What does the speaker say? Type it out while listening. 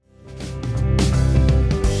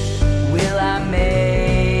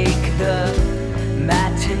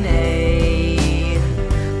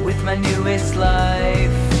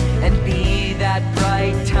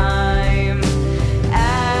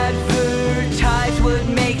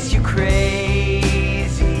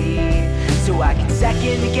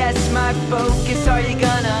that's my focus. Are you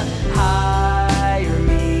gonna hire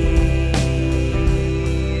me?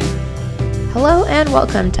 Hello and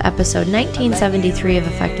welcome to episode 1973 of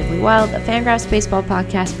Effectively Wild, a Fangraphs baseball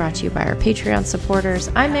podcast brought to you by our Patreon supporters.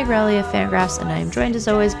 I'm Meg Rowley of Fangraphs, and I am joined as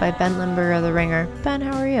always by Ben Limber of The Ringer. Ben,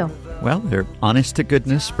 how are you? Well, there are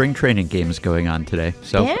honest-to-goodness spring training games going on today,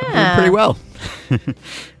 so I'm doing pretty well.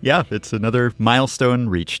 Yeah, it's another milestone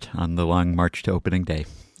reached on the long march to opening day.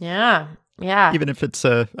 Yeah. Even if it's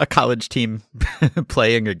a college team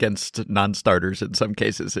playing against non-starters in some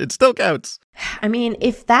cases, it still counts. I mean,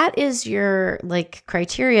 if that is your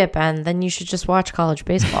criteria, Ben, then you should just watch college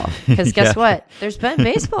baseball. Because guess what? There's been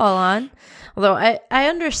baseball on. Although I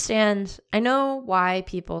understand, I know why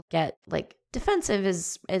people get defensive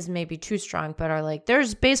is maybe too strong, but are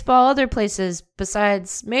there's baseball other places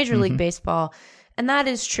besides Major League Baseball. And that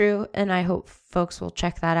is true, and I hope folks will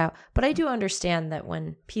check that out. But I do understand that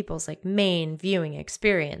when people's main viewing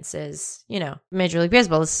experience is, Major League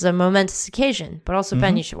Baseball, this is a momentous occasion. But also,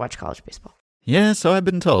 Ben, you should watch college baseball. Yeah, so I've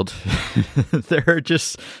been told. There are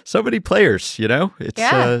just so many players,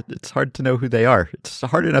 It's hard to know who they are. It's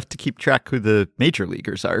hard enough to keep track who the major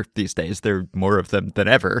leaguers are these days. There are more of them than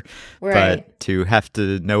ever. Right. But to have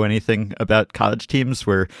to know anything about college teams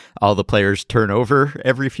where all the players turn over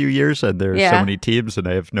every few years and there are so many teams and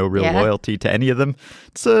I have no real loyalty to any of them,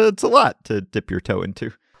 it's a lot to dip your toe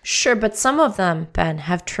into. Sure, but some of them, Ben,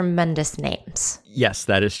 have tremendous names. Yes,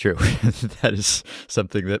 that is true. That is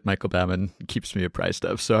something that Michael Bauman keeps me apprised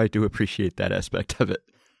of, so I do appreciate that aspect of it.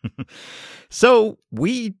 So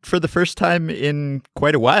we, for the first time in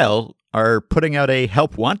quite a while, are putting out a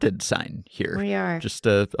Help Wanted sign here. We are. Just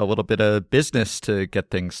a little bit of business to get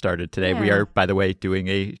things started today. We are, by the way, doing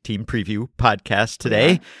a team preview podcast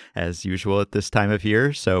today, as usual at this time of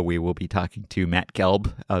year. So we will be talking to Matt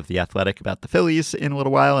Gelb of The Athletic about the Phillies in a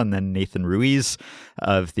little while, and then Nathan Ruiz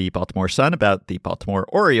of the Baltimore Sun about the Baltimore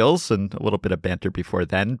Orioles, and a little bit of banter before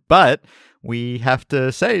then. But we have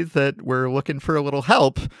to say that we're looking for a little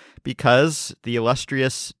help because the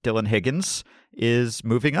illustrious Dylan Higgins is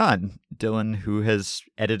moving on. Dylan, who has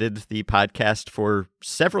edited the podcast for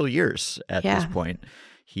several years at this point.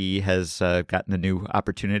 He has gotten a new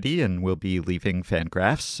opportunity and will be leaving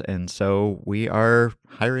Fangraphs. And so we are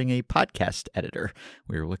hiring a podcast editor.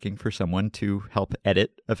 We're looking for someone to help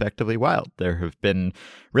edit Effectively Wild. There have been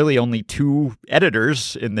really only two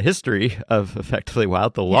editors in the history of Effectively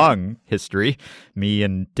Wild, the long history, me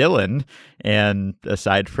and Dylan. And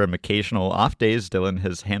aside from occasional off days, Dylan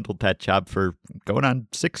has handled that job for going on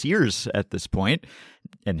 6 years at this point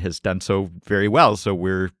and has done so very well. So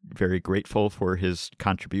we're very grateful for his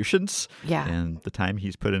contributions and the time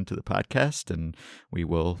he's put into the podcast, and we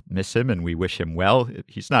will miss him and we wish him well.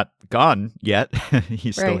 He's not gone yet.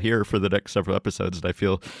 He's still here for the next several episodes, and I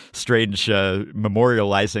feel strange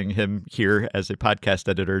memorializing him here as a podcast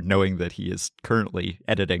editor, knowing that he is currently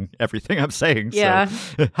editing everything I'm saying. Yeah.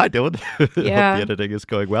 So, hi, Dylan. Hope the editing is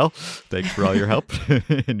going well. Thanks for all your help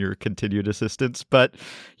and your continued assistance. But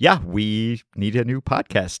yeah, we need a new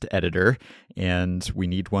podcast editor, and we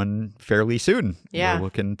need one fairly soon. Yeah. We're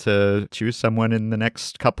looking to choose someone in the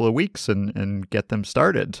next couple of weeks and get them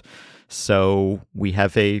started. So we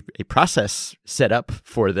have a process set up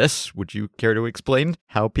for this. Would you care to explain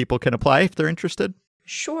how people can apply if they're interested?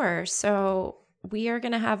 Sure. So we are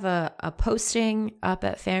going to have a posting up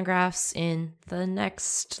at Fangraphs in the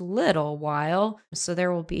next little while. So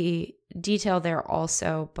there will be detail there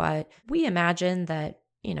also, but we imagine that,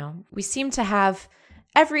 we seem to have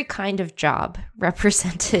every kind of job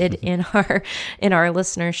represented in our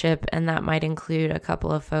listenership, and that might include a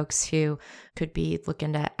couple of folks who could be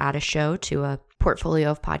looking to add a show to a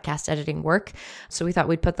portfolio of podcast editing work. So we thought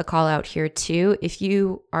we'd put the call out here too. If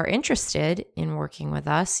you are interested in working with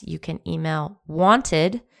us, you can email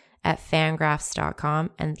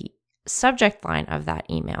wanted@fangraphs.com, and the subject line of that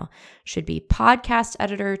email should be Podcast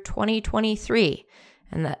Editor 2023.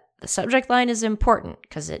 And the subject line is important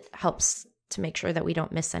because it helps to make sure that we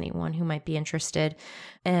don't miss anyone who might be interested.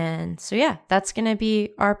 And so, that's going to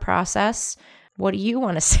be our process. What do you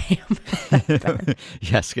want to say about that, Ben?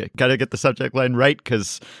 Yes, got to get the subject line right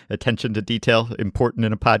because attention to detail, important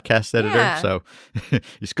in a podcast editor. Yeah. So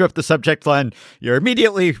you screw up the subject line, you're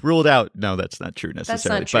immediately ruled out. No, that's not true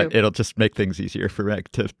necessarily. That's not true. But it'll just make things easier for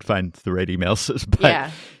Meg to find the right emails.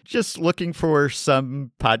 But just looking for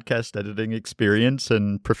some podcast editing experience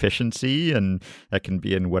and proficiency, and that can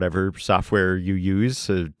be in whatever software you use.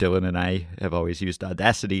 Dylan and I have always used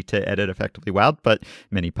Audacity to edit Effectively Wild, but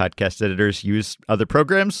many podcast editors use use other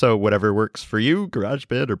programs, so whatever works for you,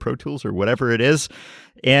 GarageBand or Pro Tools or whatever it is.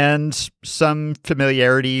 And some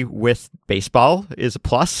familiarity with baseball is a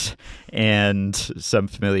plus, and some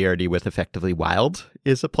familiarity with Effectively Wild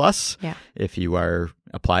is a plus. Yeah. If you are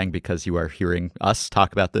applying because you are hearing us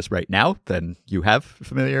talk about this right now, then you have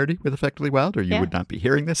familiarity with Effectively Wild, or you would not be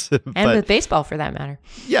hearing this. And with baseball, for that matter.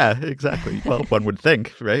 Yeah, exactly. Well, one would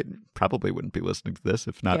think, right? Probably wouldn't be listening to this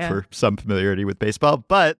if not for some familiarity with baseball,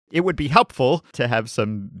 but it would be helpful to have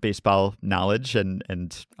some baseball knowledge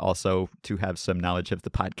and also to have some knowledge of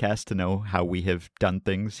the podcast to know how we have done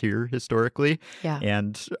things here historically. Yeah.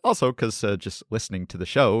 And also because just listening to the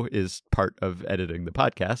show is part of editing the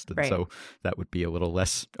podcast. And so that would be a little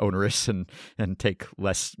less onerous and take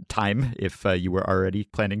less time if you were already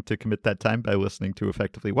planning to commit that time by listening to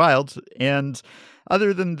Effectively Wild. And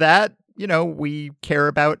other than that, you know, we care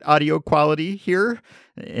about audio quality here,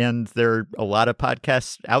 and there are a lot of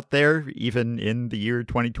podcasts out there, even in the year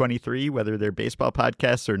 2023, whether they're baseball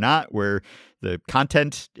podcasts or not, where the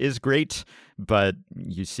content is great, but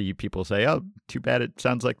you see people say, oh, too bad it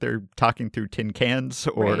sounds like they're talking through tin cans,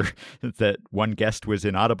 or that one guest was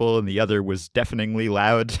inaudible and the other was deafeningly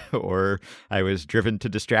loud, or I was driven to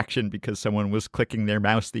distraction because someone was clicking their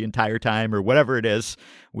mouse the entire time, or whatever it is.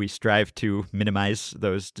 We strive to minimize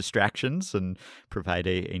those distractions and provide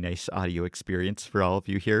a nice audio experience for all of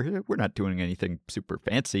you here. We're not doing anything super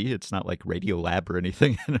fancy. It's not like Radiolab or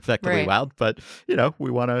anything in Effectively Wild, but, you know,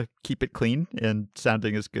 we want to keep it clean and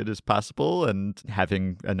sounding as good as possible and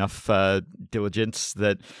having enough diligence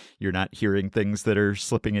that you're not hearing things that are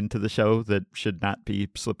slipping into the show that should not be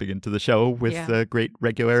slipping into the show with great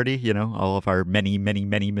regularity. You know, all of our many, many,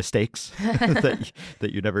 many mistakes that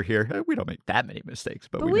you never hear. We don't make that many mistakes,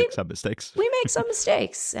 but we make some mistakes. We make some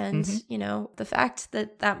mistakes. And, you know, the fact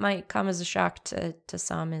that might come as a shock to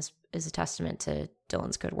some is a testament to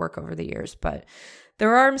Dylan's good work over the years. But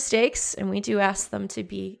there are mistakes, and we do ask them to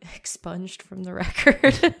be expunged from the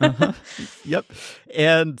record. Yep.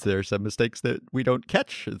 And there are some mistakes that we don't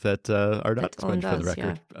catch that are not expunged from the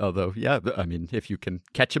record. Yeah. Although, I mean, if you can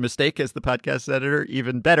catch a mistake as the podcast editor,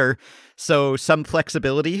 even better. So some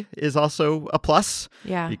flexibility is also a plus.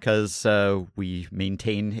 Yeah. Because we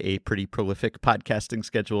maintain a pretty prolific podcasting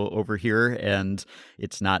schedule over here, and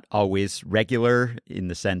it's not always regular in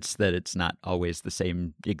the sense that it's not always the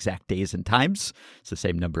same exact days and times. The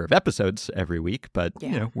same number of episodes every week, but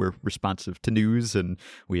you know, we're responsive to news and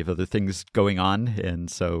we have other things going on, and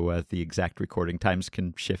so the exact recording times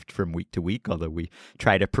can shift from week to week, although we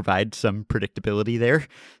try to provide some predictability there.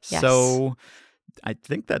 Yes. So I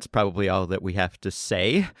think that's probably all that we have to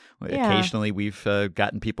say. Yeah. Occasionally we've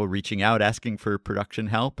gotten people reaching out asking for production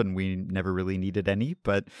help, and we never really needed any,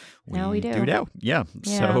 but we do now. Yeah.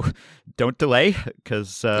 So don't delay,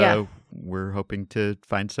 because we're hoping to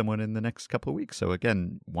find someone in the next couple of weeks. So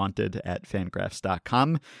again,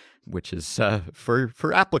 wanted@fangraphs.com, which is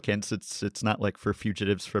for applicants. It's not like for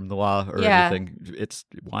fugitives from the law or anything. It's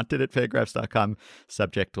wanted@fangraphs.com,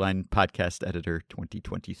 subject line podcast editor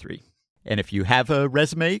 2023. And if you have a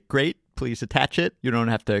resume, great, please attach it. You don't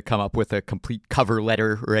have to come up with a complete cover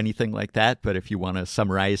letter or anything like that. But if you want to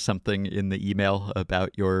summarize something in the email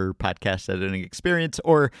about your podcast editing experience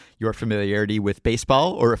or your familiarity with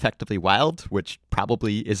baseball or Effectively Wild, which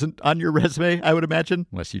probably isn't on your resume, I would imagine,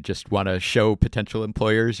 unless you just want to show potential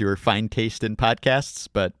employers your fine taste in podcasts,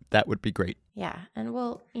 but that would be great. Yeah. And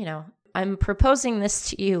we'll, you know, I'm proposing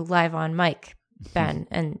this to you live on mic, Ben,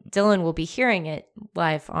 and Dylan will be hearing it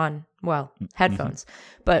live on, headphones.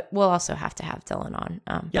 But we'll also have to have Dylan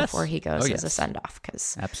on before he goes as a send-off,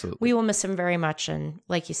 because we will miss him very much. And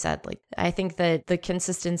like you said, like, I think that the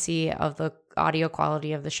consistency of the audio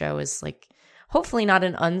quality of the show is, like, hopefully not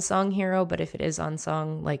an unsung hero, but if it is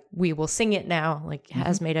unsung, like, we will sing it now, like,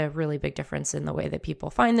 has made a really big difference in the way that people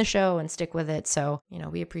find the show and stick with it. So, you know,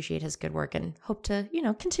 we appreciate his good work and hope to, you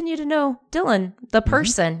know, continue to know Dylan, the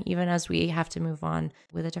person, even as we have to move on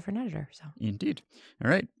with a different editor. So indeed. All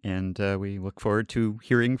right. And we look forward to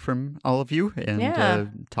hearing from all of you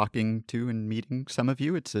and talking to and meeting some of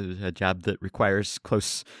you. It's a job that requires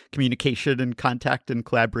close communication and contact and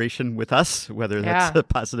collaboration with us, whether that's a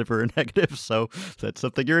positive or a negative. So if that's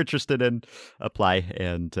something you're interested in, apply,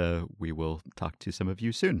 and we will talk to some of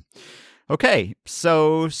you soon. Okay,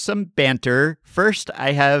 so some banter. First,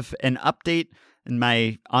 I have an update in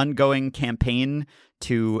my ongoing campaign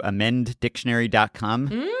to amend dictionary.com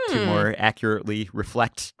to more accurately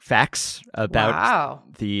reflect facts about Wow.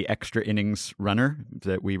 the extra innings runner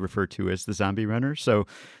that we refer to as the zombie runner. So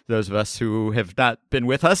those of us who have not been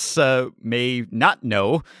with us may not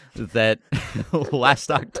know that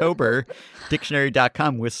last October,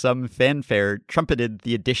 Dictionary.com with some fanfare trumpeted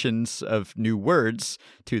the additions of new words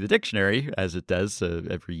to the dictionary, as it does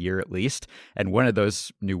every year at least. And one of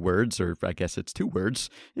those new words, or I guess it's two words,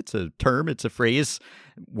 it's a term, it's a phrase,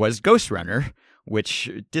 was ghost runner, which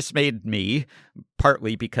dismayed me,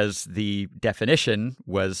 partly because the definition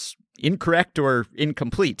was incorrect or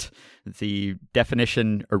incomplete. The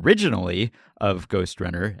definition originally of ghost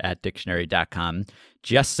runner at dictionary.com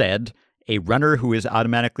just said, a runner who is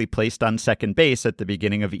automatically placed on second base at the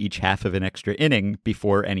beginning of each half of an extra inning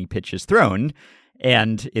before any pitch is thrown.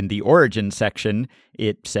 And in the origin section,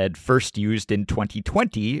 it said first used in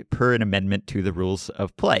 2020 per an amendment to the rules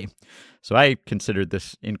of play. So I considered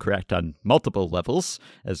this incorrect on multiple levels.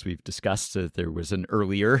 As we've discussed, there was an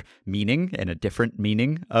earlier meaning and a different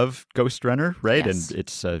meaning of Ghost Runner, right? Yes. And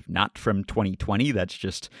it's not from 2020. That's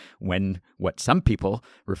just when what some people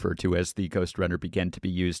refer to as the Ghost Runner began to be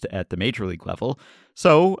used at the major league level.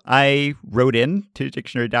 So I wrote in to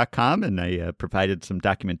dictionary.com and I provided some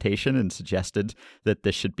documentation and suggested that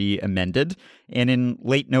this should be amended. And in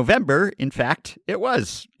late November, in fact, it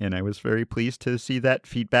was. And I was very pleased to see that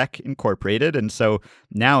feedback incorporated. And so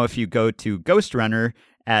now if you go to Ghost Runner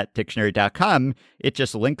at dictionary.com, it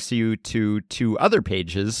just links you to two other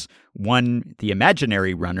pages. One, the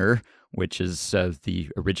imaginary runner, which is the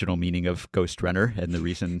original meaning of Ghost Runner, and the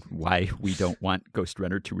reason why we don't want Ghost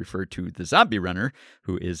Runner to refer to the zombie runner,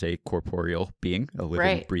 who is a corporeal being, a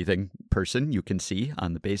living, breathing person you can see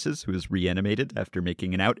on the bases, who is reanimated after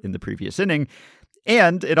making an out in the previous inning.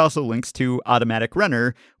 And it also links to automatic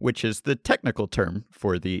runner, which is the technical term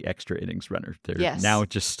for the extra innings runner. They're now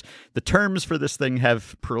just, the terms for this thing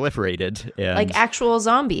have proliferated. And like actual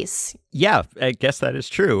zombies. Yeah, I guess that is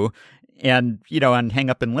true. And, you know, on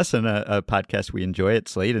Hang Up and Listen, a podcast we enjoy at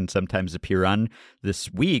Slate and sometimes appear on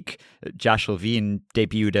this week, Josh Levine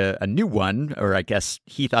debuted a new one, or I guess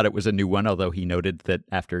he thought it was a new one, although he noted that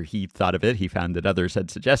after he thought of it, he found that others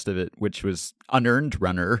had suggested it, which was unearned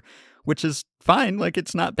runner, which is fine. Like,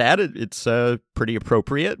 it's not bad. It's pretty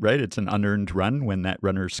appropriate, right? It's an unearned run when that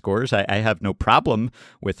runner scores. I have no problem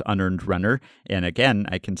with unearned runner. And again,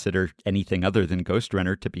 I consider anything other than Ghost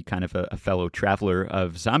Runner to be kind of a fellow traveler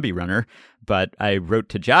of Zombie Runner. But I wrote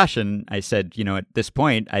to Josh and I said, you know, at this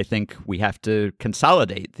point, I think we have to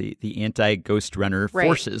consolidate the anti-Ghost Runner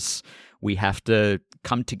forces. We have to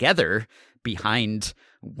come together behind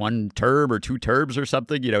one term or two terms or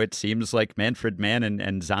something. You know, it seems like Manfred Mann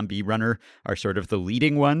and Zombie Runner are sort of the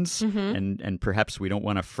leading ones. And perhaps we don't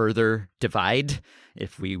want to further divide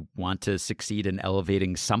if we want to succeed in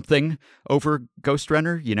elevating something over Ghost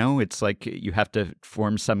Runner. You know, it's like you have to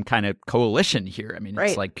form some kind of coalition here. I mean,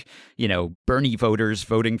 it's like, you know, Bernie voters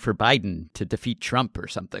voting for Biden to defeat Trump or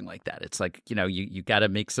something like that. It's like, you know, you got to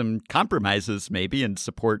make some compromises maybe and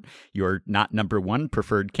support your not number one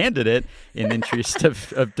preferred candidate in interest of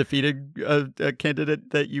defeating a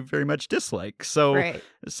candidate that you very much dislike. So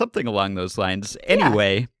something along those lines.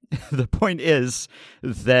 Anyway, the point is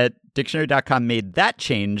that dictionary.com made that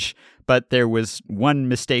change, but there was one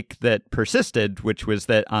mistake that persisted, which was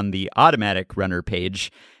that on the automatic runner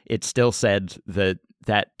page, it still said that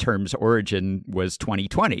that term's origin was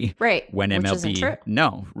 2020. Right. When MLB. Which isn't true.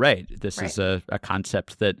 No, right. This is a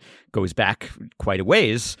concept that goes back quite a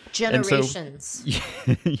ways. Generations.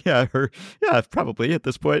 So, yeah, probably at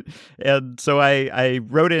this point. And so I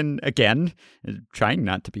wrote in again, trying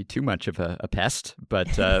not to be too much of a pest,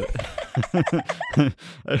 but I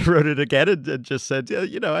wrote it again and just said, yeah,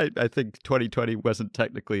 you know, I think 2020 wasn't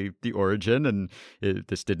technically the origin, and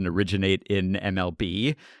this didn't originate in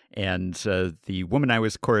MLB. And the woman I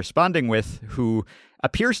was corresponding with, who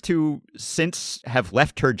appears to since have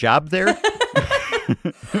left her job there.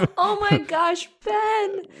 Oh my gosh,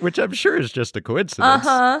 Ben. Which I'm sure is just a coincidence.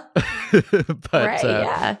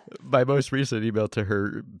 But my most recent email to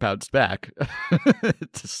her bounced back.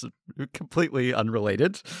 It's completely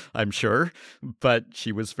unrelated, I'm sure. But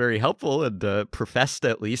she was very helpful and professed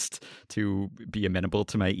at least to be amenable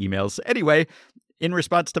to my emails. Anyway, in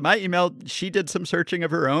response to my email, she did some searching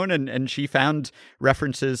of her own, and she found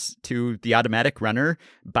references to the automatic runner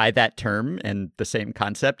by that term and the same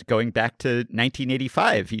concept going back to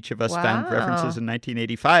 1985. Each of us found references in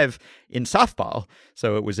 1985 in softball.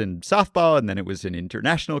 So it was in softball, and then it was in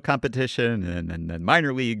international competition, and then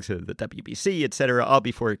minor leagues, the WBC, et cetera, all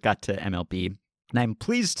before it got to MLB. And I'm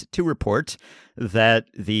pleased to report that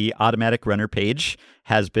the automatic runner page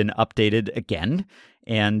has been updated again.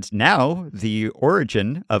 And now the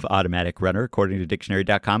origin of automatic runner, according to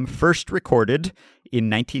dictionary.com, first recorded in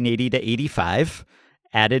 1980 to 85,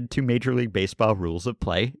 added to Major League Baseball rules of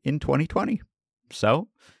play in 2020. So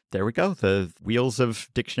there we go. The wheels of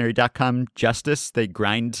dictionary.com justice, they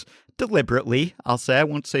grind deliberately, I'll say. I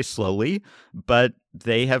won't say slowly, but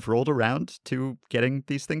they have rolled around to getting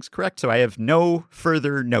these things correct. So I have no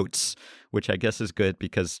further notes, which I guess is good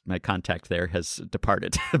because my contact there has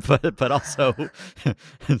departed. but also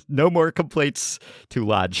no more complaints to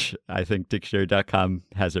lodge. I think dictionary.com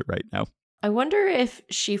has it right now. I wonder if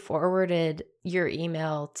she forwarded your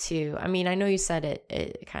email to, I mean, I know you said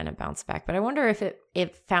it kind of bounced back, but I wonder if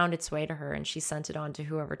it found its way to her and she sent it on to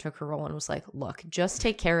whoever took her role and was like, look, just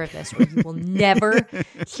take care of this or you will never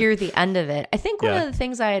hear the end of it. I think one of the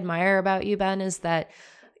things I admire about you, Ben, is that,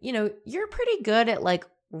 you're pretty good at like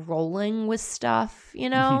rolling with stuff, you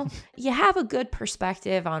have a good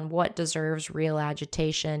perspective on what deserves real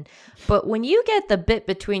agitation, but when you get the bit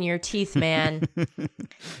between your teeth, man,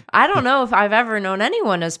 I don't know if I've ever known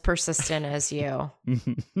anyone as persistent as you.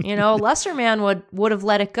 A lesser man would have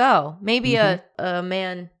let it go. Maybe a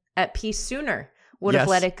man at peace sooner would have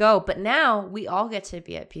let it go, but now we all get to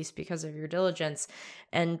be at peace because of your diligence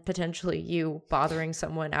and potentially you bothering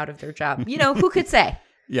someone out of their job. Who could say?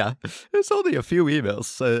 Yeah, it's only a few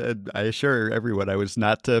emails. I assure everyone I was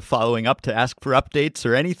not following up to ask for updates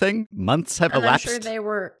or anything. Months have elapsed.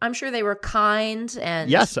 I'm sure they were kind and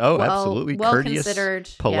yes, absolutely well courteous, considered,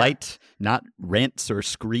 polite, not rants or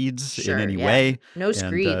screeds in any way. No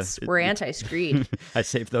screeds. We're anti-screed. I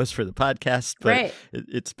saved those for the podcast, but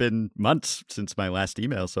it's been months since my last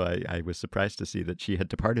email, so I was surprised to see that she had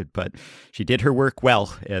departed. But she did her work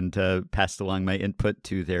well and passed along my input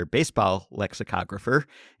to their baseball lexicographer.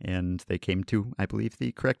 And they came to, I believe,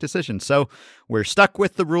 the correct decision. So we're stuck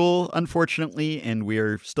with the rule, unfortunately, and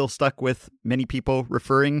we're still stuck with many people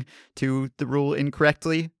referring to the rule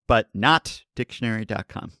incorrectly, but not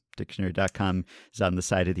dictionary.com. Dictionary.com is on the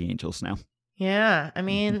side of the Angels now. Yeah, I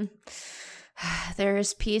mean, there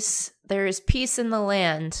is peace in the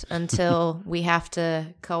land until we have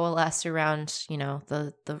to coalesce around,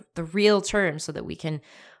 the real terms so that we can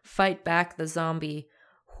fight back the zombie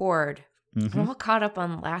horde. I'm all caught up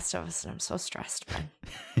on Last of Us, and I'm so stressed, man.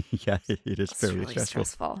 Yeah, it is fairly really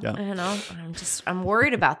stressful. Yeah. I'm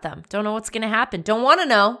worried about them. Don't know what's going to happen. Don't want to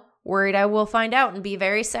know. Worried I will find out and be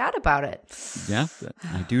very sad about it. Yeah,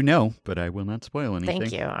 I do know, but I will not spoil anything.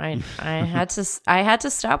 Thank you. I had to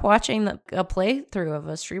stop watching a playthrough of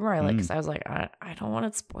a streamer I like because I was like, I don't want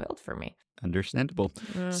it spoiled for me. Understandable.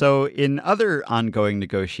 So in other ongoing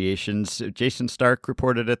negotiations, Jason Stark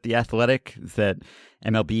reported at The Athletic that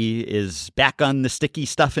MLB is back on the sticky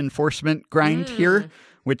stuff enforcement grind here,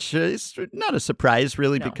 which is not a surprise,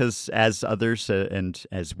 really, because as others and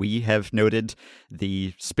as we have noted,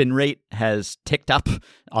 the spin rate has ticked up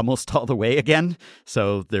almost all the way again.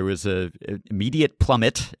 So there was an immediate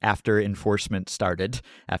plummet after enforcement started,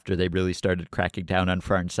 after they really started cracking down on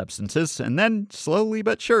foreign substances. And then slowly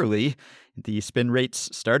but surely, the spin rates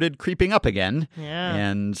started creeping up again. Yeah.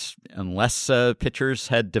 And unless pitchers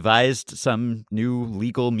had devised some new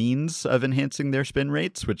legal means of enhancing their spin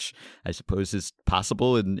rates, which I suppose is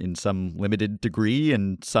possible in some limited degree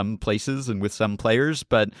in some places and with some players,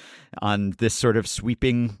 but on this sort of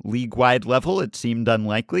sweeping league-wide level, it seemed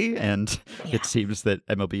unlikely. And it seems that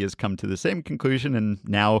MLB has come to the same conclusion. And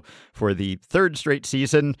now for the third straight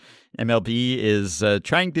season, MLB is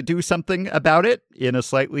trying to do something about it in a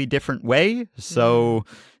slightly different way. So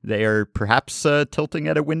they are perhaps tilting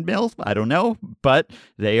at a windmill. I don't know, but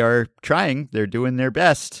they are trying. They're doing their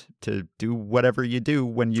best to do whatever you do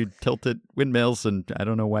when you tilt at windmills. And I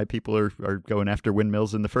don't know why people are going after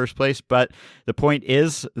windmills in the first place. But the point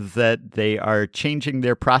is that they are changing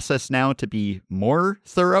their process now to be more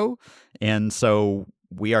thorough. And so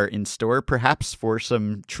we are in store perhaps for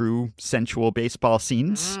some true sensual baseball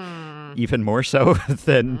scenes, even more so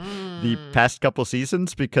than the past couple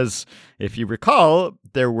seasons, because if you recall,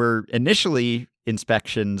 there were initially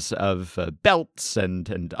inspections of belts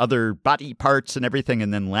and other body parts and everything.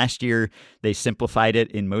 And then last year, they simplified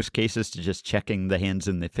it in most cases to just checking the hands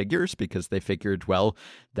and the fingers because they figured, well,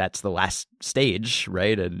 that's the last stage,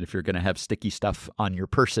 right? And if you're going to have sticky stuff on your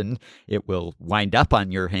person, it will wind up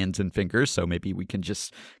on your hands and fingers. So maybe we can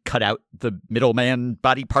just cut out the middleman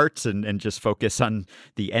body parts and just focus on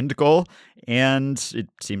the end goal. And it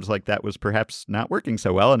seems like that was perhaps not working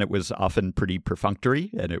so well. And it was often pretty perfunctory.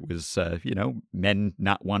 And it was, men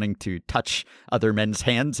not wanting to touch other men's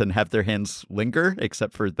hands and have their hands linger,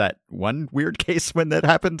 except for that one weird case when that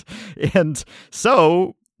happened. And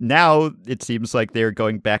so now it seems like they're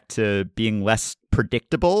going back to being less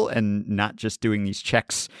predictable and not just doing these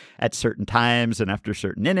checks at certain times and after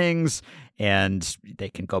certain innings. And they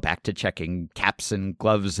can go back to checking caps and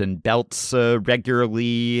gloves and belts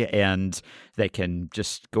regularly, and they can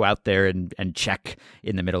just go out there and check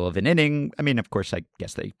in the middle of an inning. I mean, of course, I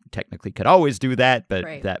guess they technically could always do that, but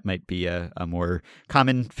that might be a more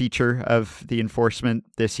common feature of the enforcement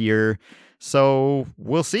this year. So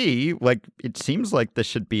we'll see. Like, it seems like this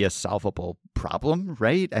should be a solvable problem,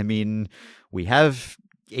 right? I mean, we have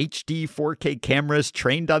HD 4K cameras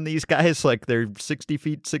trained on these guys, like they're 60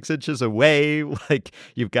 feet 6 inches away. Like,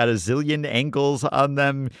 you've got a zillion angles on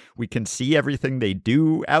them. We can see everything they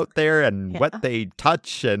do out there and what they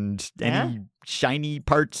touch and any shiny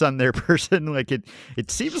parts on their person. Like, it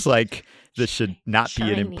seems like this should not be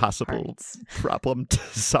an impossible problem to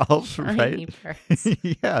solve, right?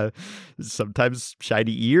 Yeah. Sometimes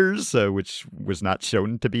shiny ears, which was not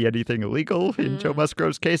shown to be anything illegal in Joe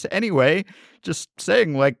Musgrove's case. Anyway, just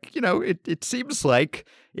saying, like, it seems like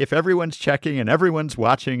if everyone's checking and everyone's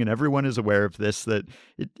watching and everyone is aware of this, that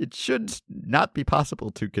it should not be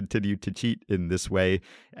possible to continue to cheat in this way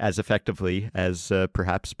as effectively as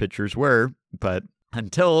perhaps pitchers were. But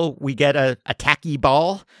until we get a tacky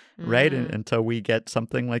ball, right? And until we get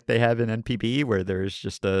something like they have in NPB, where there's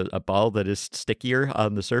just a ball that is stickier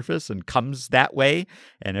on the surface and comes that way,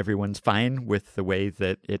 and everyone's fine with the way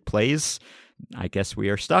that it plays, I guess we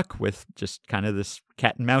are stuck with just kind of this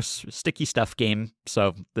cat and mouse sticky stuff game.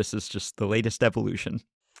 So this is just the latest evolution.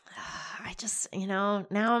 I just, now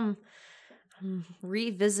I'm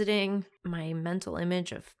revisiting my mental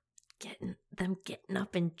image of getting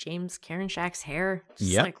up in James Karinchak's hair.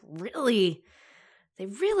 Just like they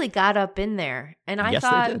really got up in there. And I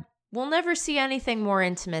thought, we'll never see anything more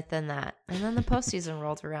intimate than that. And then the postseason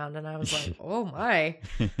rolled around and I was like, oh my,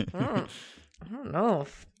 I don't know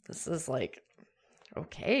if this is like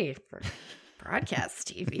okay for broadcast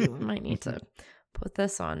TV. We might need to put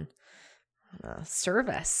this on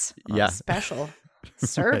service, special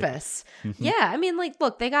service. Yeah, I mean, like,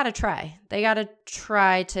 look, they got to try. They got to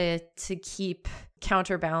try to keep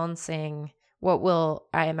counterbalancing what will,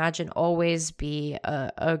 I imagine, always be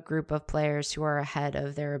a group of players who are ahead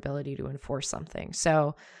of their ability to enforce something.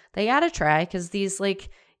 So they got to try, because these like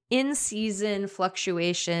in-season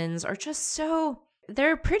fluctuations are just so,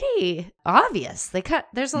 they're pretty obvious.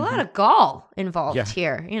 There's a lot of gall involved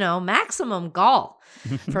here, maximum gall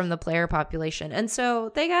from the player population. And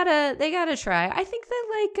so they gotta try. I think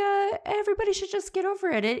that everybody should just get over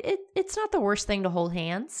it. It's not the worst thing to hold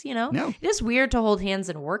hands, No. It is weird to hold hands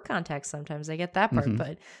in work context sometimes. I get that part,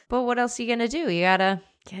 but what else are you gonna do? You gotta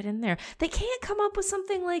get in there. They can't come up with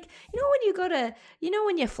something like,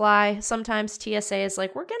 when you fly, sometimes TSA is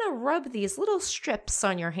like, we're going to rub these little strips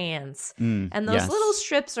on your hands. And those little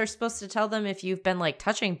strips are supposed to tell them if you've been like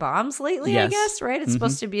touching bombs lately, I guess, right? It's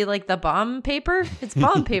supposed to be like the bomb paper. It's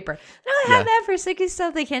bomb paper. No, they have that for sticky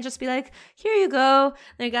stuff. They can't just be like, here you go.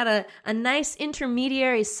 They got a nice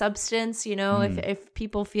intermediary substance, if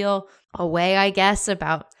people feel a way, I guess,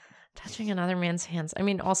 about touching another man's hands. I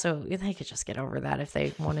mean, also, they could just get over that if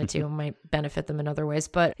they wanted to. It might benefit them in other ways.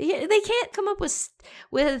 But they can't come up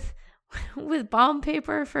with bomb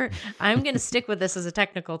paper for... I'm going to stick with this as a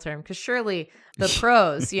technical term, because surely the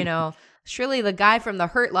pros, surely the guy from the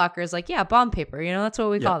Hurt Locker is like, yeah, bomb paper. That's what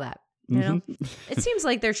we call that. It seems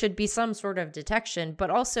like there should be some sort of detection, but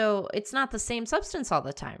also it's not the same substance all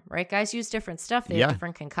the time, right? Guys use different stuff. They have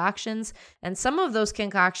different concoctions, and some of those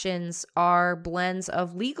concoctions are blends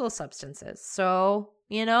of legal substances. So,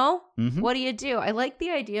 what do? I like the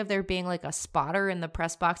idea of there being like a spotter in the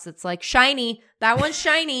press box that's like, shiny, that one's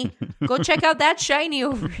shiny. Go check out that shiny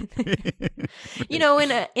over there. In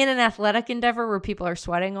an athletic endeavor where people are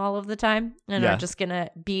sweating all of the time and are just gonna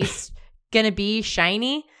be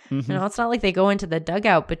shiny. It's not like they go into the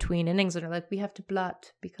dugout between innings and are like, we have to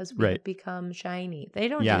blot because we have become shiny. They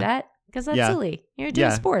don't do that, because that's silly. You're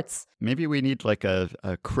doing sports. Maybe we need like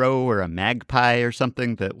a crow or a magpie or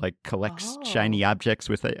something that like collects shiny objects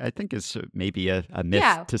with it. I think is maybe a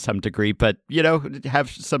myth to some degree, but have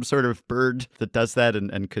some sort of bird that does that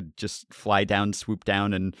and could just fly down, swoop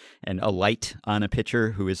down and alight on a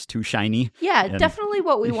pitcher who is too shiny. Yeah, definitely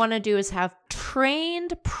what we want to do is have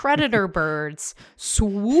trained predator birds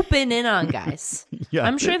swooping in on guys.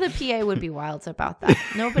 I'm sure the PA would be wild about that.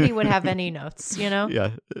 Nobody would have any notes,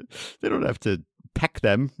 Yeah, they don't have to peck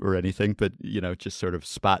them or anything, but just sort of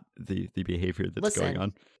spot the behavior that's going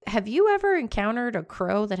on. Have you ever encountered a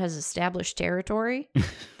crow that has established territory?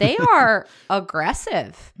 They are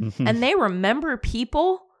aggressive and they remember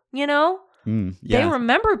people, They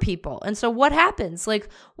remember people. And so what happens? Like,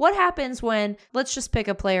 what happens when, let's just pick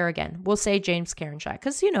a player again. We'll say James Karinchak,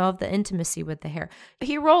 because, of the intimacy with the hair.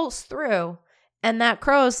 He rolls through, and that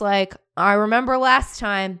crow's like, I remember last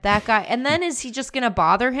time that guy. And then is he just going to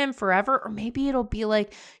bother him forever? Or maybe it'll be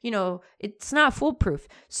like, it's not foolproof.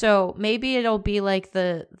 So maybe it'll be like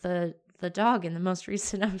the dog in the most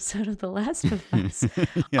recent episode of The Last of Us.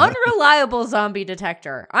 Unreliable zombie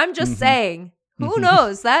detector. I'm just saying. Who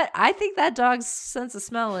knows? I think that dog's sense of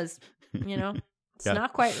smell is, it's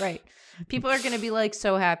not quite right. People are going to be like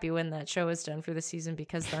so happy when that show is done for the season,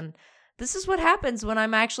 because then this is what happens when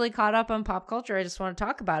I'm actually caught up on pop culture. I just want to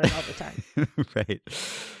talk about it all the time. Right.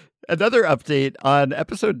 Another update on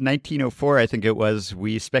episode 1904, I think it was,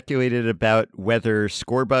 we speculated about whether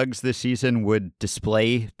Scorebugs this season would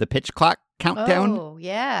display the pitch clock countdown. Oh,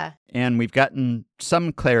 yeah. And we've gotten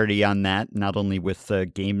some clarity on that, not only with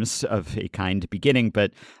games of a kind beginning,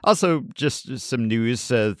 but also just some news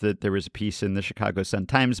that there was a piece in the Chicago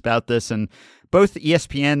Sun-Times about this. And both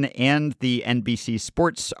ESPN and the NBC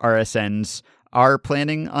Sports RSNs are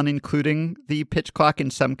planning on including the pitch clock in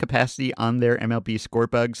some capacity on their MLB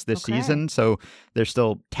Scorebugs this season. So they're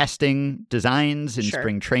still testing designs in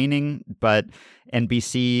spring training, but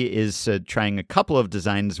NBC is trying a couple of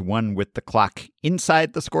designs, one with the clock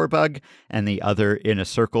inside the Scorebug and the other in a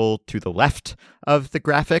circle to the left of the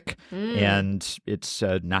graphic. And it's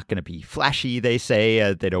not going to be flashy, they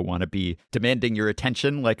say. They don't want to be demanding your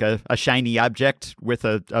attention like a shiny object with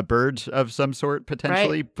a bird of some sort,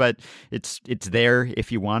 potentially. Right. But it's there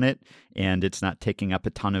if you want it, and it's not taking up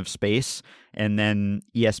a ton of space. And then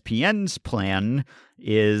ESPN's plan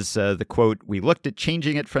is the quote, "We looked at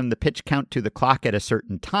changing it from the pitch count to the clock at a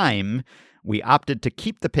certain time. We opted to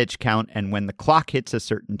keep the pitch count, and when the clock hits a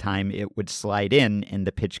certain time, it would slide in and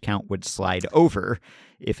the pitch count would slide over.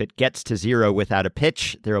 If it gets to 0 without a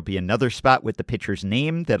pitch, there will be another spot with the pitcher's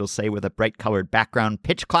name that'll say with a bright colored background,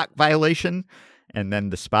 pitch clock violation. And then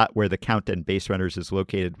the spot where the count and base runners is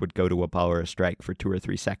located would go to a ball or a strike for 2 or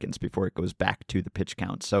 3 seconds before it goes back to the pitch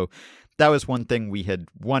count." So that was one thing we had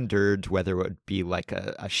wondered, whether it would be like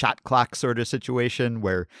a shot clock sort of situation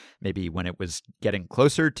where maybe when it was getting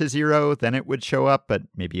closer to 0, then it would show up, but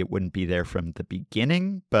maybe it wouldn't be there from the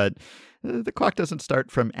beginning. But the clock doesn't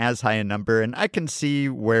start from as high a number. And I can see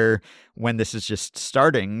where when this is just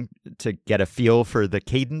starting to get a feel for the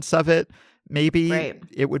cadence of it, maybe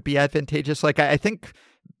it would be advantageous. Like, I think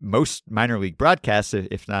most minor league broadcasts,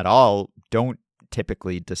 if not all, don't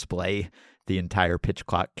typically display the entire pitch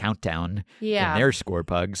clock countdown in their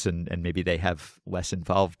Scorebugs, and maybe they have less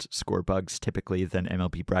involved Scorebugs typically than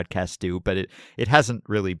MLB broadcasts do, but it hasn't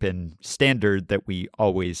really been standard that we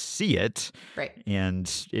always see it. Right.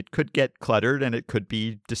 And it could get cluttered and it could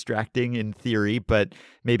be distracting in theory, but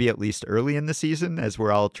maybe at least early in the season, as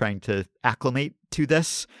we're all trying to acclimate to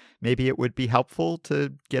this, maybe it would be helpful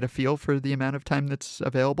to get a feel for the amount of time that's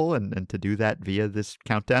available and to do that via this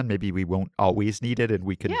countdown. Maybe we won't always need it and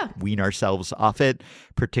we could wean ourselves off it,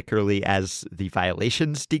 particularly as the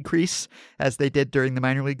violations decrease, as they did during the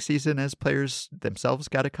minor league season, as players themselves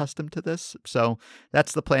got accustomed to this. So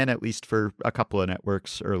that's the plan, at least for a couple of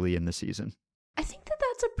networks early in the season. I think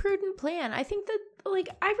that's a prudent plan. I think that,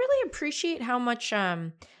 I really appreciate how much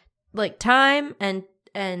time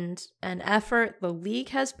and effort the league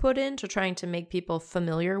has put into trying to make people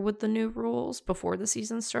familiar with the new rules before the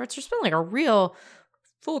season starts. There's been a real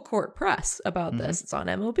full court press about this. It's on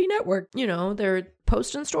MLB Network. They're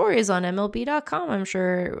posting stories on MLB.com. I'm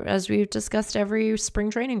sure, as we've discussed, every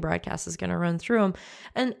spring training broadcast is going to run through them.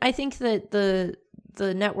 And I think that the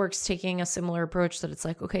network's taking a similar approach, that it's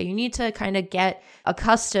like, okay, you need to kind of get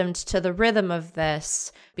accustomed to the rhythm of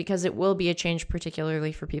this, because it will be a change,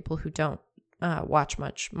 particularly for people who don't watch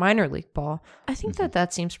much minor league ball. I think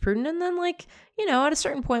that seems prudent. And then at a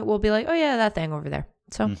certain point, we'll be like, oh yeah, that thing over there.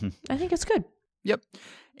 So I think it's good. Yep.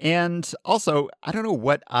 And also, I don't know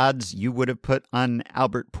what odds you would have put on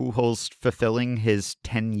Albert Pujols fulfilling his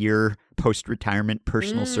 10-year post-retirement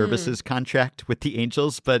personal services contract with the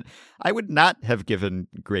Angels, but I would not have given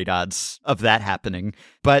great odds of that happening.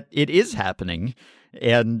 But it is happening.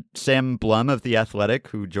 And Sam Blum of The Athletic,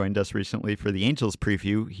 who joined us recently for the Angels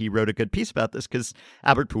preview, he wrote a good piece about this because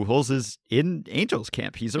Albert Pujols is in Angels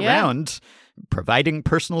camp. He's around providing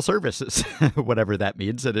personal services, whatever that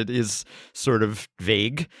means. And it is sort of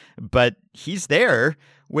vague, but he's there,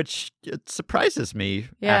 which it surprises me,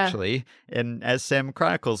 actually. And as Sam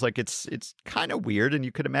chronicles, like it's kind of weird, and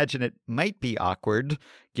you could imagine it might be awkward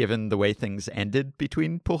given the way things ended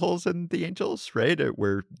between Pujols and the Angels, right?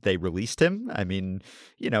 Where they released him. I mean,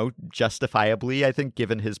 justifiably, I think,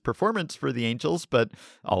 given his performance for the Angels, but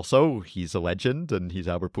also he's a legend and he's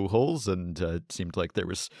Albert Pujols, and it seemed like there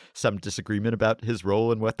was some disagreement about his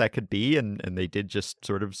role and what that could be, and they did just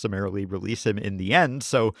sort of summarily release him in the end.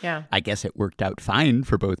 So I guess it worked out fine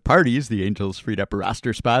for both parties. The Angels freed up a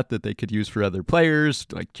roster spot that they could use for other players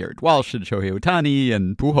like Jared Walsh and Shohei Ohtani,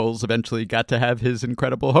 and Pujols eventually got to have his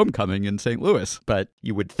incredible homecoming in St. Louis. But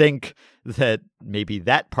you would think that maybe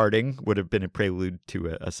that parting would have been a prelude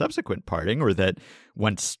to a subsequent parting, or that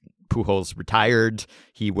once Pujols retired,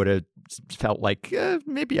 he would have felt like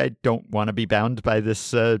maybe I don't want to be bound by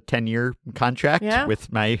this 10-year contract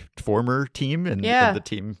with my former team and the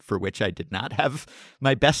team for which I did not have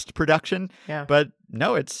my best production. But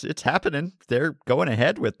no, it's happening. They're going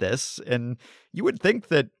ahead with this, and you would think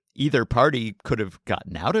that either party could have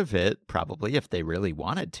gotten out of it probably if they really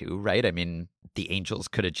wanted to, right? I mean, the Angels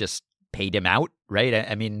could have just paid him out, right?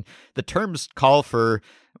 I mean, the terms call for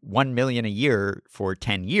 $1 million a year for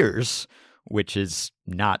 10 years, which is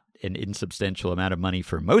not an insubstantial amount of money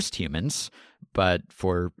for most humans, but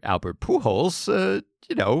for Albert Pujols,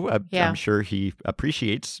 I'm sure he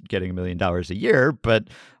appreciates getting $1 million a year, but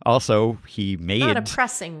also he made not a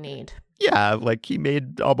pressing need. Yeah, like he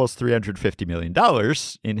made almost $350 million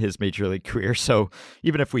in his major league career. So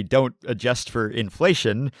even if we don't adjust for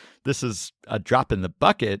inflation, this is a drop in the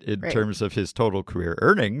bucket in terms of his total career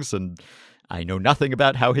earnings. And I know nothing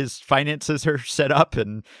about how his finances are set up,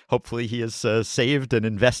 and hopefully he has saved and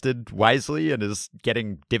invested wisely and is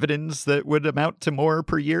getting dividends that would amount to more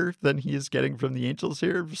per year than he is getting from the Angels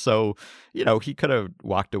here. So, he could have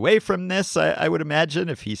walked away from this, I would imagine,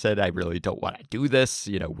 if he said, I really don't want to do this.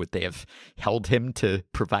 Would they have held him to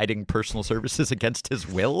providing personal services against his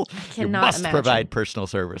will? You must provide personal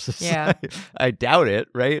services. Yeah. I doubt it,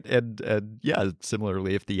 right? And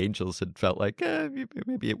similarly, if the Angels had felt like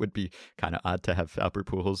maybe it would be kind of odd to have Albert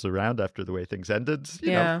Pujols around after the way things ended.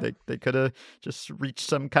 You know, they could have just reached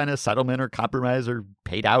some kind of settlement or compromise or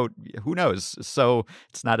paid out. Who knows? So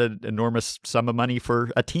it's not an enormous sum of money for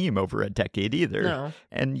a team over a decade either. No.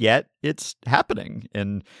 And yet it's happening.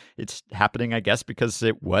 And it's happening, I guess, because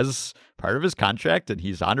it was part of his contract and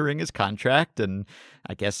he's honoring his contract. And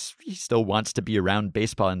I guess he still wants to be around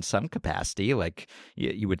baseball in some capacity. Like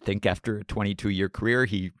you would think after a 22-year career,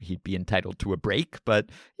 he'd be entitled to a break. But,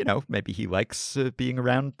 maybe he likes being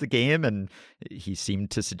around the game. And he seemed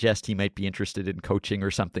to suggest he might be interested in coaching or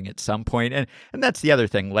something at some point. And that's the other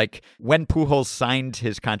thing. Like when Pujols signed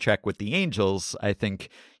his contract with the Angels, I think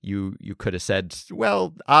you could have said,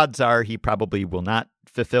 well, odds are he probably will not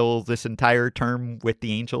fulfill this entire term with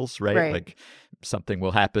the Angels, right? Like something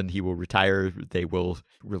will happen. He will retire. They will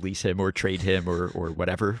release him or trade him or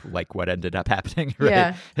whatever, like what ended up happening,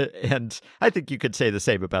 right? Yeah. And I think you could say the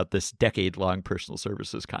same about this decade-long personal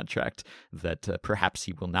services contract, that perhaps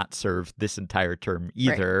he will not serve this entire term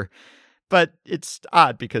either. Right. But it's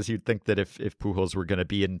odd because you'd think that if Pujols were going to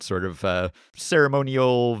be in sort of a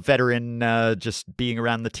ceremonial veteran, just being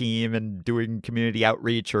around the team and doing community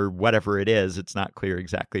outreach or whatever it is, it's not clear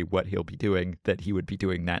exactly what he'll be doing, that he would be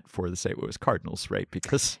doing that for the St. Louis Cardinals, right?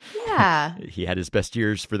 Because he had his best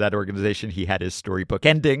years for that organization. He had his storybook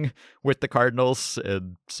ending with the Cardinals.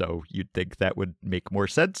 And so you'd think that would make more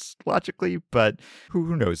sense logically, but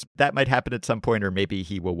who knows? That might happen at some point, or maybe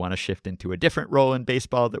he will want to shift into a different role in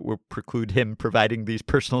baseball that will preclude him providing these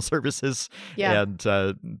personal services, and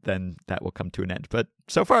then that will come to an end. But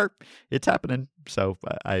so far, it's happening, so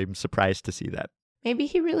I'm surprised to see that. Maybe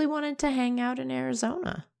he really wanted to hang out in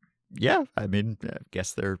Arizona. Yeah, I mean, I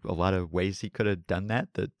guess there are a lot of ways he could have done that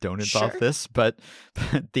don't involve this, but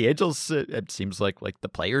the Angels, it seems like the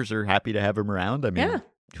players are happy to have him around. I mean,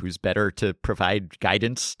 who's better to provide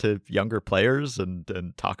guidance to younger players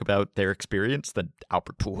and talk about their experience than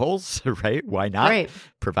Albert Pujols, right? Why not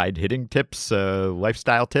provide hitting tips,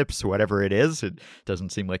 lifestyle tips, whatever it is? It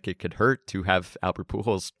doesn't seem like it could hurt to have Albert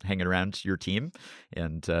Pujols hanging around your team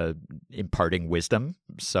and imparting wisdom.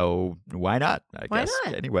 So why not? I guess.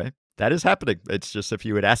 Anyway. That is happening. It's just, if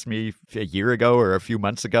you had asked me a year ago or a few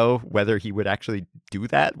months ago whether he would actually do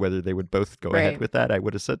that, whether they would both go ahead with that, I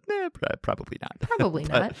would have said, probably not. Probably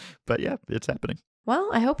not. But yeah, it's happening. Well,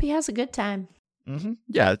 I hope he has a good time.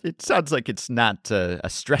 Yeah, it sounds like it's not a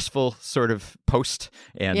stressful sort of post,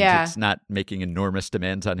 and it's not making enormous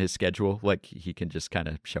demands on his schedule. Like, he can just kind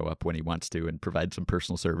of show up when he wants to and provide some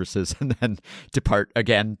personal services and then depart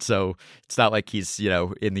again. So it's not like he's,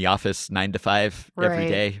 in the office 9 to 5 every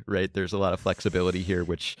day, right? There's a lot of flexibility here,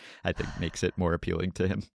 which I think makes it more appealing to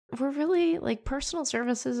him. We're really, personal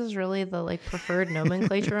services is really the, preferred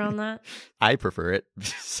nomenclature on that. I prefer it,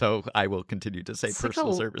 so I will continue to say it's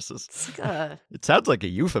personal services. It sounds like a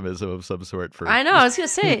euphemism of some sort for... I know, I was going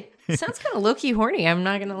to say, it sounds kind of low-key horny, I'm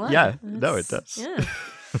not going to lie. Yeah, no, it does. Yeah.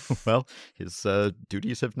 Well, his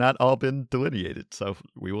duties have not all been delineated, so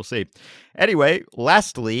we will see. Anyway,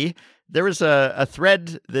 lastly, there was a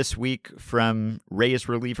thread this week from Rays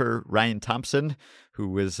reliever Ryan Thompson, who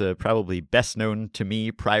was probably best known to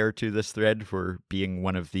me prior to this thread for being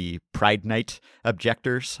one of the Pride Night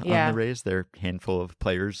objectors on the Rays. There are a handful of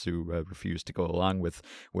players who refuse to go along with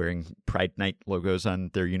wearing Pride Night logos on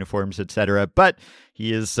their uniforms, etc. But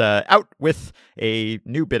he is out with a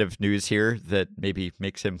new bit of news here that maybe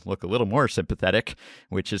makes him look a little more sympathetic,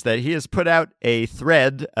 which is that he has put out a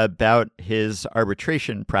thread about his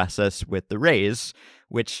arbitration process with the Rays,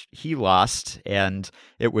 which he lost, and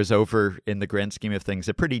it was over, in the grand scheme of things,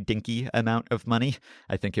 a pretty dinky amount of money.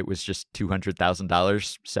 I think it was just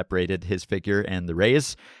 $200,000 separated his figure and the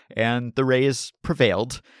Rays, and the Rays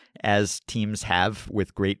prevailed, as teams have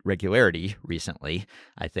with great regularity recently.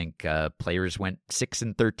 I think players went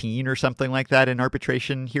 6-13 or something like that in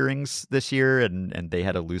arbitration hearings this year, and they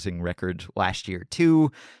had a losing record last year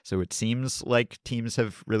too. So it seems like teams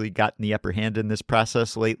have really gotten the upper hand in this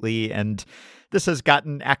process lately, and this has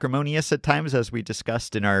gotten acrimonious at times, as we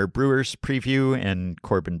discussed in our Brewers preview, and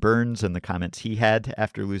Corbin Burns and the comments he had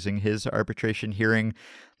after losing his arbitration hearing.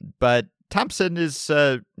 But Thompson is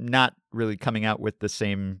not really coming out with the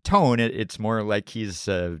same tone. It's more like he's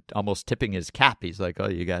almost tipping his cap. He's like, oh,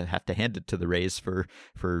 you have to hand it to the Rays for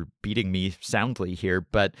beating me soundly here.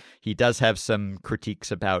 But he does have some critiques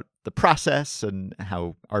about the process and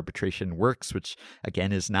how arbitration works, which,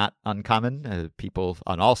 again, is not uncommon. People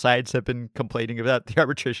on all sides have been complaining about the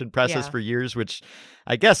arbitration process for years, which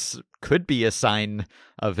I guess could be a sign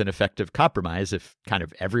of an effective compromise if kind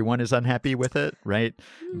of everyone is unhappy with it, right?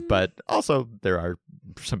 But also there are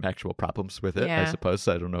some actual problems with it, I suppose.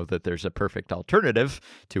 I don't know that there's a perfect alternative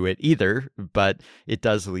to it either, but it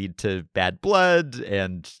does lead to bad blood,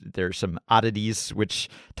 and there's some oddities, which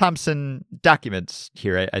Thompson documents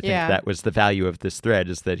here. I think that was the value of this thread,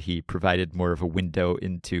 is that he provided more of a window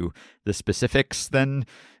into the specifics than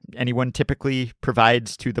anyone typically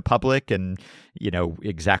provides to the public, and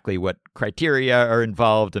exactly what criteria are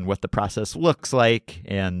involved and what the process looks like,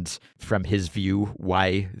 and from his view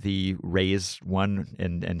why the Rays won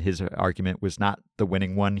and his argument was not the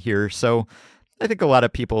winning one here. So I think a lot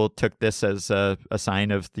of people took this as a sign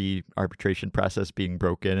of the arbitration process being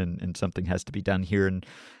broken, and something has to be done here. And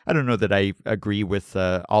I don't know that I agree with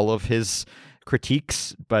all of his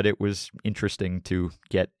critiques, but it was interesting to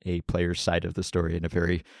get a player's side of the story in a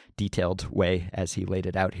very detailed way as he laid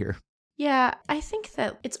it out here. Yeah, I think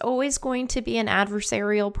that it's always going to be an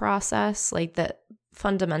adversarial process, like that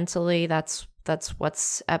fundamentally that's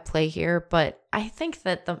what's at play here. But I think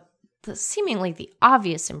that the seemingly the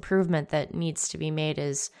obvious improvement that needs to be made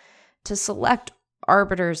is to select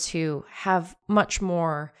arbiters who have much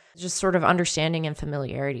more just sort of understanding and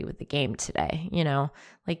familiarity with the game today,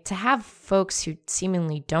 like to have folks who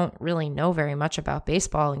seemingly don't really know very much about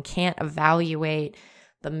baseball and can't evaluate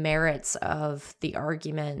the merits of the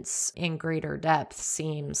arguments in greater depth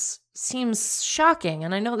seems shocking.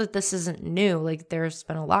 And I know that this isn't new. Like, there's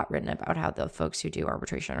been a lot written about how the folks who do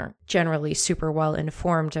arbitration are generally super well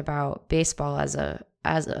informed about baseball as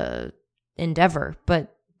a endeavor,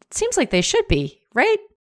 but it seems like they should be, right?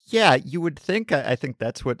 Yeah, you would think. I think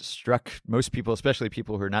that's what struck most people, especially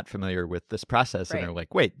people who are not familiar with this process, and are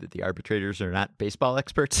like, wait, the arbitrators are not baseball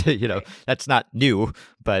experts? That's not new,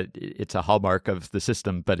 but it's a hallmark of the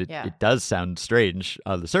system. But it does sound strange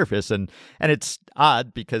on the surface, and it's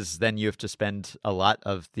odd because then you have to spend a lot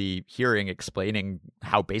of the hearing explaining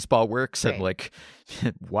how baseball works and like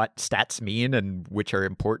what stats mean and which are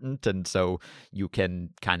important. And so you can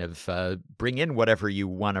kind of bring in whatever you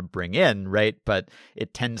want to bring in, right? But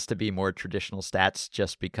it tends to be more traditional stats,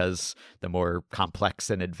 just because the more complex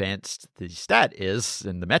and advanced the stat is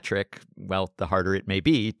and the metric, well, the harder it may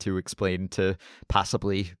be to explain to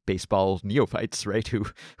possibly baseball neophytes, right?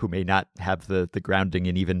 Who may not have the grounding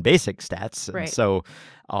in even basic stats. Right. And so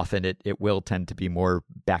often it will tend to be more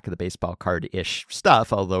back of the baseball card-ish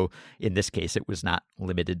stuff, although in this case it was not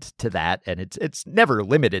limited to that, and it's never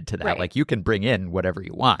limited to that. Right. Like, you can bring in whatever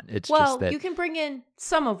you want. It's well, just that you can bring in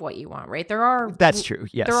some of what you want, right? That's true,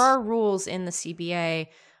 yes. There are rules in the CBA.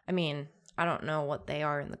 I mean, I don't know what they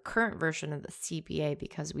are in the current version of the CBA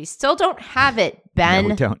because we still don't have it, Ben. No,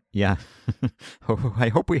 we don't. Yeah. I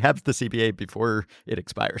hope we have the CBA before it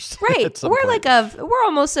expires. Right. at some We're point. we're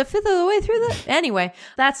almost a fifth of the way through the anyway,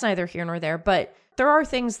 that's neither here nor there, but there are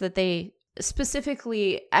things that they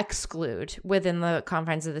specifically exclude within the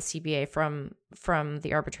confines of the CBA from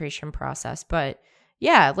the arbitration process. But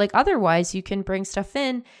yeah, like otherwise you can bring stuff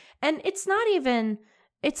in, and it's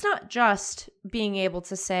not just being able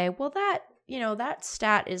to say, well, that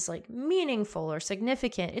stat is like meaningful or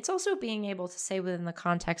significant. It's also being able to say within the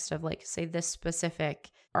context of like, say, this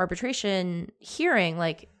specific arbitration hearing,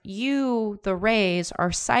 like you, the Rays,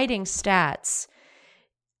 are citing stats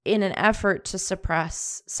in an effort to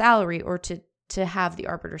suppress salary or to have the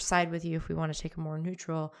arbiter side with you, if we want to take a more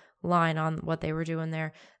neutral line on what they were doing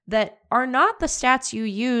there, that are not the stats you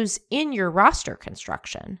use in your roster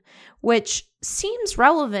construction, which seems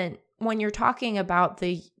relevant when you're talking about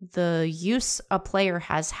the use a player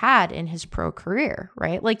has had in his pro career,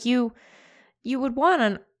 right? Like you would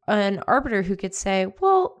want an arbiter who could say,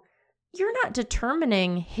 well, you're not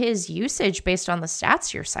determining his usage based on the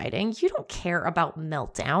stats you're citing. You don't care about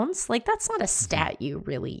meltdowns. Like, that's not a stat you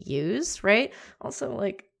really use, right? Also,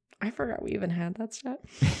 like, I forgot we even had that stat.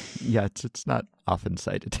 Yeah, it's not often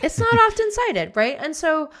cited. It's not often cited, right? And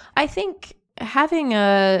so I think having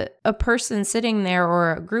a person sitting there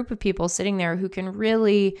or a group of people sitting there who can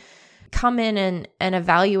really come in and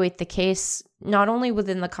evaluate the case, not only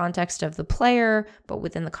within the context of the player, but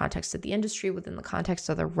within the context of the industry, within the context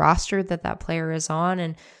of the roster that player is on,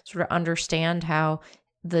 and sort of understand how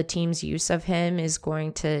the team's use of him is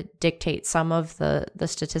going to dictate some of the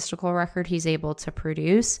statistical record he's able to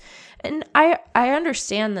produce. And I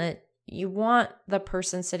understand that you want the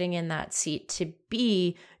person sitting in that seat to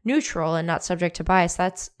be neutral and not subject to bias.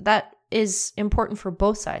 That is important for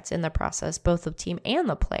both sides in the process, both the team and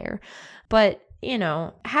the player. But,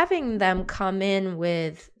 having them come in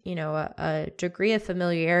with, a degree of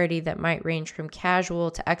familiarity that might range from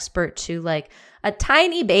casual to expert to like a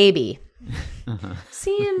tiny baby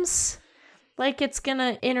seems like it's going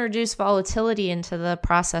to introduce volatility into the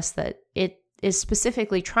process that it is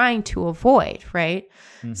specifically trying to avoid, right?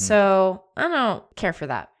 Mm-hmm. So I don't care for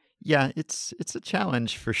that. Yeah, it's a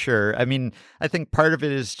challenge for sure. I mean, I think part of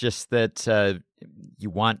it is just that you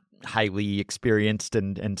want highly experienced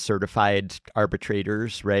and certified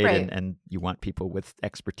arbitrators, right? And you want people with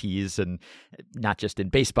expertise, and not just in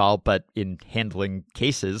baseball, but in handling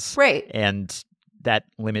cases. Right. And that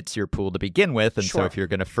limits your pool to begin with. And Sure. So if you're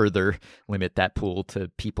going to further limit that pool to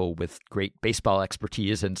people with great baseball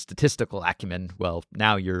expertise and statistical acumen, well,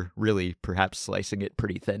 now you're really perhaps slicing it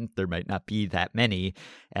pretty thin. There might not be that many.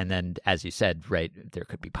 And then, as you said, right, there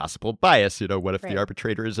could be possible bias. What if the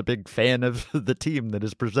arbitrator is a big fan of the team that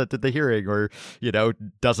has presented the hearing, or,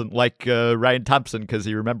 doesn't like Ryan Thompson because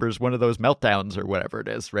he remembers one of those meltdowns or whatever it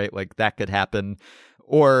is, right? Like, that could happen.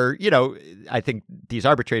 Or, I think these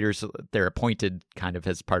arbitrators, they're appointed kind of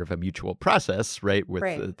as part of a mutual process, right,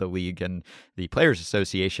 with the league and the Players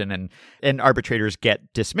Association, and arbitrators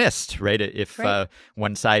get dismissed, right? If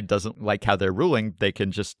one side doesn't like how they're ruling, they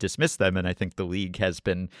can just dismiss them. And I think the league has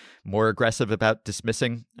been more aggressive about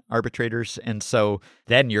dismissing arbitrators. And so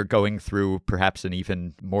then you're going through perhaps an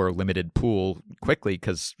even more limited pool quickly,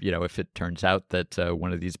 because, if it turns out that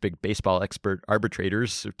one of these big baseball expert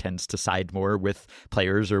arbitrators tends to side more with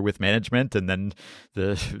players or with management, and then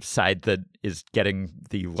the side that is getting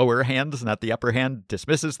the lower hand, not the upper hand,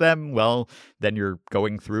 dismisses them, well, then you're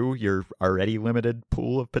going through your already limited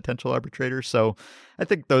pool of potential arbitrators. So I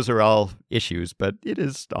think those are all issues, but it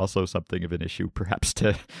is also something of an issue perhaps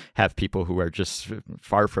to have people who are just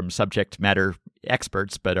far from subject matter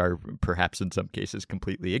experts, but are perhaps in some cases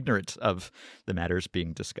completely ignorant of the matters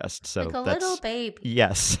being discussed. So like a little baby.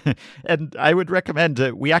 Yes. And I would recommend,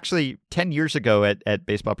 we actually 10 years ago at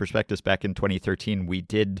Baseball Prospectus back in 2013, we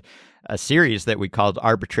did a series that we called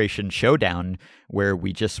Arbitration Showdown, where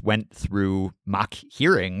we just went through mock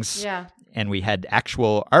hearings. Yeah. And we had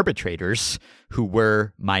actual arbitrators who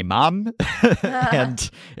were my mom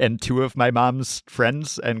and two of my mom's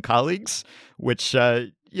friends and colleagues, which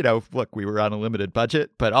look, we were on a limited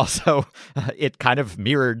budget, but also it kind of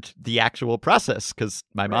mirrored the actual process because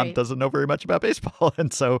my mom doesn't know very much about baseball.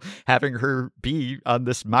 And so having her be on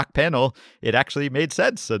this mock panel, it actually made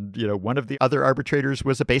sense. And, one of the other arbitrators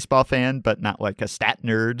was a baseball fan, but not like a stat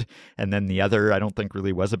nerd. And then the other, I don't think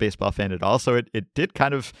really was a baseball fan at all. So it did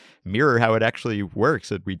kind of mirror how it actually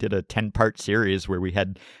works. We did a 10-part series where we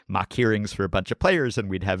had mock hearings for a bunch of players, and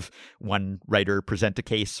we'd have one writer present a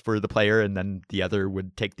case for the player, and then the other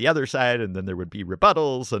would take the other side, and then there would be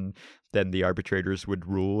rebuttals, and then the arbitrators would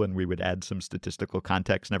rule, and we would add some statistical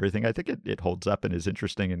context and everything. I think it holds up and is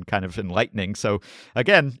interesting and kind of enlightening. So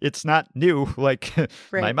again, it's not new. Like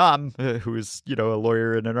my mom, who is, a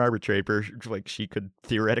lawyer and an arbitrator, like she could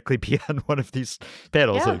theoretically be on one of these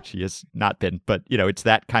panels. So she has not been, but it's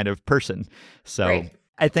that kind of person. So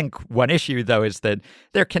I think one issue, though, is that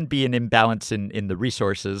there can be an imbalance in the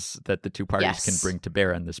resources that the two parties can bring to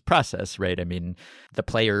bear on this process, right? I mean, the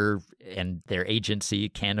player and their agency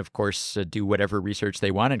can, of course, do whatever research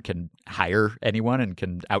they want and can hire anyone and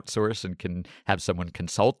can outsource and can have someone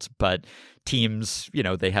consult. But teams,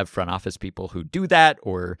 they have front office people who do that,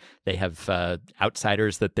 or they have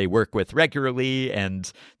outsiders that they work with regularly,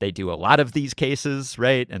 and they do a lot of these cases,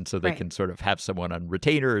 right? And so they can sort of have someone on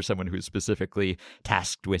retainer or someone who's specifically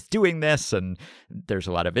tasked with doing this, and there's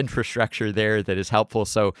a lot of infrastructure there that is helpful.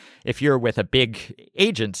 So if you're with a big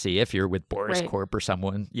agency, if you're with Boris Corp or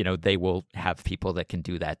someone, they will have people that can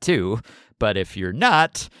do that too. But if you're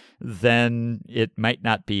not, then it might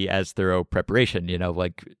not be as thorough preparation.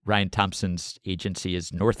 Like Ryan Thompson's agency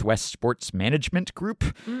is Northwest Sports Management Group,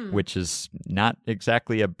 which is not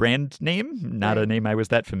exactly a brand name, not a name I was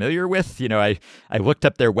that familiar with. I looked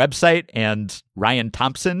up their website, and Ryan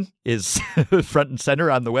Thompson is front and center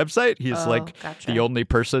on the website. He's the only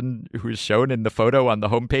person who's shown in the photo on the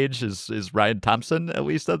homepage is Ryan Thompson, at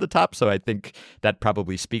least at the top. So I think that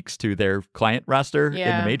probably speaks to their client roster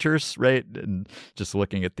in the majors, right? And just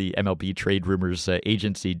looking at the MLB Trade Rumors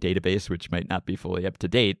agency database, which might not be fully up to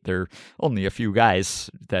date, there are only a few guys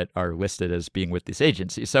that are listed as being with this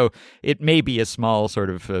agency. So it may be a small sort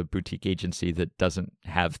of boutique agency that doesn't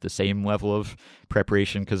have the same level of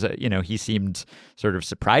preparation because, he seemed sort of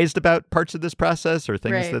surprised about parts of this process or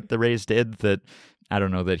things that the Rays did that I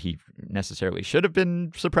don't know that he necessarily should have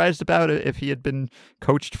been surprised about it if he had been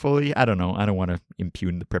coached fully. I don't know. I don't want to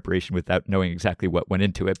impugn the preparation without knowing exactly what went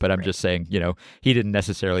into it, but I'm just saying, he didn't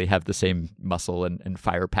necessarily have the same muscle and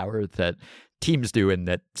firepower that teams do and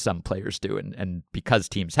that some players do. And because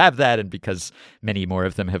teams have that, and because many more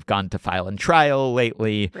of them have gone to file and trial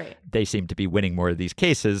lately, they seem to be winning more of these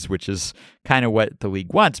cases, which is kind of what the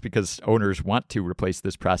league wants, because owners want to replace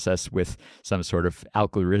this process with some sort of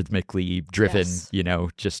algorithmically driven,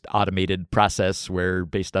 just automated process where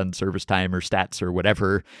based on service time or stats or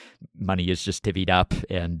whatever, money is just divvied up.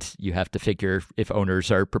 And you have to figure if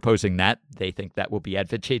owners are proposing that, they think that will be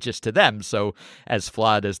advantageous to them. So as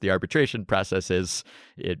flawed as the arbitration process is,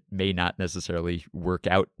 it may not necessarily work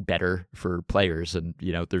out better for players. And,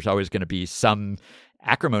 there's always going to be some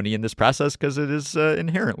acrimony in this process because it is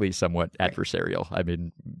inherently somewhat adversarial. I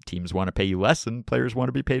mean, teams want to pay you less and players want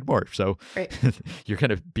to be paid more. So you're going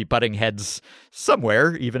to be butting heads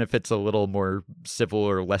somewhere, even if it's a little more civil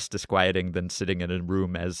or less disquieting than sitting in a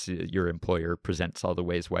room as your employer presents all the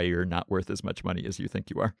ways why you're not worth as much money as you think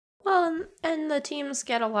you are. Well, and the teams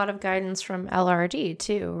get a lot of guidance from LRD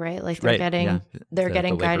too, right? Like they're getting the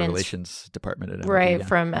guidance, Labor Relations Department at MLB,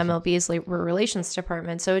 from MLB's Labor Relations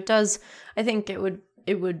Department. So it does. I think it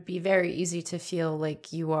would be very easy to feel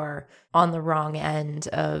like you are on the wrong end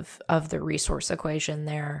of the resource equation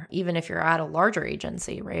there, even if you're at a larger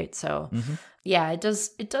agency, right? So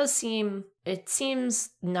it seems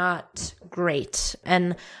not great.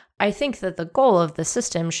 And I think that the goal of the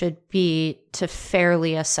system should be to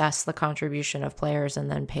fairly assess the contribution of players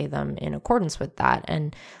and then pay them in accordance with that.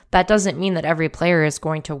 And that doesn't mean that every player is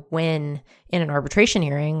going to win in an arbitration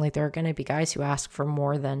hearing. Like there are going to be guys who ask for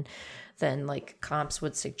more than like comps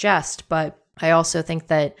would suggest. But I also think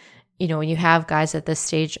that, when you have guys at this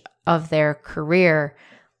stage of their career,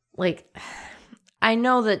 like I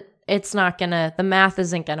know that the math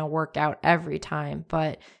isn't going to work out every time,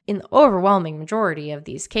 but in the overwhelming majority of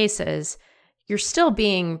these cases,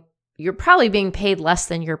 you're probably being paid less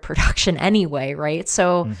than your production anyway, right?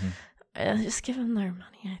 So just give them their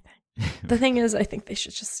money, I think. The thing is, I think they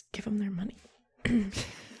should just give them their money.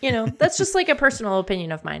 That's just like a personal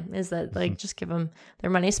opinion of mine, is that like just give them their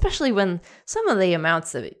money, especially when some of the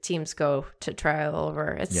amounts that teams go to trial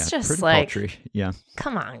over. It's just like, paltry. Yeah,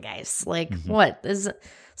 come on, guys. Like what is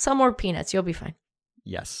some more peanuts? You'll be fine.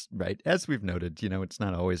 Yes, right. As we've noted, it's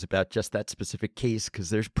not always about just that specific case because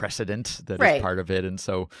there's precedent that Right. is part of it. And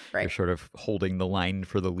so Right. you're sort of holding the line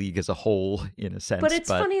for the league as a whole in a sense. But it's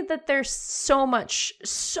funny that there's so much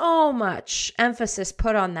emphasis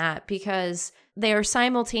put on that because they are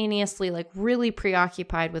simultaneously like really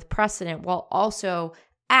preoccupied with precedent while also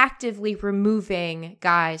actively removing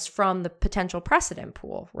guys from the potential precedent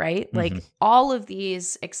pool, right? Mm-hmm. Like all of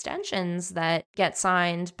these extensions that get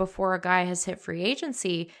signed before a guy has hit free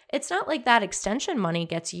agency, it's not like that extension money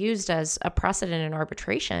gets used as a precedent in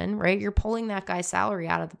arbitration, right? You're pulling that guy's salary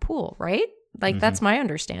out of the pool, right? Like that's my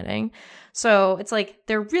understanding. So it's like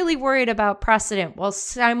they're really worried about precedent while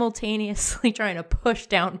simultaneously trying to push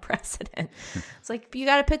down precedent. It's like, you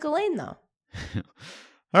got to pick a lane though.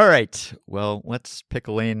 All right. Well, let's pick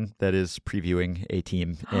a lane that is previewing a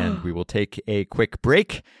team, and we will take a quick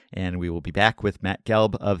break, and we will be back with Matt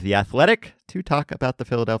Gelb of The Athletic to talk about the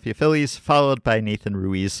Philadelphia Phillies, followed by Nathan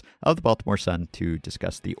Ruiz of the Baltimore Sun to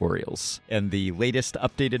discuss the Orioles. And the latest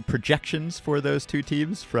updated projections for those two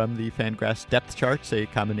teams from the Fangraphs depth charts, a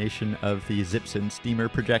combination of the Zips and Steamer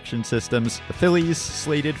projection systems. The Phillies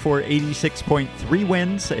slated for 86.3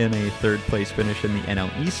 wins and a third-place finish in the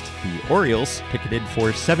NL East. The Orioles ticketed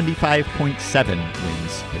for 75.7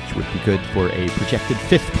 wins, which would be good for a projected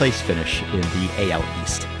fifth-place finish in the AL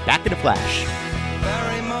East. Back in a flash.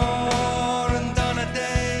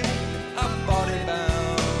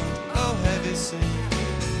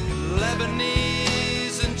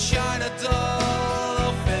 Lebanese and China doll,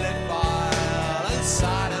 oh, fill it fire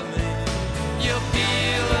inside of me. You'll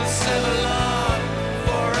feel a civil love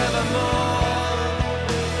forevermore.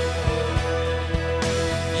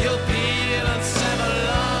 You'll feel a civil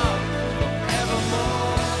love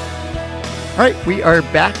forevermore. All right, we are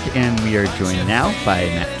back, and we are joined now by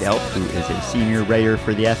Matt Gelb, who is a senior writer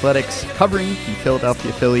for The Athletics, covering the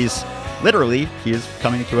Philadelphia Phillies. Literally, he is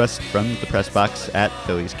coming to us from the press box at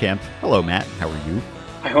Phillies camp. Hello, Matt. How are you?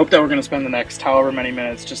 I hope that we're going to spend the next however many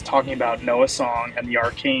minutes just talking about Noah Song and the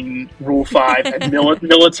arcane Rule 5 and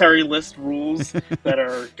military list rules that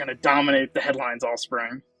are going to dominate the headlines all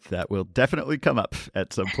spring. That will definitely come up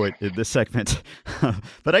at some point in this segment.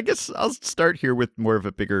 But I guess I'll start here with more of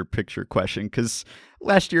a bigger picture question, because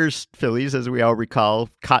last year's Phillies, as we all recall,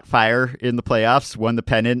 caught fire in the playoffs, won the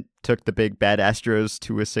pennant, took the big bad Astros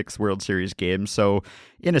to a 6th World Series game. So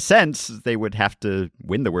in a sense, they would have to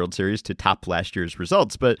win the World Series to top last year's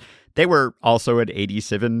results. But they were also an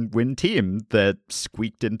 87-win team that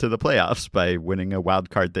squeaked into the playoffs by winning a wild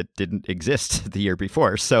card that didn't exist the year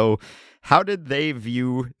before. So how did they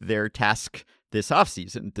view their task this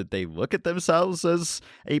offseason? Did they look at themselves as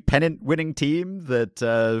a pennant-winning team that,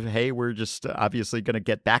 hey, we're just obviously going to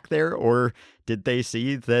get back there? Or did they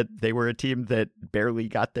see that they were a team that barely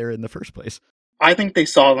got there in the first place? I think they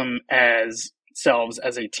saw themselves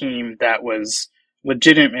as a team that was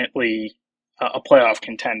legitimately a playoff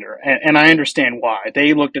contender. And I understand why.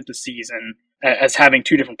 They looked at the season as having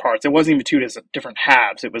two different parts. It wasn't even two different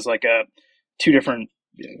halves. It was like two different,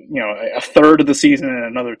 a third of the season and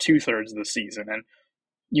another 2/3 of the season. And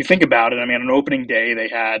you think about it, I mean, on opening day, they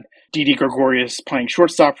had Didi Gregorius playing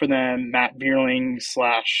shortstop for them. Matt Vierling /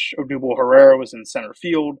 Odubel Herrera was in center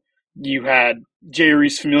field. You had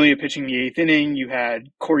Jeurys Familia pitching the 8th inning. You had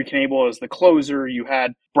Corey Knebel as the closer. You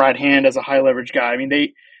had Brad Hand as a high leverage guy. I mean,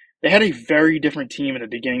 they had a very different team at the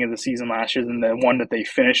beginning of the season last year than the one that they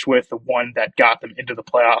finished with, the one that got them into the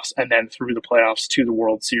playoffs and then through the playoffs to the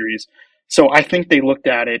World Series. So I think they looked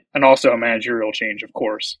at it, and also a managerial change, of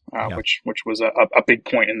course, which was a big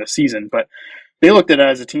point in the season. But they looked at it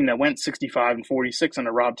as a team that went 65-46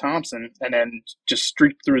 under Rob Thompson and then just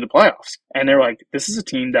streaked through the playoffs. And they're like, this is a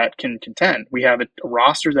team that can contend. We have a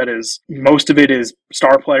roster that is, most of it is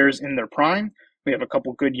star players in their prime. We have a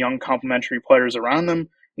couple good young complementary players around them.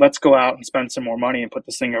 Let's go out and spend some more money and put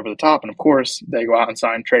this thing over the top. And of course, they go out and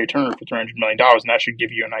sign Trey Turner for $300 million. And that should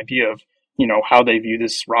give you an idea of, how they view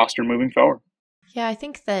this roster moving forward. Yeah, I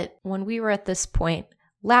think that when we were at this point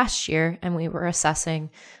last year and we were assessing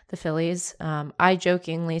the Phillies, I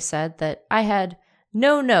jokingly said that I had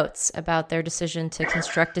no notes about their decision to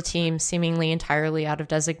construct a team seemingly entirely out of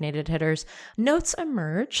designated hitters. Notes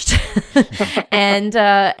emerged,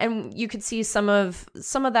 and you could see some of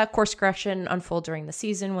that course correction unfold during the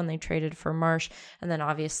season when they traded for Marsh, and then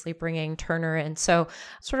obviously bringing Turner in. So,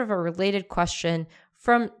 sort of a related question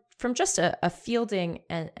from just a fielding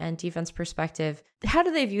and defense perspective, how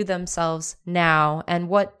do they view themselves now, and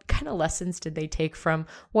what kind of lessons did they take from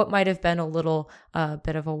what might have been a little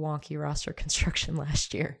bit of a wonky roster construction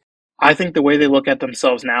last year? I think the way they look at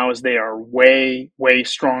themselves now is they are way, way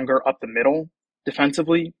stronger up the middle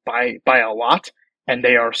defensively by a lot. and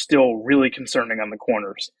they are still really concerning on the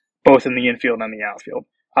corners, both in the infield and the outfield.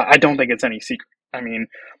 I don't think it's any secret. I mean,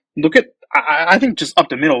 I think just up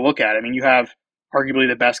the middle, look at it. I mean, you have arguably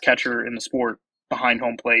the best catcher in the sport behind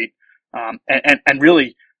home plate. And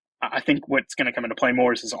really, I think what's going to come into play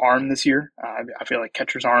more is his arm this year. I feel like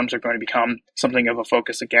catchers' arms are going to become something of a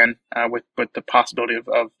focus again, with the possibility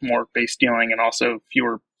of more base stealing and also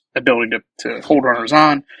fewer ability to hold runners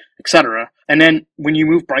on, etc. And then when you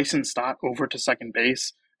move Bryson Stott over to second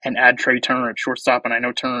base and add Trey Turner at shortstop, and I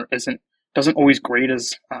know Turner doesn't always grade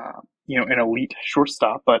as an elite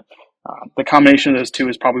shortstop, but the combination of those two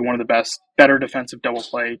is probably one of the better defensive double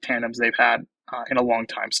play tandems they've had in a long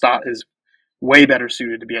time. Stott is way better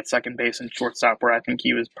suited to be at second base and shortstop, where I think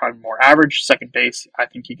he was probably more average. Second base, I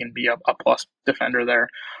think he can be a plus defender there.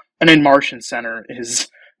 And then Marsh in center is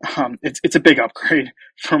it's a big upgrade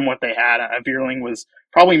from what they had. Vierling was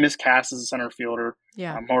probably miscast as a center fielder,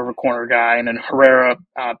 more of a corner guy. And then Herrera,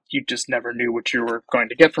 you just never knew what you were going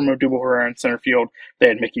to get from Odubel Herrera in center field. They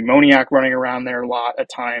had Mickey Moniak running around there a lot at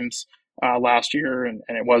times last year, and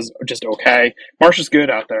it was just okay. Marsh is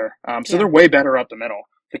good out there. So they're way better up the middle.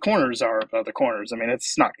 The corners are the corners. I mean,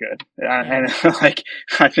 it's not good. And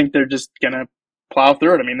I think they're just going to plow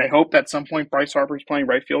through it. I mean, they hope that at some point Bryce Harper's playing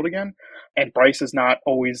right field again. And Bryce is not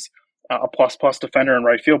always a plus defender in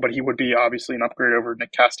right field, but he would be obviously an upgrade over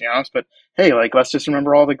Nick Castellanos. But hey, let's just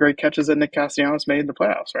remember all the great catches that Nick Castellanos made in the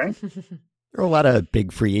playoffs, right? There are a lot of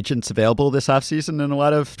big free agents available this offseason and a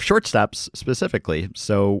lot of shortstops specifically.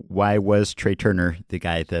 So why was Trey Turner the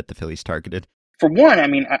guy that the Phillies targeted? For one, I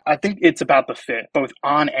mean, I think it's about the fit, both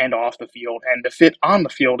on and off the field. And the fit on the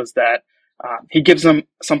field is that he gives them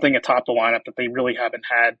something atop the lineup that they really haven't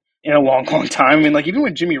had in a long time. I mean, even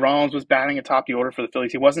when Jimmy Rollins was batting atop the order for the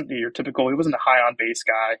Phillies, he wasn't a high on base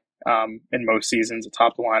guy in most seasons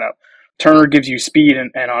atop the lineup. Turner gives you speed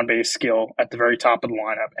and on base skill at the very top of the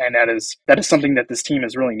lineup, and that is something that this team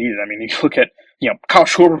has really needed. I mean, you look at Kyle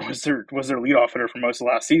Schwarber was their leadoff hitter for most of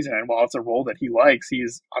last season, and while it's a role that he likes, he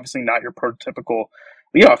is obviously not your prototypical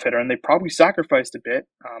leadoff hitter, and they probably sacrificed a bit.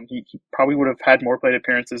 He probably would have had more plate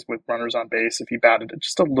appearances with runners on base if he batted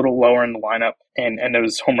just a little lower in the lineup, and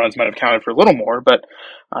those home runs might have counted for a little more. But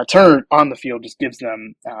Turner on the field just gives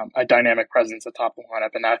them a dynamic presence atop the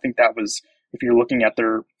lineup, and I think that was, if you're looking at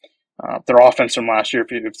their offense from last year,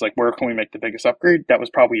 if it's where can we make the biggest upgrade, that was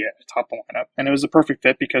probably it, atop the lineup. And it was a perfect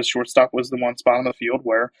fit because shortstop was the one spot on the field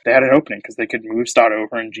where they had an opening because they could move Stott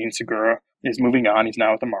over, and Gene Segura is moving on. He's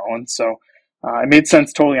now with the Marlins, so it made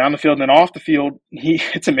sense totally on the field. And then off the field,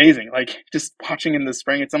 it's amazing. Just watching him this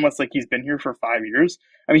spring, it's almost like he's been here for 5 years.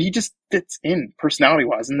 I mean, he just fits in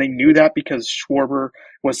personality-wise, and they knew that because Schwarber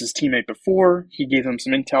was his teammate before. He gave them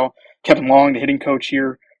some intel. Kevin Long, the hitting coach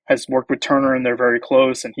here, has worked with Turner, and they're very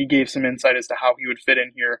close, and he gave some insight as to how he would fit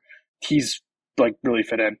in here. He's really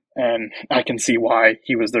fit in, and I can see why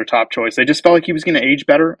he was their top choice. They just felt like he was going to age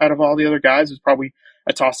better out of all the other guys. It was probably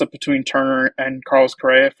a toss-up between Turner and Carlos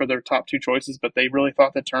Correa for their top two choices, but they really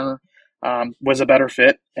thought that Turner was a better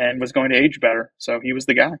fit and was going to age better, so he was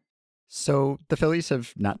the guy. So the Phillies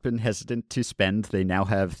have not been hesitant to spend. They now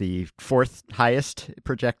have the fourth highest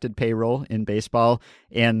projected payroll in baseball.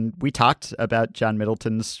 And we talked about John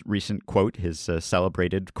Middleton's recent quote, his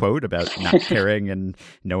celebrated quote about not caring and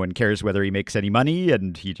no one cares whether he makes any money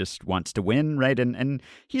and he just wants to win, right? And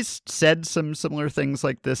he's said some similar things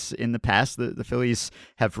like this in the past. The Phillies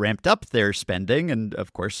have ramped up their spending, and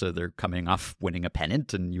of course they're coming off winning a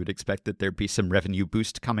pennant, and you would expect that there'd be some revenue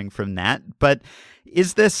boost coming from that. But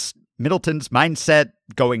is this Middleton's mindset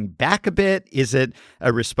going back a bit? Is it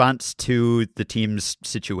a response to the team's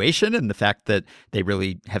situation and the fact that they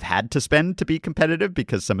really have had to spend to be competitive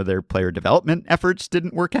because some of their player development efforts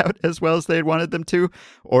didn't work out as well as they had wanted them to?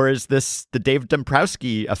 Or is this the Dave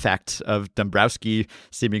Dombrowski effect of Dombrowski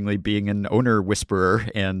seemingly being an owner whisperer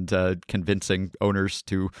and convincing owners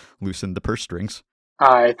to loosen the purse strings?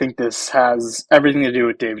 I think this has everything to do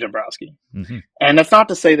with Dave Dombrowski. Mm-hmm. And that's not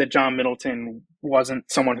to say that John Middleton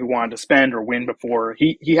wasn't someone who wanted to spend or win before.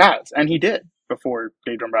 He has, and he did before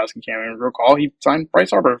Dave Dombrowski came in. Recall, he signed Bryce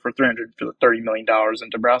Harper for $330 million,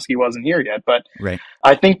 and Dombrowski wasn't here yet. But right.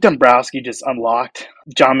 I think Dombrowski just unlocked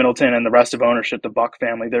John Middleton and the rest of ownership, the Buck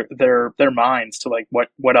family, their minds to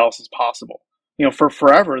what else is possible. For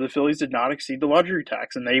forever, the Phillies did not exceed the luxury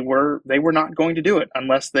tax, and they were not going to do it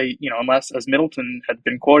unless unless, as Middleton had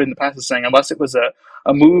been quoted in the past as saying, unless it was a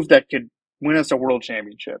move that could win us a world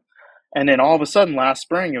championship. And then all of a sudden last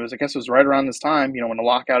spring, I guess it was right around this time, when the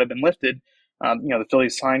lockout had been lifted, the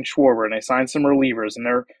Phillies signed Schwarber and they signed some relievers, and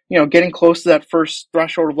they're, getting close to that first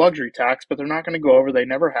threshold of luxury tax, but they're not going to go over. They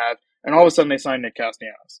never have. And all of a sudden they signed Nick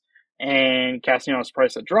Castellanos. and Castellanos'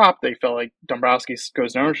 price had dropped, they felt like Dombrowski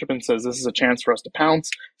goes to ownership and says, this is a chance for us to pounce.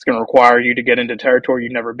 It's going to require you to get into territory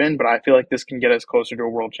you've never been, but I feel like this can get us closer to a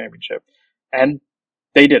world championship. And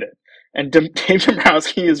they did it. And Dave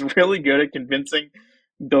Dombrowski is really good at convincing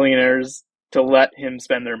billionaires to let him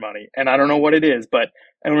spend their money. And I don't know what it is, but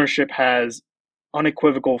ownership has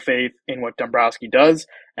unequivocal faith in what Dombrowski does.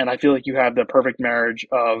 And I feel like you have the perfect marriage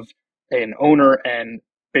of an owner and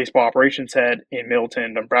baseball operations head in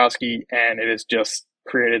Middleton Dombrowski, and it has just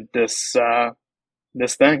created this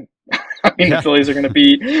thing. I mean, the Phillies are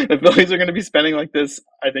going to be spending like this,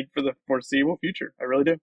 I think, for the foreseeable future. I really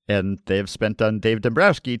do. And they have spent on Dave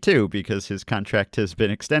Dombrowski, too, because his contract has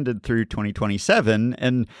been extended through 2027.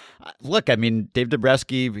 And look, I mean, Dave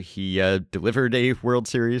Dombrowski, he delivered a World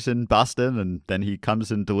Series in Boston, and then he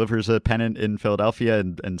comes and delivers a pennant in Philadelphia.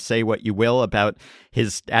 And say what you will about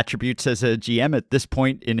his attributes as a GM at this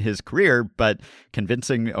point in his career, but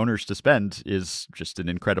convincing owners to spend is just an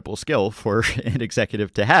incredible skill for an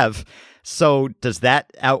executive to have. So does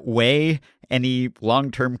that outweigh any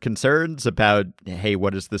long-term concerns about, hey,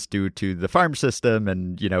 what does this do to the farm system?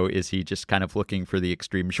 And, you know, is he just kind of looking for the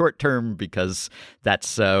extreme short term because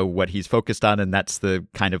that's what he's focused on and that's the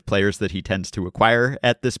kind of players that he tends to acquire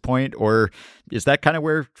at this point? Or is that kind of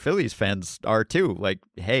where Phillies fans are too? Like,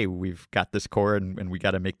 hey, we've got this core and we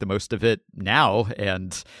got to make the most of it now.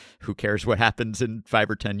 And who cares what happens in 5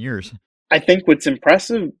 or 10 years? I think what's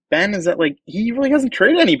impressive, Ben, is that like he really hasn't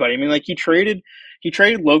traded anybody. I mean, like he traded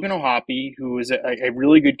Logan O'Hoppe, who is a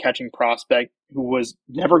really good catching prospect, who was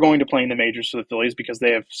never going to play in the majors for the Phillies because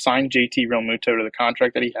they have signed JT Realmuto to the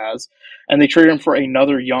contract that he has, and they traded him for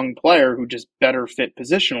another young player who just better fit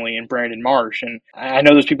positionally in Brandon Marsh. And I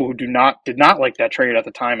know there's people who did not like that trade at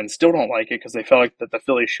the time and still don't like it because they felt like that the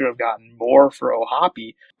Phillies should have gotten more for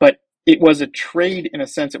O'Hoppe, but it was a trade in a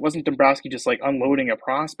sense. It wasn't Dombrowski just like unloading a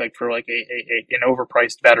prospect for like an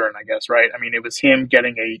overpriced veteran, I guess, right? I mean, it was him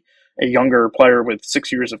getting a younger player with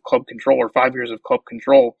 6 years of club control or 5 years of club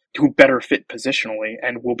control who better fit positionally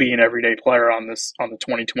and will be an everyday player on the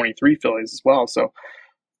 2023 Phillies as well. So,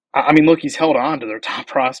 I mean, look, he's held on to their top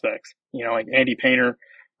prospects, you know, like Andy Painter,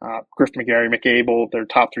 Griff McGarry, McAble, their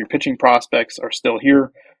top 3 pitching prospects are still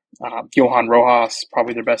here. Johan Rojas,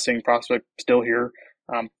 probably their best hitting prospect, still here.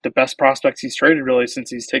 The best prospects he's traded really since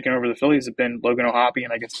he's taken over the Phillies have been Logan O'Hoppe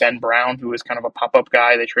and I guess Ben Brown, who was kind of a pop-up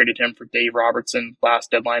guy. They traded him for Dave Robertson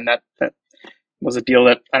last deadline. That was a deal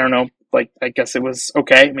that, I don't know, like I guess it was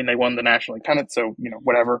okay. I mean, they won the National League pennant, so, you know,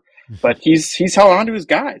 whatever. But he's held on to his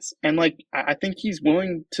guys. And like I think he's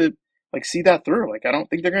willing to like see that through. Like I don't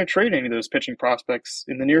think they're going to trade any of those pitching prospects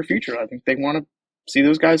in the near future. I think they want to see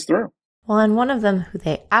those guys through. Well, and one of them who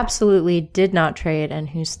they absolutely did not trade and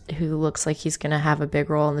who looks like he's going to have a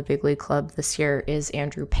big role in the big league club this year is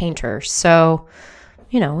Andrew Painter. So,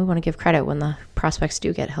 you know, we want to give credit when the prospects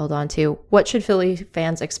do get held on to. What should Philly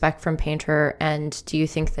fans expect from Painter, and do you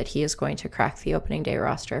think that he is going to crack the opening day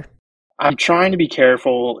roster? I'm trying to be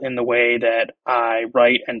careful in the way that I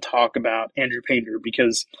write and talk about Andrew Painter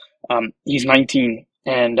because he's 19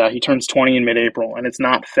 and he turns 20 in mid-April, and it's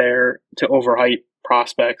not fair to overhype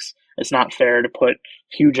prospects. It's not fair to put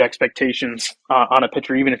huge expectations on a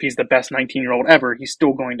pitcher. Even if he's the best 19-year-old ever, he's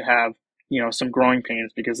still going to have, you know, some growing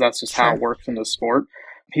pains because that's just how it works in the sport.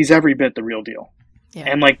 He's every bit the real deal. Yeah.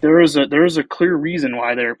 And like there is a clear reason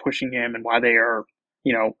why they're pushing him and why they are,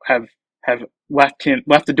 you know, have left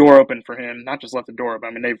the door open for him. Not just left the door open.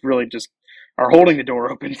 I mean, they've really just are holding the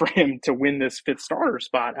door open for him to win this 5th starter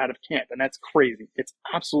spot out of camp. And that's crazy. It's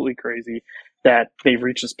absolutely crazy that they've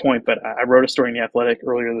reached this point. But I wrote a story in The Athletic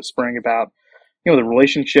earlier this spring about, you know, the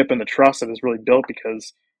relationship and the trust that is really built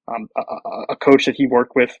because a coach that he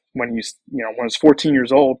worked with when he was 14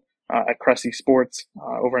 years old at Cressy Sports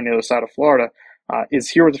over on the other side of Florida is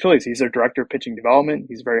here with the Phillies. He's their director of pitching development.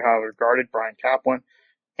 He's very highly regarded, Brian Kaplan.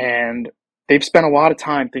 And they've spent a lot of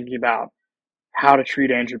time thinking about how to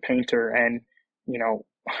treat Andrew Painter and, you know,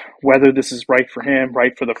 whether this is right for him,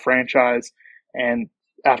 right for the franchise. And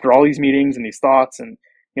after all these meetings and these thoughts, and,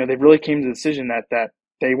 you know, they really came to the decision that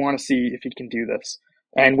they want to see if he can do this.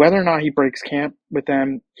 And whether or not he breaks camp with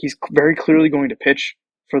them, he's very clearly going to pitch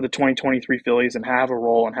for the 2023 Phillies and have a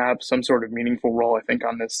role and have some sort of meaningful role, I think,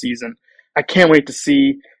 on this season. I can't wait to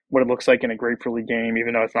see what it looks like in a Grapefruit League game,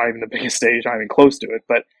 even though it's not even the biggest stage, not even close to it.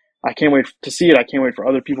 But I can't wait to see it. I can't wait for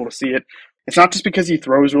other people to see it. It's not just because he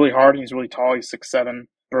throws really hard and he's really tall. He's 6'7",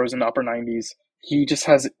 throws in the upper 90s. He just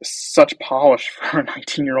has such polish for a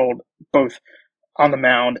 19-year-old, both on the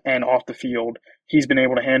mound and off the field. He's been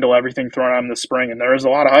able to handle everything thrown at him this spring, and there is a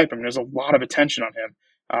lot of hype. I mean, there's a lot of attention on him.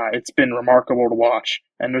 It's been remarkable to watch.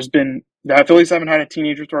 And the Phillies haven't had a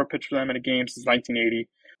teenager throw a pitch for them in a game since 1980.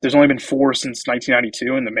 There's only been 4 since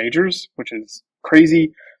 1992 in the majors, which is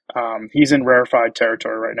crazy. He's in rarefied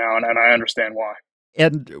territory right now, and I understand why.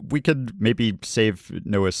 And we could maybe save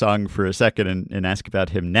Noah Song for a second and ask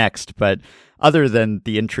about him next. But other than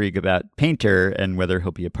the intrigue about Painter and whether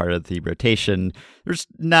he'll be a part of the rotation, there's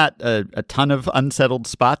not a ton of unsettled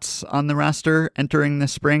spots on the roster entering the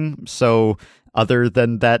spring. So other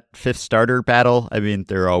than that fifth starter battle, I mean,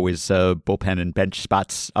 there are always bullpen and bench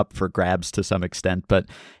spots up for grabs to some extent. But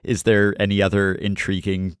is there any other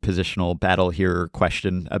intriguing positional battle here or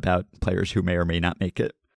question about players who may or may not make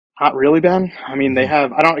it? Not really, Ben. I mean, they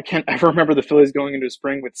have, I can't ever remember the Phillies going into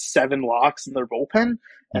spring with 7 locks in their bullpen,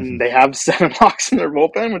 and they have 7 locks in their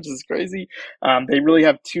bullpen, which is crazy. They really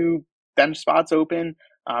have 2 bench spots open.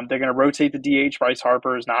 They're going to rotate the DH. Bryce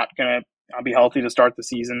Harper is not going to be healthy to start the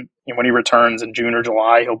season. And when he returns in June or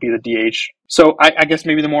July, he'll be the DH. So I guess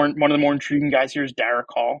maybe one of the more intriguing guys here is Derek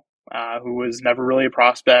Hall, who was never really a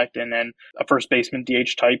prospect, and then a first baseman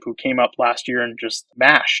DH type who came up last year and just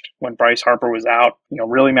mashed when Bryce Harper was out,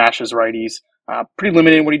 really mashes righties. Pretty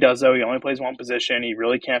limited in what he does, though. He only plays one position. He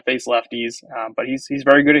really can't face lefties, but he's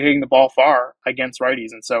very good at hitting the ball far against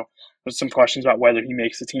righties. And so there's some questions about whether he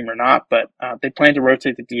makes the team or not, but they plan to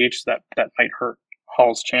rotate the DH, so that might hurt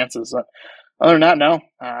Hall's chances. Other than that, no.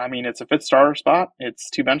 I mean, it's a 5th starter spot, it's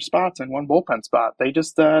 2 bench spots, and 1 bullpen spot. They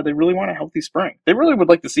just they really want a healthy spring. They really would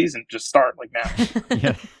like the season to just start like now.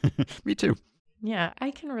 Yeah, me too. Yeah,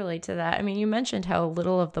 I can relate to that. I mean, you mentioned how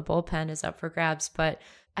little of the bullpen is up for grabs, but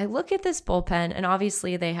I look at this bullpen, and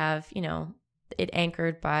obviously they have, it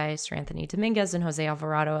anchored by Seranthony Dominguez and Jose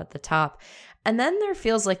Alvarado at the top. And then there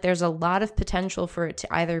feels like there's a lot of potential for it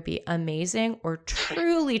to either be amazing or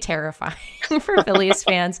truly terrifying for Phillies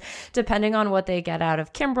fans, depending on what they get out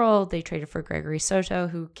of Kimbrel. They traded for Gregory Soto,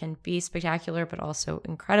 who can be spectacular, but also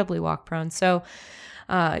incredibly walk prone. So,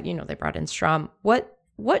 they brought in Strom.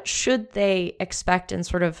 What should they expect, and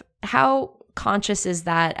sort of how conscious is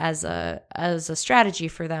that as a strategy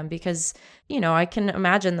for them? Because I can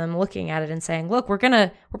imagine them looking at it and saying, look, we're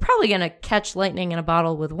probably gonna catch lightning in a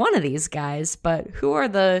bottle with one of these guys, but who are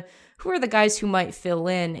the guys who might fill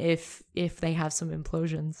in if they have some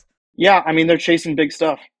implosions? Yeah, I mean, they're chasing big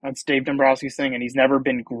stuff. That's Dave Dombrowski's thing, and he's never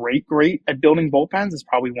been great at building bullpens. It's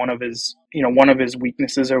probably one of his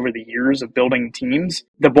weaknesses over the years of building teams.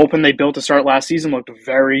 The bullpen they built to start last season looked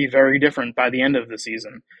very, very different by the end of the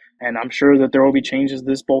season. And I'm sure that there will be changes to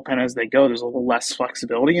this bullpen as they go. There's a little less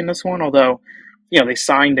flexibility in this one, although, they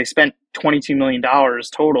spent $22 million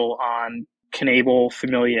total on Knebel,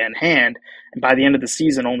 Familia, and Hand. And by the end of the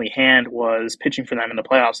season, only Hand was pitching for them in the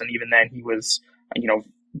playoffs. And even then he was,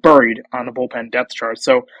 buried on the bullpen depth chart.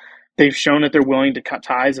 So they've shown that they're willing to cut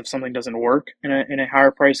ties if something doesn't work in a higher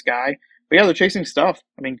priced guy. But yeah, they're chasing stuff.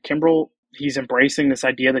 I mean, Kimbrel, he's embracing this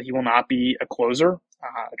idea that he will not be a closer,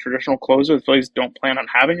 a traditional closer. The Phillies don't plan on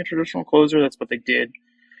having a traditional closer. That's what they did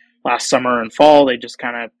last summer and fall. They just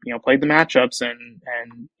kind of, played the matchups and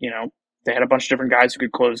they had a bunch of different guys who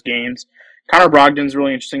could close games. Connor Brogdon's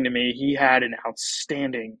really interesting to me. He had an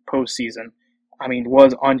outstanding postseason. I mean,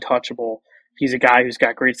 was untouchable. He's a guy who's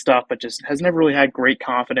got great stuff, but just has never really had great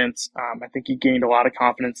confidence. I think he gained a lot of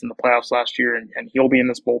confidence in the playoffs last year, and he'll be in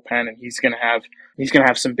this bullpen, and he's gonna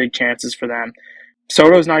have some big chances for them.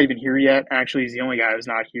 Soto's not even here yet. Actually, he's the only guy who's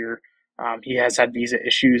not here. He has had visa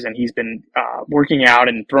issues, and he's been working out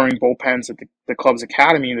and throwing bullpens at the club's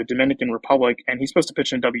academy in the Dominican Republic, and he's supposed to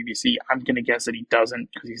pitch in WBC. I'm gonna guess that he doesn't,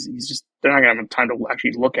 because they're not gonna have time to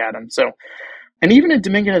actually look at him. So. And even in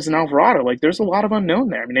Dominguez and Alvarado, there's a lot of unknown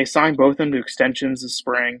there. I mean, they signed both of them to extensions this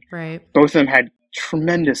spring. Right. Both of them had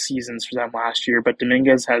tremendous seasons for them last year, but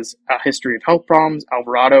Dominguez has a history of health problems.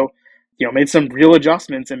 Alvarado, made some real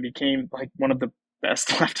adjustments and became one of the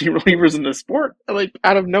best lefty relievers in the sport,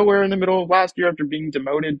 out of nowhere in the middle of last year after being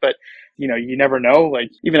demoted. But, you never know.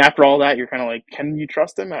 Even after all that, you're kind of can you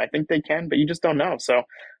trust him? And I think they can, but you just don't know. So,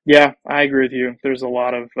 yeah, I agree with you. There's a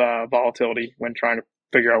lot of volatility when trying to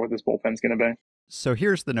figure out what this bullpen's going to be. So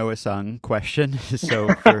here's the Noah Song question. So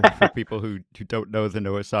for people who don't know the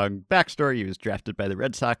Noah Song backstory, he was drafted by the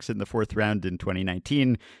Red Sox in the 4th round in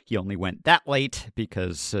 2019. He only went that late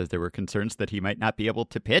because there were concerns that he might not be able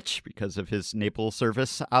to pitch because of his naval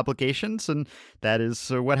service obligations, and that is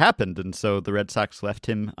what happened. And so the Red Sox left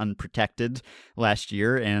him unprotected last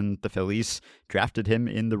year, and the Phillies drafted him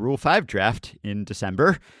in the Rule 5 draft in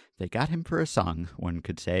December. They got him for a song, one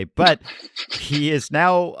could say, but he is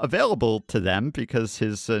now available to them because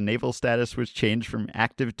his naval status was changed from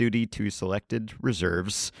active duty to selected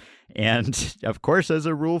reserves. And of course, as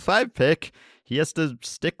a Rule 5 pick, he has to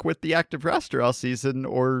stick with the active roster all season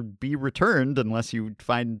or be returned unless you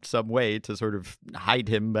find some way to sort of hide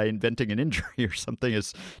him by inventing an injury or something,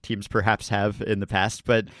 as teams perhaps have in the past.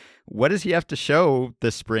 But what does he have to show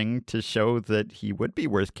this spring to show that he would be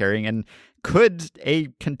worth carrying? And could a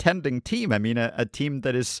contending team, I mean, a team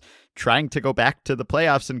that is trying to go back to the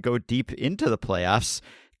playoffs and go deep into the playoffs,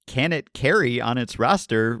 can it carry on its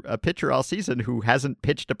roster a pitcher all season who hasn't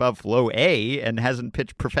pitched above low A and hasn't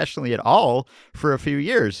pitched professionally at all for a few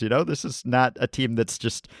years? You know, this is not a team that's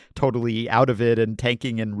just totally out of it and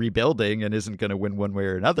tanking and rebuilding and isn't going to win one way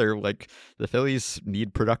or another. Like, the Phillies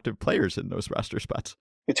need productive players in those roster spots.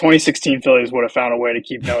 The 2016 Phillies would have found a way to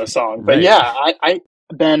keep Noah Song. But Right. yeah,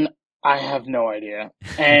 Ben, I have no idea.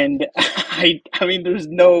 And I mean, there's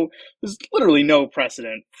literally no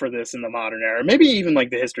precedent for this in the modern era. Maybe even like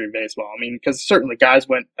the history of baseball. I mean, because certainly guys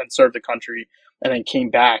went and served the country and then came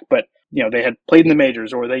back, but you know, they had played in the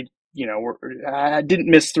majors, or they, you know, didn't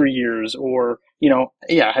miss 3 years, or, you know,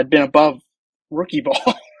 had been above rookie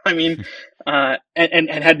ball. I mean, and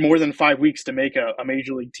had more than 5 weeks to make a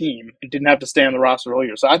major league team and didn't have to stay on the roster all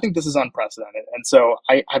year. So I think this is unprecedented. And so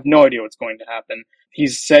I have no idea what's going to happen.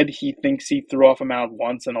 He's said he thinks he threw off a mound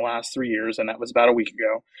once in the last 3 years, and that was about a week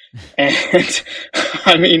ago. And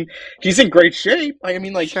I mean, he's in great shape. I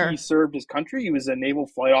mean, like, Sure. He served his country. He was a naval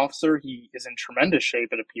flight officer. He is in tremendous shape,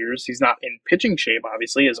 it appears. He's not in pitching shape,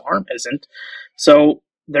 obviously. His arm isn't. So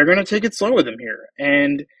they're going to take it slow with him here.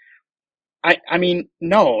 And I mean,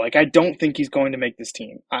 no, like, I don't think he's going to make this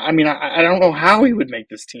team. I mean, I don't know how he would make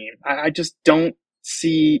this team. I just don't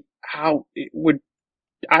see how it would.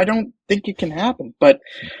 I don't think it can happen. But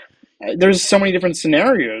there's so many different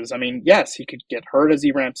scenarios. I mean, yes, he could get hurt as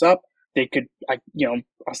he ramps up. They could,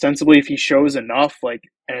 ostensibly, if he shows enough, like,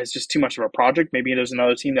 and it's just too much of a project, maybe there's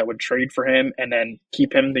another team that would trade for him and then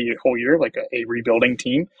keep him the whole year, like a rebuilding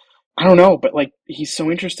team. I don't know, but like, he's so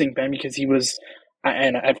interesting, Ben, because he was.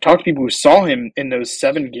 And I've talked to people who saw him in those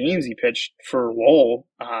 7 games he pitched for Lowell,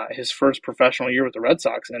 his first professional year with the Red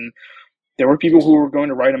Sox. And there were people who were going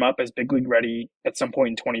to write him up as big league ready at some point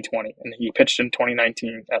in 2020. And he pitched in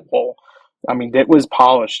 2019 at Lowell. I mean, it was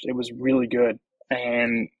polished. It was really good.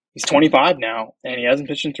 And he's 25 now, and he hasn't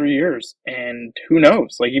pitched in 3 years. And who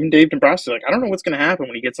knows? Like, even Dave Dombrowski's like, I don't know what's going to happen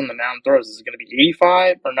when he gets on the mound and throws. Is it going to be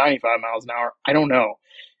 85 or 95 miles an hour? I don't know.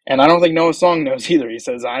 And I don't think Noah Song knows either. He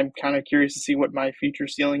says, I'm kind of curious to see what my future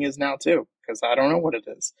ceiling is now, too, because I don't know what it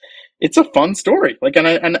is. It's a fun story. Like,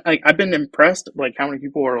 and I've been impressed, like, how many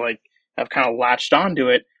people are, like, have kind of latched onto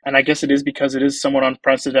it. And I guess it is because it is somewhat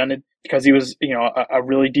unprecedented, because he was, you know, a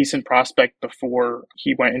really decent prospect before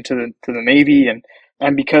he went into the Navy.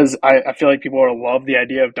 And because I feel like people love the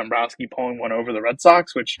idea of Dombrowski pulling one over the Red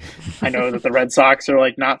Sox, which I know that the Red Sox are,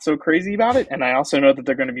 like, not so crazy about it. And I also know that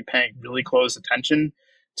they're going to be paying really close attention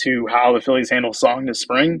to how the Phillies handle Song this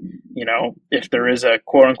spring. You know, if there is a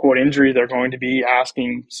quote unquote injury, they're going to be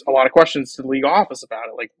asking a lot of questions to the league office about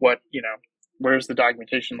it. Like, what, you know, where's the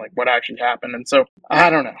documentation? Like, what actually happened? And so I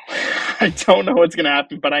don't know. I don't know what's going to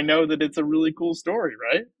happen, but I know that it's a really cool story,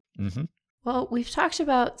 right? Mm-hmm. Well, we've talked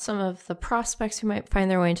about some of the prospects who might find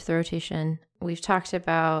their way into the rotation. We've talked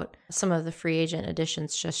about some of the free agent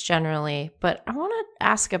additions just generally, but I want to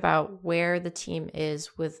ask about where the team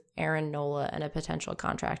is with Aaron Nola and a potential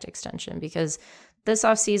contract extension, because this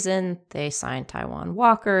offseason they signed Taijuan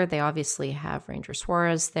Walker. They obviously have Ranger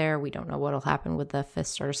Suarez there. We don't know what will happen with the 5th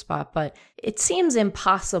starter spot, but it seems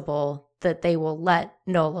impossible that they will let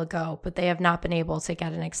Nola go, but they have not been able to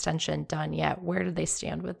get an extension done yet. Where do they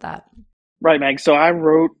stand with that? Right, Meg. So I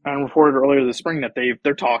wrote and reported earlier this spring that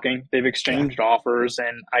they're talking. They've exchanged offers,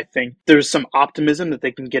 and I think there's some optimism that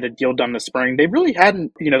they can get a deal done this spring. They really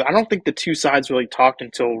hadn't, you know, I don't think the two sides really talked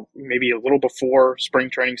until maybe a little before spring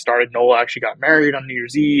training started. Nola actually got married on New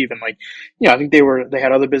Year's Eve, and, like, you know, I think they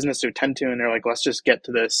had other business to attend to, and they're like, let's just get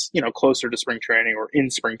to this, you know, closer to spring training or in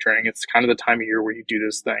spring training. It's kind of the time of year where you do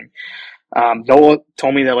this thing. Nola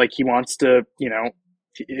told me that, like, he wants to, you know,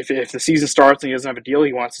 if the season starts and he doesn't have a deal,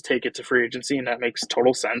 he wants to take it to free agency, and that makes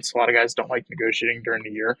total sense. A lot of guys don't like negotiating during the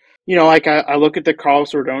year. You know, like, I look at the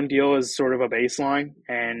Carlos Rodon deal as sort of a baseline,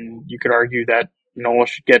 and you could argue that Nola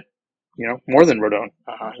should get, you know, more than Rodon.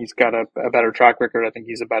 He's got a better track record. I think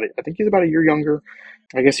he's about a year younger.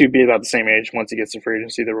 I guess he'd be about the same age once he gets to free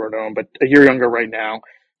agency than Rodon, but a year younger right now.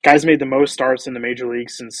 Guy's made the most starts in the major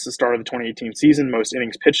leagues since the start of the 2018 season, most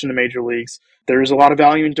innings pitched in the major leagues. There's a lot of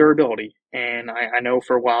value in durability. And I know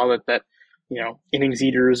for a while that, you know, innings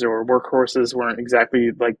eaters or workhorses weren't exactly,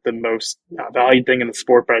 like, the most valued thing in the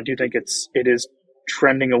sport, but I do think it is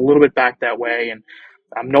trending a little bit back that way. And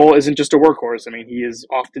Nola isn't just a workhorse. I mean, he is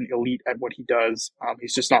often elite at what he does.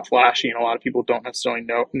 He's just not flashy, and a lot of people don't necessarily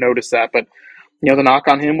notice that. But The knock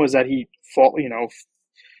on him was that he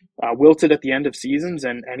wilted at the end of seasons,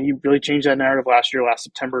 and he really changed that narrative last year. Last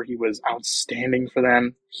September, he was outstanding for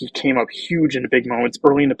them. He came up huge in the big moments.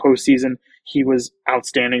 Early in the postseason, he was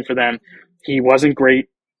outstanding for them. He wasn't great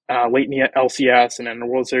late in the LCS, and then the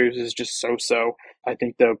World Series is just so-so. I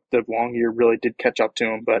think the long year really did catch up to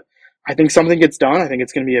him, but I think something gets done. I think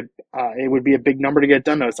it's going to be it would be a big number to get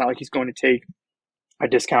done, though. It's not like he's going to take a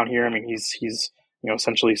discount here. I mean, he's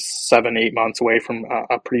essentially 7-8 months away from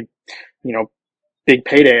a pretty, big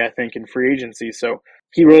payday, I think, in free agency. So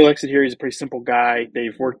he really likes it here. He's a pretty simple guy.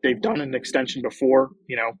 They've done an extension before,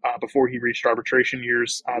 before he reached arbitration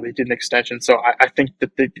years. They did an extension. So I think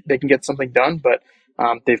that they can get something done, but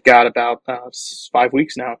they've got about 5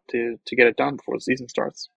 weeks now to get it done before the season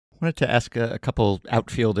starts. I wanted to ask a couple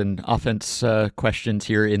outfield and offense questions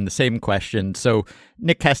here in the same question. So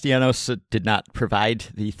Nick Castellanos did not provide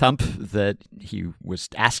the thump that he was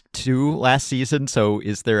asked to last season. So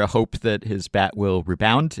is there a hope that his bat will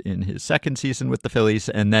rebound in his second season with the Phillies?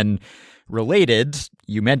 And then related,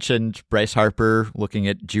 you mentioned Bryce Harper looking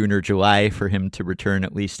at June or July for him to return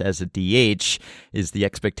at least as a DH. Is the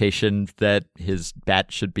expectation that his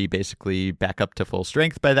bat should be basically back up to full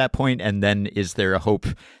strength by that point? And then is there a hope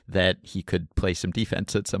that he could play some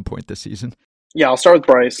defense at some point this season? Yeah, I'll start with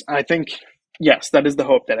Bryce. I think, yes, that is the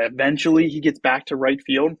hope, that eventually he gets back to right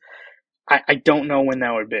field. I don't know when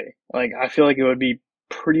that would be. I feel like it would be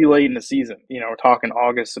pretty late in the season. We're talking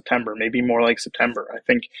August, September, maybe more like September. I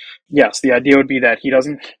think, yes, the idea would be that he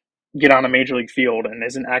doesn't get on a major league field and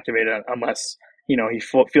isn't activated unless, he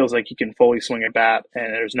feels like he can fully swing a bat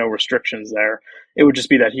and there's no restrictions there. It would just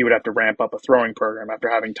be that he would have to ramp up a throwing program after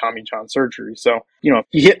having Tommy John surgery. So,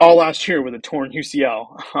 he hit all last year with a torn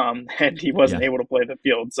UCL, and he wasn't able to play the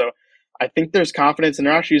field. So I think there's confidence, and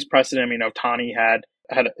there actually is precedent. Ohtani had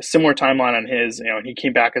a similar timeline on his, and he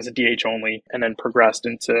came back as a DH only and then progressed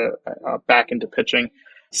back into pitching.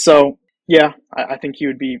 So yeah, I think he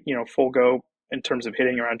would be, full go in terms of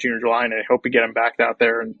hitting around June or July, and I hope we get him back out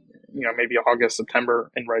there and, maybe August, September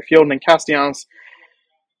in right field. And then Castellanos,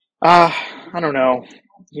 I don't know.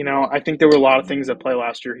 I think there were a lot of things at play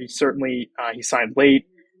last year. He certainly, he signed late.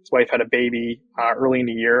 His wife had a baby early in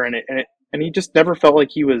the year, and he just never felt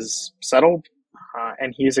like he was settled.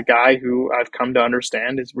 And he's a guy who I've come to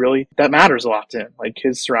understand that matters a lot to him.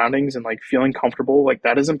 His surroundings and feeling comfortable,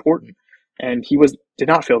 that is important. And he did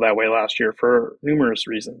not feel that way last year for numerous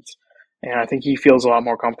reasons. And I think he feels a lot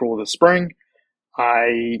more comfortable with the spring.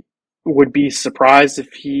 I would be surprised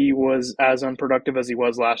if he was as unproductive as he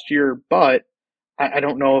was last year, but I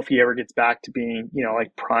don't know if he ever gets back to being,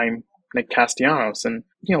 prime Nick Castellanos. And,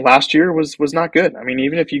 last year was not good. I mean,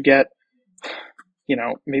 even if you get,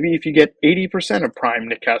 maybe if you get 80% of prime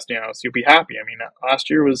Nick Castellanos, you'll be happy. I mean, last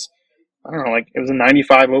year was, I don't know, it was a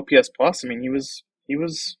 95 OPS plus. I mean, he was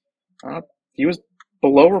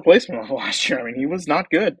below replacement level last year. I mean, he was not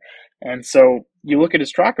good. And so you look at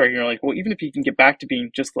his track record, you're like, well, even if he can get back to being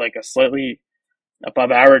just a slightly above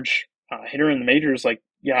average hitter in the majors,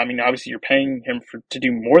 yeah, I mean, obviously you're paying him to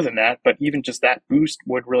do more than that, but even just that boost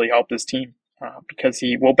would really help this team because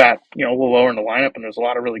he will bat, a little lower in the lineup, and there's a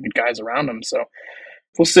lot of really good guys around him. So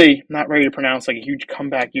we'll see. Not ready to pronounce a huge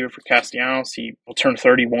comeback year for Castellanos. He will turn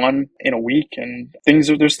 31 in a week, and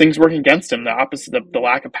there's things working against him. The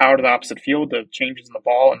lack of power to the opposite field, the changes in the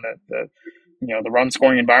ball, and the run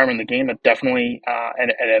scoring environment in the game that definitely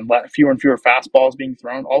and fewer and fewer fastballs being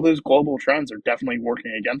thrown. All those global trends are definitely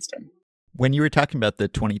working against him. When you were talking about the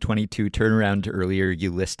 2022 turnaround earlier,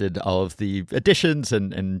 you listed all of the additions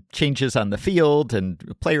and changes on the field and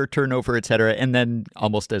player turnover, et cetera. And then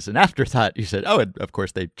almost as an afterthought, you said, oh, and of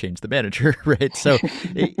course they changed the manager, right? So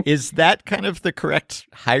is that kind of the correct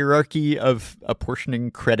hierarchy of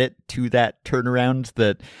apportioning credit to that turnaround,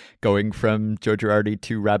 that going from Joe Girardi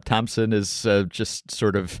to Rob Thomson is just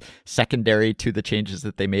sort of secondary to the changes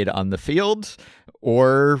that they made on the field?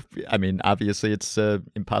 Or, I mean, obviously it's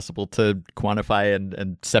impossible to quantify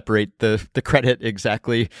and separate the credit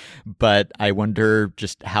exactly, but I wonder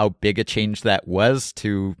just how big a change that was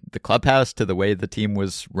to the clubhouse, to the way the team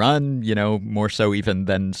was run, more so even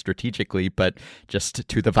than strategically, but just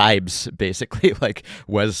to the vibes, basically.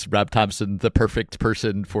 Was Rob Thomson the perfect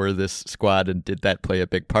person for this squad, and did that play a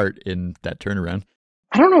big part in that turnaround?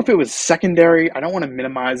 I don't know if it was secondary. I don't want to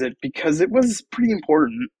minimize it because it was pretty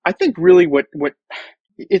important. I think really what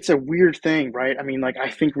it's a weird thing, right? I mean, I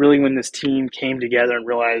think really when this team came together and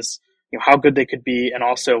realized, how good they could be, and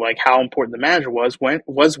also how important the manager was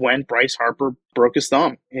when Bryce Harper broke his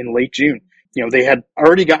thumb in late June. they had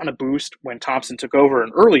already gotten a boost when Thompson took over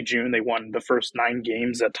in early June. They won the first 9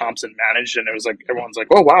 games that Thompson managed, and it was like everyone's like,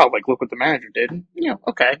 "Oh wow, like look what the manager did." And,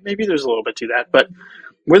 okay, maybe there's a little bit to that, but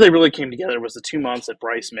where they really came together was the 2 months that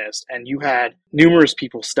Bryce missed, and you had numerous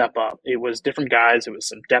people step up. It was different guys. It was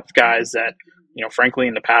some depth guys that, frankly,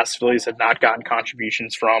 in the past, Phillies had not gotten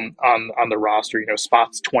contributions from on the roster.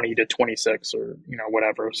 Spots 20 to 26 or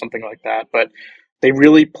whatever, something like that. But they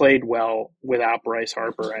really played well without Bryce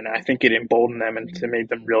Harper, and I think it emboldened them and to make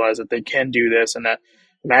them realize that they can do this, and that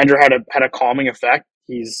the manager had a calming effect.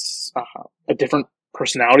 He's a different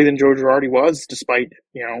personality than Joe Girardi was, despite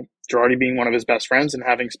Girardi being one of his best friends and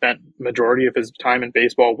having spent the majority of his time in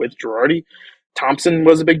baseball with Girardi. Thompson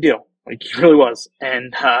was a big deal, like he really was,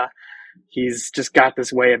 and he's just got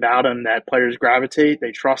this way about him that players gravitate.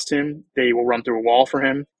 They trust him. They will run through a wall for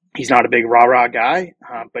him. He's not a big rah-rah guy,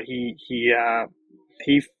 but he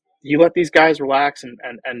let these guys relax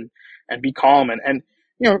and be calm. And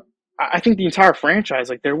I think the entire franchise,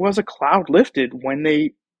 like there was a cloud lifted when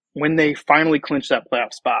they finally clinched that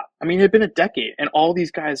playoff spot. I mean, it had been a decade, and all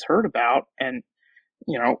these guys heard about, and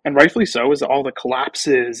rightfully so, is all the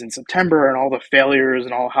collapses in September and all the failures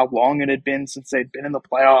and all how long it had been since they'd been in the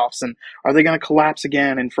playoffs, and are they going to collapse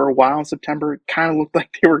again? And for a while in September, it kind of looked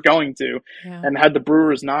like they were going to. Yeah. And had the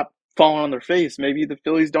Brewers not fallen on their face, maybe the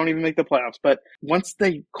Phillies don't even make the playoffs. But once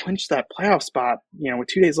they clinched that playoff spot, with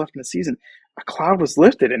 2 days left in the season, a cloud was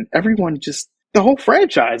lifted, and everyone just, the whole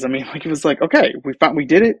franchise, I mean, like it was like, okay, we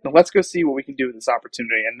did it. Now let's go see what we can do with this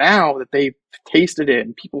opportunity. And now that they've tasted it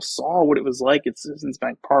and people saw what it was like at Citizens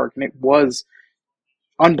Bank Park, and it was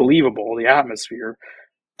unbelievable, the atmosphere,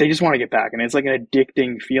 they just want to get back. And it's like an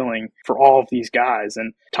addicting feeling for all of these guys.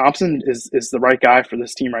 And Thompson is the right guy for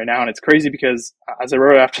this team right now. And it's crazy because, as I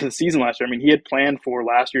wrote after the season last year, I mean, he had planned for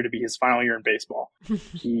last year to be his final year in baseball.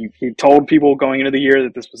 He told people going into the year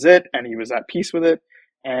that this was it, and he was at peace with it.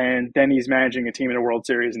 And then he's managing a team in a World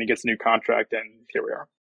Series, and he gets a new contract, and here we are.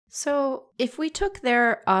 So if we took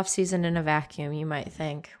their offseason in a vacuum, you might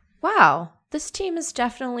think, wow, this team is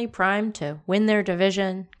definitely primed to win their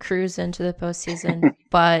division, cruise into the postseason,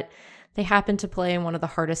 but they happen to play in one of the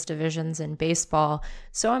hardest divisions in baseball.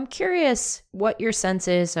 So I'm curious what your sense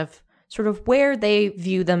is of sort of where they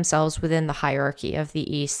view themselves within the hierarchy of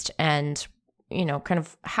the East, and kind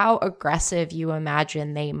of how aggressive you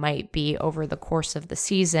imagine they might be over the course of the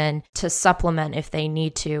season to supplement if they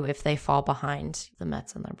need to, if they fall behind the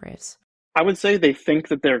Mets and the Braves. I would say they think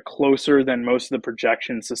that they're closer than most of the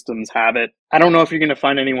projection systems have it. I don't know if you're going to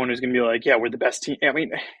find anyone who's going to be like, yeah, we're the best team. I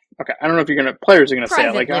mean, okay, I don't know if players are going to say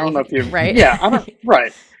it. Like, I don't know if you, right? Yeah,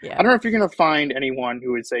 right. Yeah. I don't know if you're going to find anyone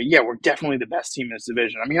who would say, yeah, we're definitely the best team in this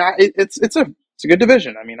division. I mean, it's a good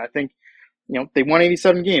division. I mean, I think, they won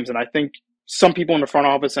 87 games, and I think some people in the front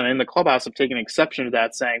office and in the clubhouse have taken exception to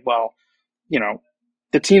that, saying, well,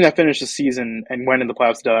 the team that finished the season and went in the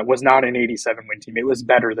playoffs was not an 87-win team. It was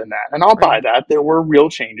better than that. And I'll buy that. There were real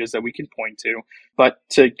changes that we can point to. But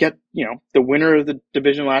to get, the winner of the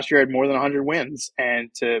division last year had more than 100 wins.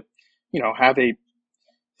 And to, have a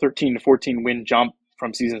 13 to 14 win jump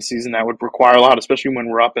from season to season, that would require a lot, especially when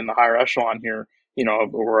we're up in the higher echelon here.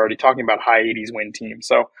 We're already talking about high 80s win teams.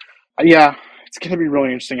 So, yeah, it's going to be really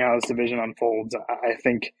interesting how this division unfolds. I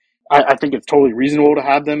think it's totally reasonable to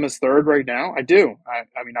have them as third right now. I do.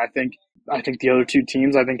 I mean, I think the other two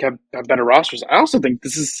teams have better rosters. I also think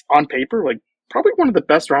this is on paper like probably one of the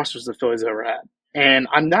best rosters the Phillies have ever had. And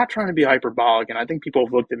I'm not trying to be hyperbolic, and I think people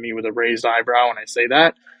have looked at me with a raised eyebrow when I say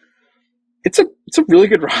that. It's a really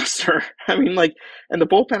good roster. I mean, like, and the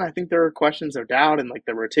bullpen, I think there are questions, no doubt, and like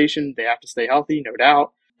the rotation, they have to stay healthy, no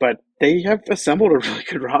doubt. But they have assembled a really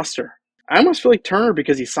good roster. I almost feel like Turner,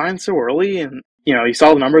 because he signed so early and, he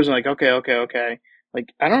saw the numbers and like, okay.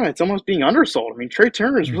 Like, I don't know, it's almost being undersold. I mean, Trey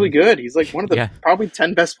Turner is really good. He's like one of the probably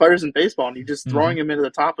 10 best players in baseball, and you're just throwing him into the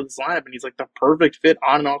top of this lineup, and he's like the perfect fit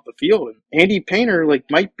on and off the field. And Andy Painter, like,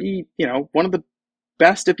 might be, one of the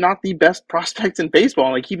best, if not the best prospects in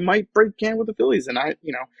baseball. Like, he might break camp with the Phillies. And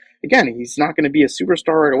again, he's not going to be a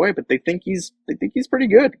superstar right away, but they think he's pretty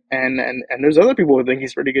good. And there's other people who think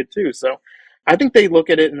he's pretty good too. So I think they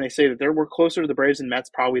look at it and they say that we're closer to the Braves and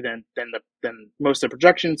Mets probably than most of the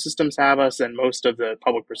projection systems have us and most of the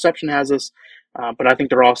public perception has us. But I think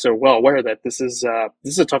they're also well aware that this is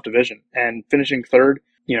a tough division, and finishing third,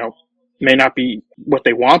 may not be what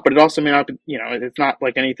they want, but it also may not be, it's not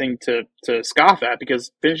like anything to scoff at,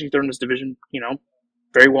 because finishing third in this division,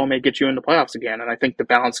 very well may get you in the playoffs again. And I think the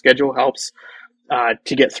balanced schedule helps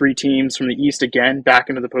to get 3 teams from the East again back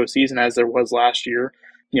into the postseason, as there was last year.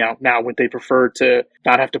 Now would they prefer to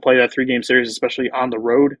not have to play that 3-game series, especially on the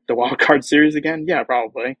road, the wild card series again? Yeah,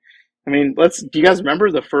 probably. I mean, do you guys remember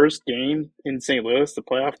the first game in St. Louis, the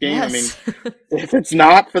playoff game? Yes. I mean, if it's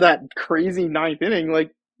not for that crazy ninth inning,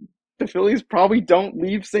 like, the Phillies probably don't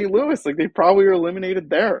leave St. Louis. Like, they probably are eliminated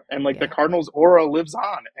there. And, like, the Cardinals' aura lives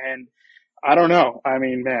on. And I don't know. I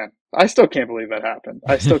mean, man, I still can't believe that happened.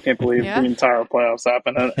 I still can't believe the entire playoffs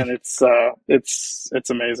happened. And it's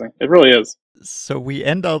amazing. It really is. So we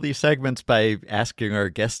end all these segments by asking our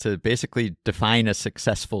guests to basically define a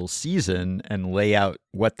successful season and lay out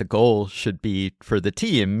what the goal should be for the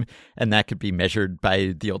team. And that could be measured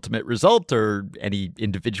by the ultimate result or any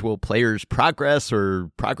individual player's progress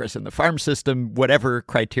or progress in the farm system, whatever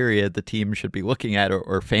criteria the team should be looking at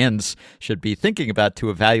or fans should be thinking about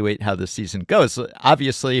to evaluate how the season goes.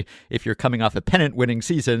 Obviously, if you're coming off a pennant-winning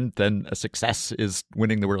season, then a success is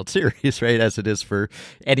winning the World Series, right? As it is for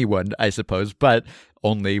anyone, I suppose. But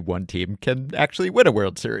only one team can actually win a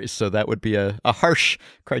World Series. So that would be a harsh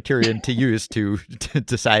criterion to use to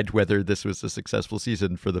decide whether this was a successful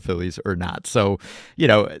season for the Phillies or not. So,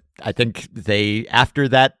 I think after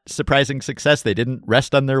that surprising success, they didn't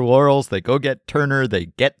rest on their laurels. They go get Turner, they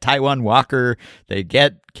get Taijuan Walker, they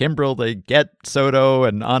get Kimbrel, they get Soto,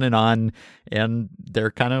 and on. And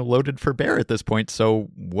they're kind of loaded for bear at this point. So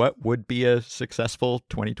what would be a successful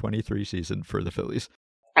 2023 season for the Phillies?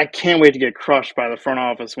 I can't wait to get crushed by the front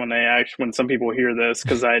office when some people hear this,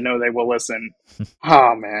 because I know they will listen.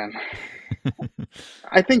 Oh, man.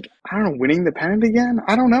 I don't know, winning the pennant again?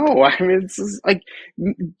 I don't know. I mean, it's just like...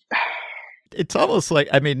 It's almost like,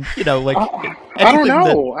 I mean, like I don't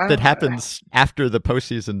know. that happens after the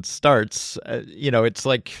postseason starts, it's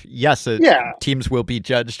like, yes, teams will be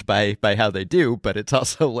judged by how they do, but it's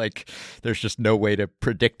also like there's just no way to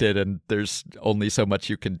predict it, and there's only so much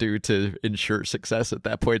you can do to ensure success at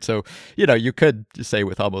that point. So, you could say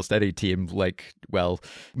with almost any team, like, well,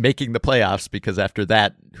 making the playoffs, because after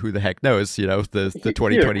that, who the heck knows, the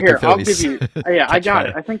 2022 Phillies. I'll give you, I got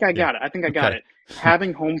it. I think I got it.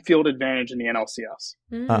 Having home field advantage in the NLCS.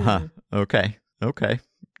 Okay.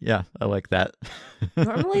 Yeah, I like that.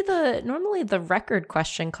 Normally the record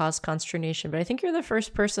question caused consternation, but I think you're the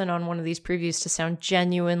first person on one of these previews to sound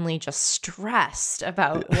genuinely just stressed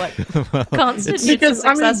about what constitutes a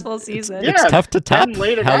successful season. It's tough to top how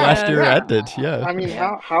last year ended. Yeah. I mean,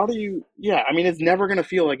 how do you? Yeah, I mean, it's never going to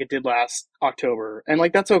feel like it did last October, and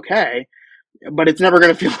like that's okay. But it's never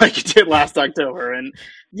going to feel like it did last October. And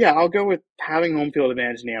yeah, I'll go with having home field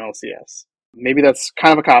advantage in the NLCS. Maybe that's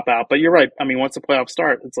kind of a cop-out, but you're right. I mean, once the playoffs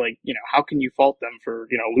start, it's like, how can you fault them for,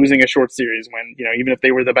 losing a short series when, even if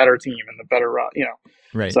they were the better team and the better,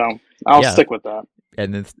 Right. So I'll stick with that.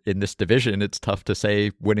 And in this division, it's tough to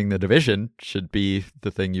say winning the division should be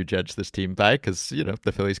the thing you judge this team by, because,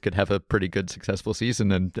 the Phillies could have a pretty good, successful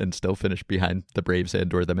season and still finish behind the Braves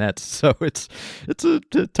and or the Mets. So it's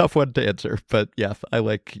a tough one to answer. But yeah, I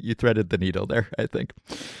like you threaded the needle there, I think.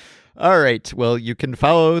 All right. Well, you can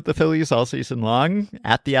follow the Phillies all season long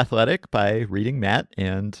at The Athletic by reading Matt.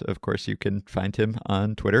 And of course, you can find him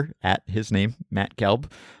on Twitter at his name, Matt Gelb.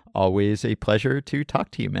 Always a pleasure to talk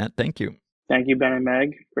to you, Matt. Thank you. Thank you, Ben and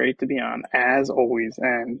Meg. Great to be on, as always.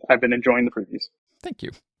 And I've been enjoying the previews. Thank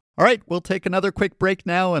you. All right, we'll take another quick break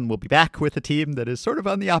now, and we'll be back with a team that is sort of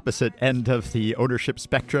on the opposite end of the ownership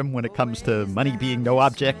spectrum when it comes to money being no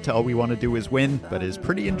object. All we want to do is win, but is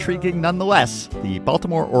pretty intriguing nonetheless. The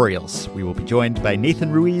Baltimore Orioles. We will be joined by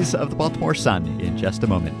Nathan Ruiz of the Baltimore Sun in just a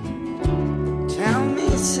moment. Tell me,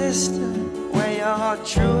 sister, where your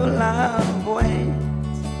true love waits.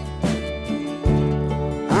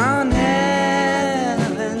 On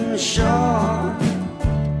heaven's shore,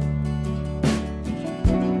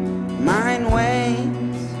 mine waits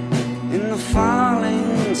in the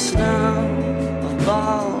falling snow of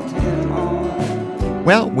Baltimore.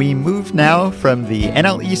 Well, we move now from the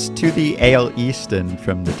NL East to the AL East, and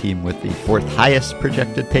from the team with the fourth highest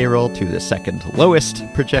projected payroll to the second lowest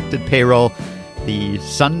projected payroll. The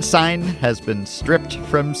sun sign has been stripped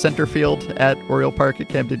from center field at Oriole Park at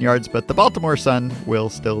Camden Yards, but the Baltimore Sun will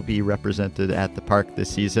still be represented at the park this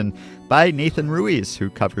season by Nathan Ruiz, who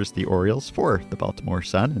covers the Orioles for the Baltimore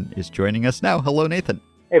Sun and is joining us now. Hello, Nathan.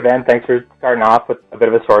 Hey, Ben. Thanks for starting off with a bit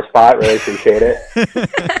of a sore spot. Really appreciate it.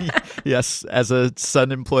 Yes. As a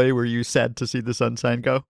Sun employee, were you sad to see the sun sign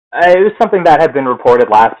go? It was something that had been reported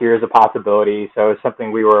last year as a possibility, so it's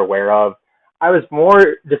something we were aware of. I was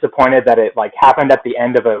more disappointed that it happened at the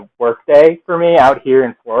end of a work day for me out here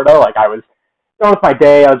in Florida. I was done with my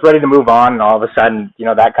day, I was ready to move on, and all of a sudden,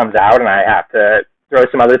 that comes out, and I have to throw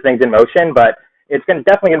some other things in motion. But it's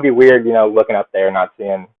definitely going to be weird, looking up there and not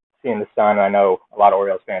seeing the sun. I know a lot of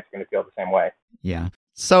Orioles fans are going to feel the same way. Yeah.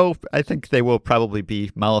 So I think they will probably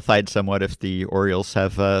be mollified somewhat if the Orioles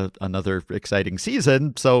have another exciting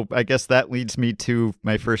season. So I guess that leads me to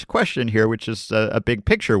my first question here, which is a big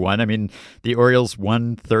picture one. I mean, the Orioles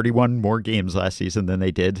won 31 more games last season than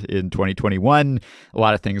they did in 2021. A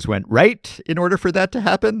lot of things went right in order for that to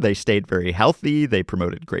happen. They stayed very healthy. They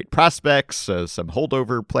promoted great prospects. Some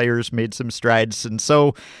holdover players made some strides. And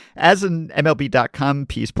so, as an MLB.com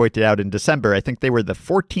piece pointed out in December, I think they were the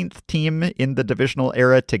 14th team in the divisional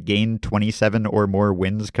era to gain 27 or more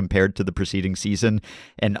wins compared to the preceding season.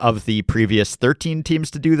 And of the previous 13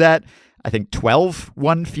 teams to do that, I think 12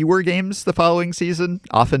 won fewer games the following season,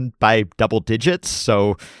 often by double digits.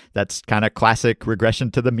 So that's kind of classic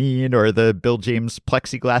regression to the mean, or the Bill James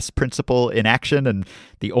plexiglass principle in action. And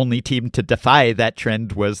the only team to defy that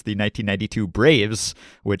trend was the 1992 Braves,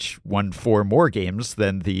 which won 4 more games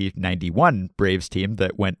than the 91 Braves team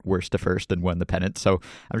that went worst to first and won the pennant. So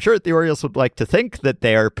I'm sure the Orioles would like to think that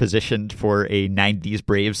they are positioned for a 90s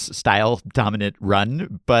Braves style dominant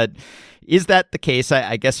run, but is that the case?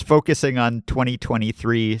 I guess focusing on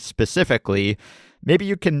 2023 specifically, maybe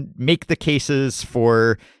you can make the cases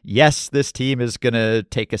for, yes, this team is going to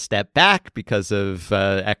take a step back because of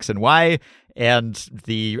X and Y, and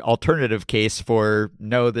the alternative case for,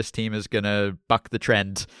 no, this team is going to buck the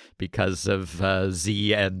trend because of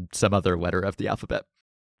Z and some other letter of the alphabet.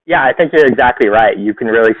 Yeah, I think you're exactly right. You can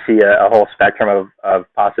really see a whole spectrum of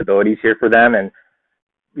possibilities here for them. And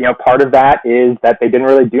part of that is that they didn't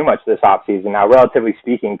really do much this offseason. Now, relatively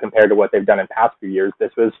speaking, compared to what they've done in past few years,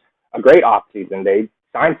 this was a great offseason. They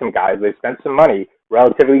signed some guys. They spent some money.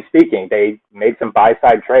 Relatively speaking, they made some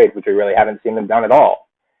buy-side trades, which we really haven't seen them done at all.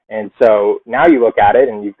 And so now you look at it,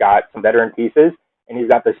 and you've got some veteran pieces, and you've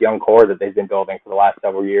got this young core that they've been building for the last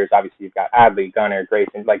several years. Obviously, you've got Adley, Gunnar,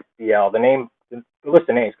 Grayson, like DL. The list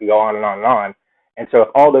of names could go on and on and on. And so if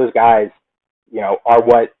all those guys, are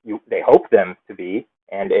what they hope them to be,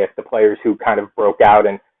 and if the players who kind of broke out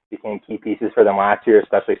and became key pieces for them last year,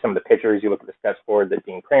 especially some of the pitchers, you look at the steps forward that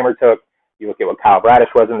Dean Kramer took, you look at what Kyle Bradish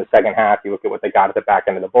was in the second half, you look at what they got at the back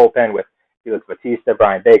end of the bullpen with Felix Bautista,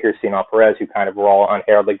 Brian Baker, Cionel Perez, who kind of were all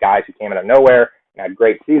unheralded guys who came out of nowhere and had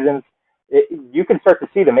great seasons. You can start to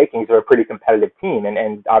see the makings of a pretty competitive team,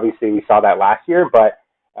 and obviously we saw that last year, but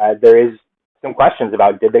there is some questions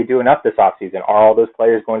about, did they do enough this offseason? Are all those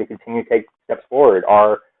players going to continue to take steps forward?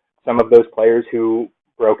 Are some of those players who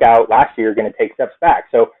broke out last year going to take steps back?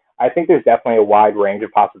 So I think there's definitely a wide range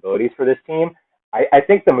of possibilities for this team. I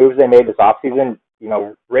think the moves they made this offseason,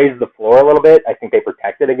 raised the floor a little bit. I think they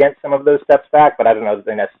protected against some of those steps back, but I don't know that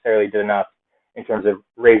they necessarily did enough in terms of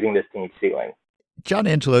raising this team's ceiling. John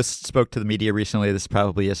Angelos spoke to the media recently. This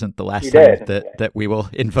probably isn't the last time that we will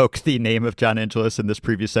invoke the name of John Angelos in this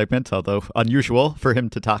preview segment, although unusual for him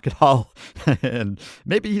to talk at all. And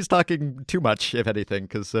maybe he's talking too much, if anything,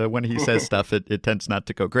 because when he says stuff, it tends not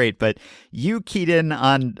to go great. But you keyed in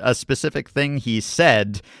on a specific thing he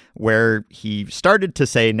said, where he started to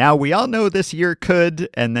say, now we all know this year could,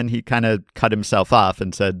 and then he kind of cut himself off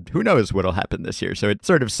and said, who knows what'll happen this year? So it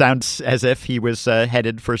sort of sounds as if he was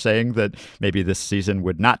headed for saying that maybe this season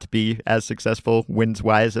would not be as successful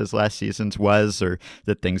wins-wise as last season's was, or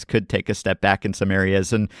that things could take a step back in some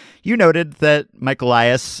areas. And you noted that Mike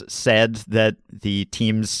Elias said that the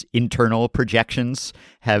team's internal projections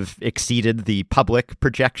have exceeded the public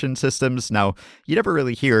projection systems. Now, you never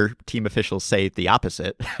really hear team officials say the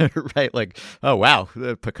opposite, right? Like, oh, wow,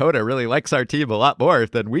 PECOTA really likes our team a lot more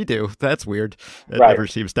than we do. That's weird. It never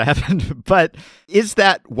seems to happen. But is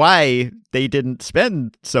that why they didn't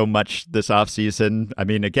spend so much this offseason? I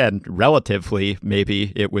mean, again, relatively,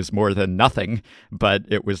 maybe it was more than nothing, but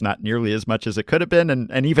it was not nearly as much as it could have been.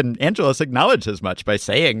 And even Angelos acknowledged as much by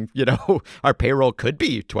saying, our payroll could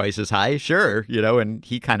be twice as high, sure, and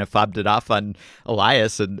he kind of fobbed it off on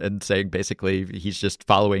Elias and saying basically he's just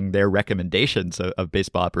following their recommendations of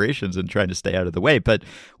baseball operations and trying to stay out of the way. But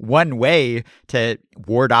one way to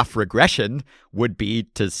ward off regression would be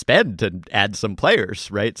to spend and add some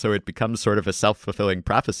players, right? So it becomes sort of a self-fulfilling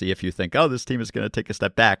prophecy. If you think, oh, this team is going to take a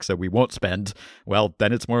step back, so we won't spend, well,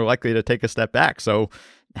 then it's more likely to take a step back. So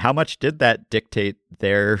how much did that dictate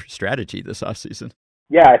their strategy this offseason?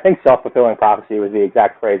 Yeah, I think self-fulfilling prophecy was the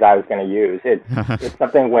exact phrase I was going to use. It's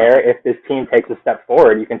something where if this team takes a step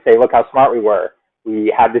forward, you can say, look how smart we were.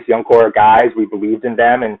 We had this young core of guys, we believed in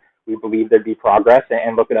them, and we believed there'd be progress,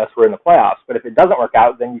 and look at us, we're in the playoffs. But if it doesn't work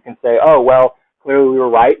out, then you can say, oh, well, clearly we were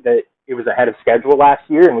right that it was ahead of schedule last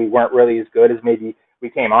year, and we weren't really as good as maybe we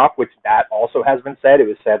came off, which that also has been said. It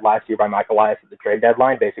was said last year by Mike Elias at the trade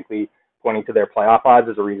deadline, basically pointing to their playoff odds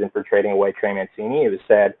as a reason for trading away Trey Mancini. It was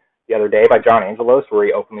said the other day by John Angelos, where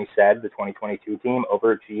he openly said the 2022 team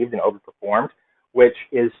overachieved and overperformed, which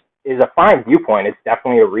is a fine viewpoint. It's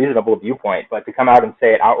definitely a reasonable viewpoint, but to come out and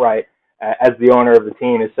say it outright as the owner of the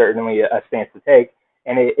team is certainly a stance to take.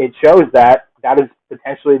 And it shows that is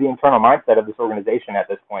potentially the internal mindset of this organization at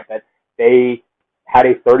this point, that they had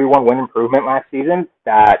a 31-win improvement last season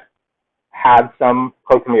that had some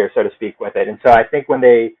poke and mirror, so to speak, with it. And so I think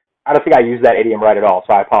I don't think I used that idiom right at all,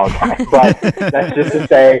 so I apologize. But that's just to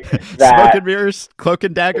say that... Smoke and mirrors, cloak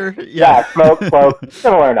and dagger? Yeah, smoke, cloak,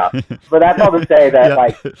 similar enough. But that's all to say that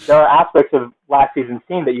like there are aspects of last season's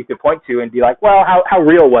team that you could point to and be like, well, how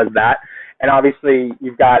real was that? And obviously,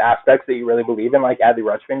 you've got aspects that you really believe in, like Adley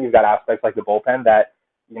Rutschman. You've got aspects like the bullpen that,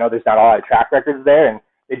 there's not a lot of track records there, and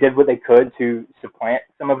they did what they could to supplant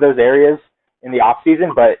some of those areas in the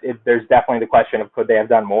offseason, but there's definitely the question of could they have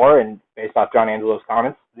done more, and based off John Angelo's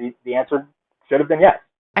comments, the answer should have been yes.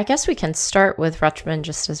 I guess we can start with Rutschman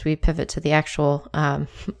just as we pivot to the actual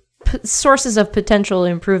sources of potential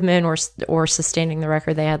improvement or sustaining the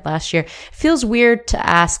record they had last year. It feels weird to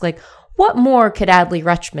ask, like, what more could Adley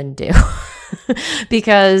Rutschman do?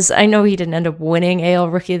 Because I know he didn't end up winning AL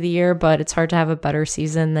Rookie of the Year, but it's hard to have a better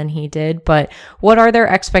season than he did. But what are their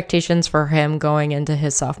expectations for him going into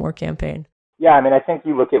his sophomore campaign? Yeah, I think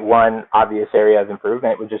you look at one obvious area of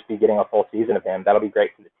improvement would just be getting a full season of him. That'll be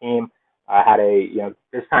great for the team.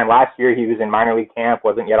 This time last year, he was in minor league camp,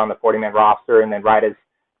 wasn't yet on the 40-man roster, and then right as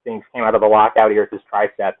things came out of the lockout, he hurt his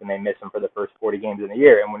tricep, and they missed him for the first 40 games in the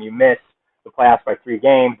year. And when you miss the playoffs by 3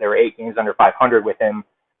 games, there were 8 games under 500 with him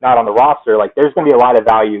not on the roster. Like, there's going to be a lot of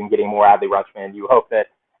value in getting more Adley Rutschman. You hope that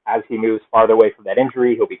as he moves farther away from that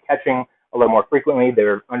injury, he'll be catching a little more frequently.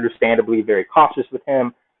 They're understandably very cautious with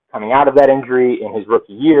him coming out of that injury in his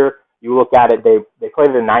rookie year. You look at it, they played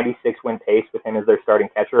at a 96-win pace with him as their starting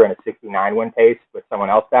catcher and a 69-win pace with someone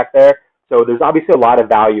else back there. So there's obviously a lot of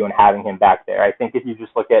value in having him back there. I think if you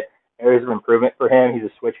just look at areas of improvement for him, he's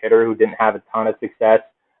a switch hitter who didn't have a ton of success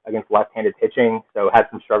against left-handed pitching, so had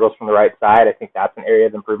some struggles from the right side. I think that's an area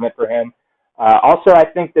of improvement for him. Also, I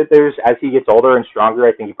think that as he gets older and stronger,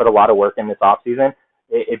 I think he put a lot of work in this offseason.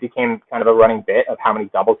 It became kind of a running bit of how many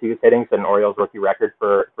doubles he was hitting, so an Orioles rookie record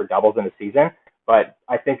for doubles in a season. But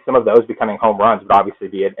I think some of those becoming home runs would obviously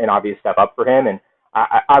be an obvious step up for him. And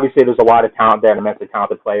obviously there's a lot of talent there, an immensely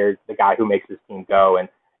talented player, the guy who makes this team go.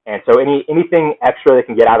 And so anything extra they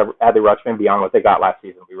can get out of Adley Rutschman beyond what they got last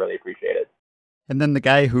season, we really appreciate it. And then the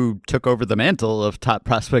guy who took over the mantle of top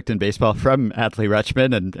prospect in baseball from Adley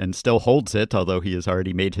Rutschman and still holds it, although he has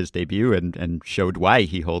already made his debut and showed why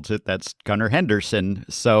he holds it, that's Gunnar Henderson.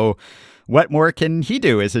 So what more can he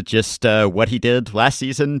do? Is it just what he did last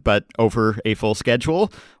season, but over a full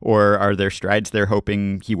schedule? Or are there strides they're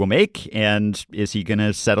hoping he will make? And is he going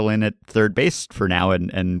to settle in at third base for now?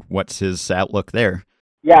 And what's his outlook there?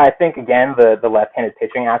 Yeah, I think, again, the left-handed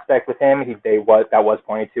pitching aspect with him, that was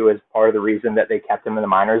pointed to as part of the reason that they kept him in the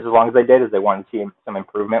minors as long as they did, is they wanted to see some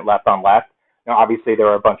improvement left on left. Obviously, there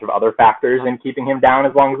were a bunch of other factors in keeping him down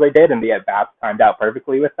as long as they did, and the at-bats timed out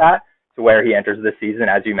perfectly with that, to where he enters this season,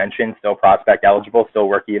 as you mentioned, still prospect eligible, still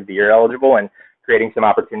Rookie of the Year eligible, and creating some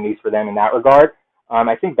opportunities for them in that regard.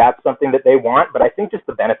 I think that's something that they want, but I think just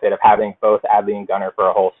the benefit of having both Adley and Gunnar for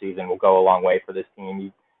a whole season will go a long way for this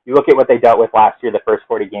team. You look at what they dealt with last year, the first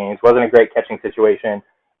 40 games, wasn't a great catching situation.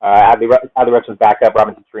 Adley Rutschman's backup,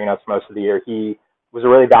 Robinson Chirinos, most of the year. He was a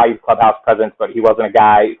really valued clubhouse presence, but he wasn't a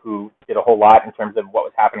guy who did a whole lot in terms of what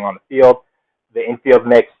was happening on the field. The infield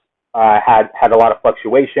mix had a lot of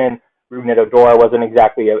fluctuation. Rougned Odor wasn't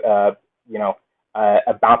exactly a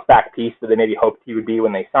bounce back piece that they maybe hoped he would be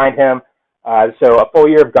when they signed him. So a full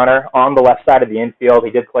year of Gunnar on the left side of the infield. He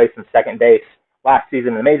did play some second base last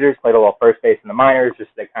season in the majors, played a little first base in the minors, just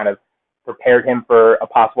to kind of prepared him for a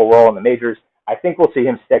possible role in the majors. I think we'll see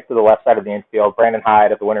him stick to the left side of the infield. Brandon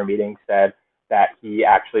Hyde at the winter meeting said that he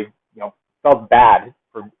actually, felt bad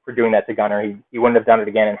for doing that to Gunnar. He wouldn't have done it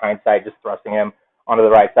again in hindsight, just thrusting him onto the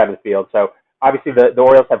right side of the field. So obviously the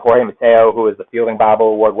Orioles have Jorge Mateo, who is the Fielding Bible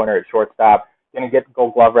Award winner at shortstop. Didn't get the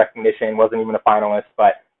Gold Glove recognition, wasn't even a finalist,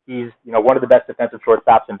 but he's, one of the best defensive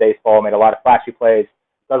shortstops in baseball, made a lot of flashy plays,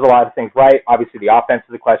 does a lot of things right. Obviously, the offense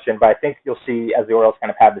is a question, but I think you'll see as the Orioles kind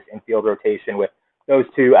of have this infield rotation with those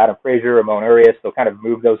two, Adam Frazier, Ramon Urias, they'll kind of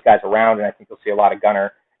move those guys around, and I think you'll see a lot of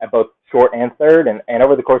Gunnar at both short and third, and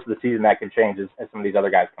over the course of the season, that can change as some of these other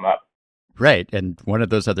guys come up. Right, and one of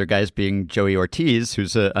those other guys being Joey Ortiz,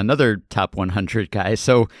 who's another top 100 guy.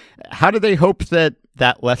 So how do they hope that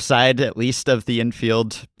left side, at least of the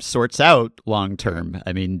infield, sorts out long term?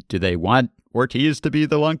 I mean, do they want Ortiz to be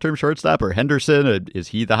the long-term shortstop, or Henderson? Is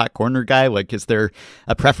he the hot corner guy? Like, is there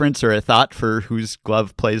a preference or a thought for whose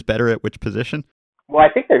glove plays better at which position? Well, I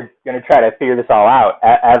think they're going to try to figure this all out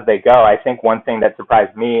as they go. I think one thing that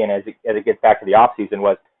surprised me, and as it gets back to the offseason,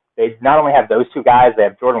 was they not only have those two guys, they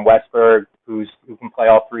have Jordan Westberg, who can play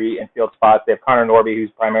all three infield spots. They have Connor Norby, who's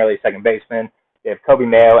primarily a second baseman. They have Kobe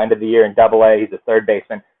Mayo, end of the year in Double-A. He's a third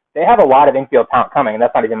baseman. They have a lot of infield talent coming, and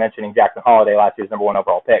that's not even mentioning Jackson Holliday, last year's number 1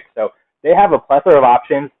 overall pick. So they have a plethora of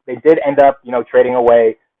options. They did end up, trading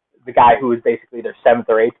away the guy who was basically their 7th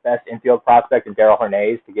or 8th best infield prospect in Darell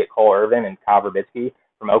Hernandez to get Cole Irvin and Kyle Verbitsky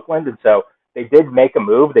from Oakland. And so they did make a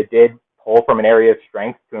move. They did pull from an area of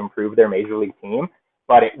strength to improve their major league team,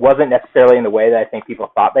 but it wasn't necessarily in the way that I think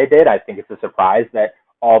people thought they did. I think it's a surprise that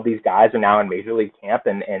all these guys are now in major league camp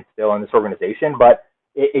and still in this organization, but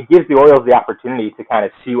it gives the Orioles the opportunity to kind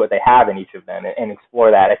of see what they have in each of them and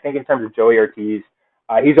explore that. I think in terms of Joey Ortiz,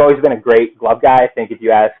 he's always been a great glove guy. I think if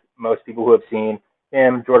you ask most people who have seen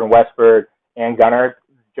him, Jordan Westberg, and Gunnar,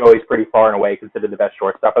 Joey's pretty far and away considered the best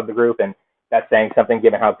shortstop of the group, and that's saying something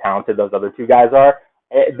given how talented those other two guys are.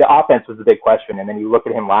 The offense was the big question, and then you look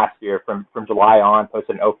at him last year from July on,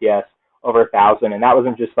 posted an OPS over 1,000, and that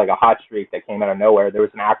wasn't just like a hot streak that came out of nowhere. There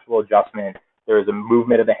was an actual adjustment. There was a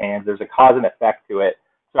movement of the hands. There's a cause and effect to it.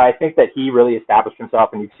 So I think that he really established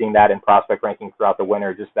himself, and you've seen that in prospect rankings throughout the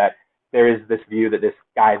winter, just that there is this view that this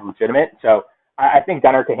guy is legitimate. So I think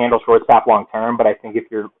Gunnar can handle shortstop long term, but I think if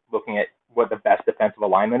you're looking at what the best defensive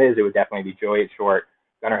alignment is, it would definitely be Joey at short,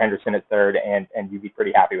 Gunnar Henderson at third, and you'd be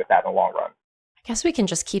pretty happy with that in the long run. I guess we can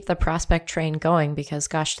just keep the prospect train going because,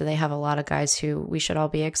 gosh, do they have a lot of guys who we should all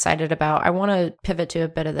be excited about. I want to pivot to a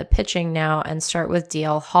bit of the pitching now and start with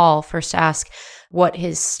DL Hall. First, ask what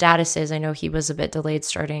his status is. I know he was a bit delayed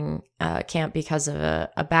starting camp because of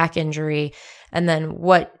a back injury. And then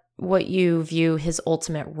what you view his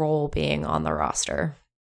ultimate role being on the roster.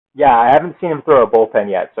 Yeah, I haven't seen him throw a bullpen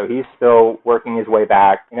yet, so he's still working his way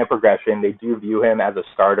back in a progression. They do view him as a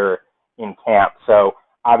starter in camp, so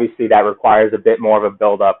obviously that requires a bit more of a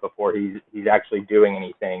build-up before he's actually doing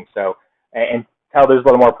anything. So until there's a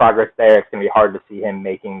little more progress there, it's going to be hard to see him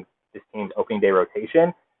making this team's opening day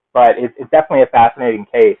rotation. But it's definitely a fascinating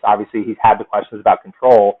case. Obviously, he's had the questions about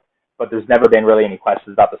control, but there's never been really any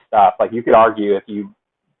questions about the stuff. Like, you could argue if you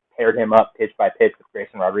paired him up pitch by pitch with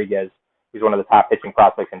Grayson Rodriguez, who's one of the top pitching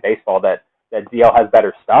prospects in baseball, that DL has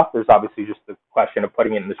better stuff. There's obviously just the question of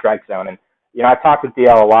putting it in the strike zone. And, I've talked with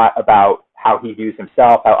DL a lot about how he views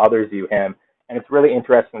himself, how others view him. And it's really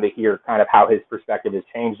interesting to hear kind of how his perspective has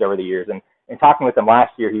changed over the years. And in talking with him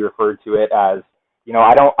last year, he referred to it as,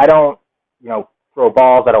 I don't throw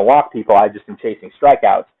balls, I don't walk people, I just am chasing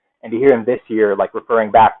strikeouts. And to hear him this year, like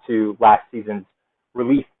referring back to last season's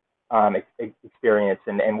relief experience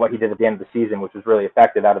and what he did at the end of the season, which was really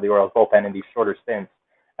effective out of the Orioles bullpen in these shorter stints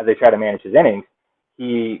as they try to manage his innings,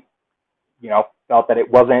 he, felt that it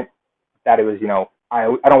wasn't that it was,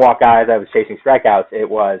 I don't walk guys, I was chasing strikeouts. It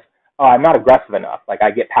was, I'm not aggressive enough. Like,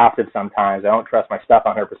 I get passive sometimes. I don't trust my stuff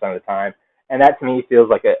 100% of the time. And that to me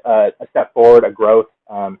feels like a step forward, a growth,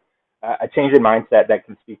 a change in mindset that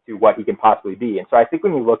can speak to what he can possibly be. And so I think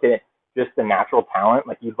when you look at just the natural talent,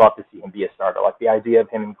 like, you'd love to see him be a starter. Like, the idea of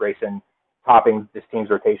him and Grayson topping this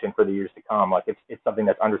team's rotation for the years to come, like, it's something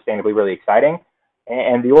that's understandably really exciting.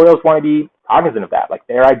 And the Orioles want to be cognizant of that. Like,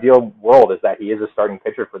 their ideal world is that he is a starting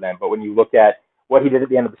pitcher for them. But when you look at what he did at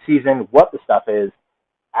the end of the season, what the stuff is,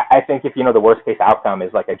 I think if the worst case outcome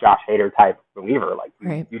is like a Josh Hader type reliever, like,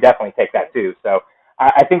 right, you definitely take that too. So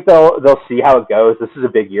I think they'll see how it goes. This is a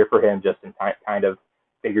big year for him just in kind of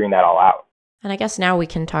figuring that all out. And I guess now we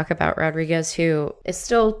can talk about Rodriguez, who is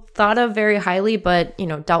still thought of very highly, but,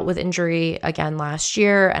 dealt with injury again last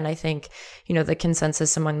year. And I think, the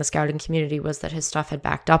consensus among the scouting community was that his stuff had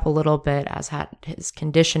backed up a little bit, as had his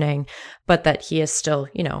conditioning, but that he is still,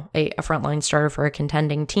 a frontline starter for a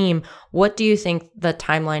contending team. What do you think the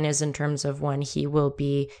timeline is in terms of when he will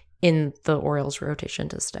be in the Orioles rotation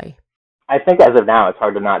to stay? I think as of now, it's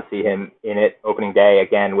hard to not see him in it opening day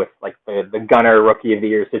again with like the Gunnar Rookie of the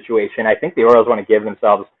Year situation. I think the Orioles want to give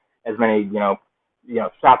themselves as many,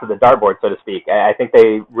 shots at the dartboard, so to speak. I think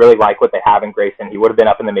they really like what they have in Grayson. He would have been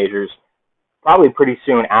up in the majors probably pretty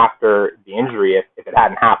soon after the injury if it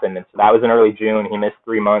hadn't happened. And so that was in early June. He missed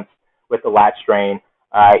 3 months with the lat strain.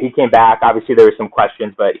 He came back. Obviously, there were some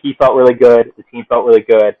questions, but he felt really good. The team felt really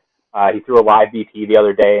good. He threw a live BP the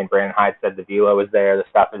other day, and Brandon Hyde said the velo is there, the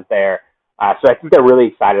stuff is there. So I think they're really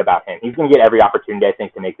excited about him. He's going to get every opportunity, I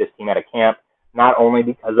think, to make this team out of camp, not only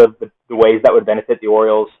because of the ways that would benefit the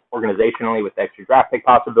Orioles organizationally with the extra draft pick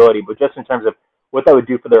possibility, but just in terms of what that would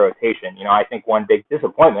do for their rotation. I think one big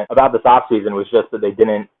disappointment about this offseason was just that they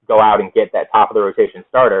didn't go out and get that top of the rotation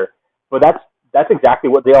starter. But that's exactly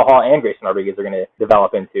what DL Hall and Grayson Rodriguez are going to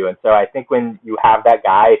develop into. And so I think when you have that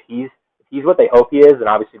guy, if he's what they hope he is, and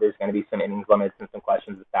obviously there's going to be some innings limits and some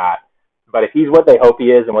questions with that. But if he's what they hope he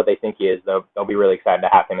is and what they think he is, they'll be really excited to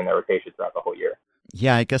have him in their rotation throughout the whole year.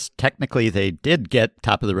 Yeah, I guess technically they did get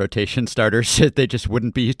top of the rotation starters. They just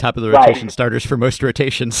wouldn't be top of the rotation starters for most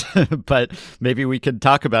rotations. But maybe we could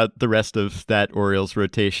talk about the rest of that Orioles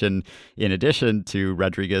rotation in addition to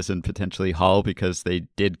Rodriguez and potentially Hall, because they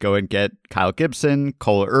did go and get Kyle Gibson,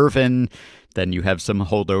 Cole Irvin. Then you have some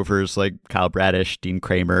holdovers like Kyle Bradish, Dean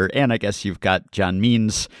Kramer, and I guess you've got John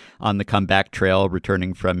Means on the comeback trail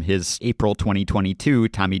returning from his April 2022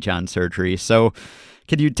 Tommy John surgery. So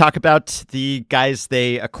can you talk about the guys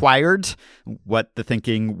they acquired, what the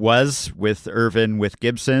thinking was with Irvin, with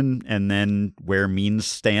Gibson, and then where Means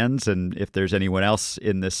stands, and if there's anyone else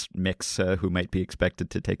in this mix who might be expected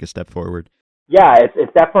to take a step forward? Yeah,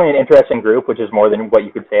 it's definitely an interesting group, which is more than what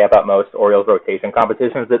you could say about most Orioles rotation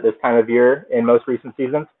competitions at this time of year in most recent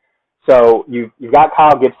seasons. So you've got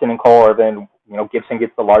Kyle Gibson and Cole Irvin. You know, Gibson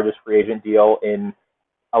gets the largest free agent deal in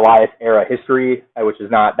Elias era history, which is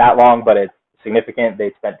not that long, but it's significant.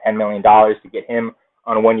 They spent $10 million to get him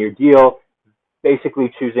on a one-year deal,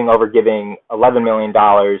 basically choosing over giving $11 million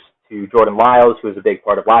to Jordan Lyles, who was a big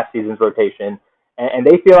part of last season's rotation. And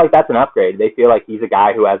they feel like that's an upgrade. They feel like he's a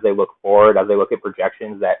guy who, as they look forward, as they look at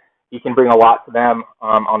projections, that he can bring a lot to them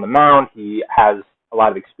on the mound. He has a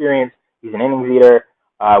lot of experience. He's an innings eater,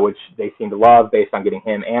 which they seem to love based on getting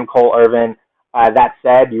him and Cole Irvin. That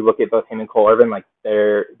said, you look at both him and Cole Irvin, like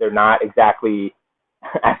they're not exactly,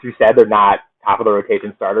 as you said, they're not top of the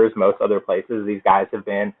rotation starters most other places. These guys have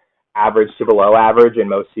been average to below average in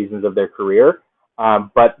most seasons of their career.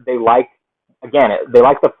 But they like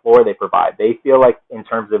the floor they provide. They feel like in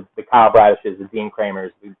terms of the Kyle Bradishes, the Dean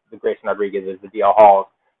Kramers, the Grayson Rodriguez's, the DL Halls,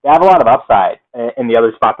 they have a lot of upside in the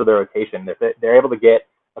other spots of their rotation. They're able to get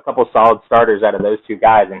a couple solid starters out of those two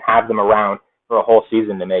guys and have them around for a whole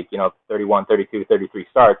season to make, 31, 32, 33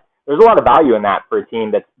 starts. There's a lot of value in that for a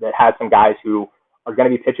team that has some guys who are going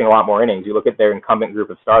to be pitching a lot more innings. You look at their incumbent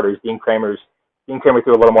group of starters. Dean Kramer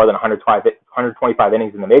threw a little more than 125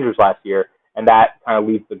 innings in the majors last year, and that kind of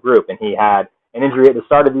leads the group. And he had an injury at the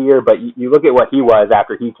start of the year, but you look at what he was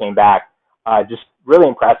after he came back, just really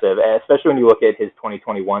impressive, especially when you look at his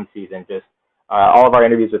 2021 season. Just all of our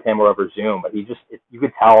interviews with him were over Zoom, but you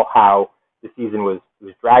could tell how the season was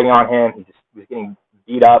dragging on him. He just was getting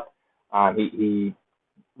beat up. He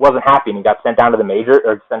wasn't happy, and he got sent down to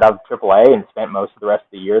sent out to AAA and spent most of the rest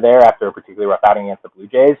of the year there after a particularly rough outing against the Blue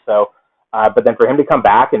Jays. So, but then for him to come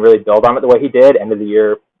back and really build on it the way he did, end of the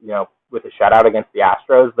year, with a shutout against the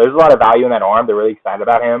Astros, there's a lot of value in that arm. They're really excited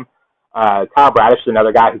about him. Kyle Bradish is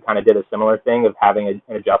another guy who kind of did a similar thing of having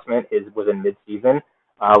an adjustment. His was in midseason,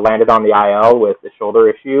 landed on the IL with a shoulder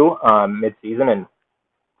issue midseason, and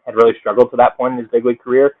had really struggled to that point in his big league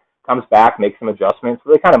career. Comes back, makes some adjustments,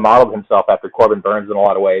 really kind of modeled himself after Corbin Burns in a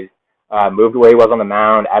lot of ways. Moved where he was on the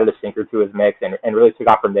mound, added a sinker to his mix, and really took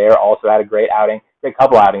off from there. Also had a great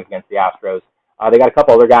couple outings against the Astros. They got a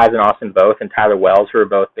couple other guys in Austin Voth and Tyler Wells, who are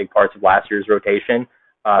both big parts of last year's rotation,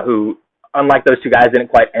 who, unlike those two guys, didn't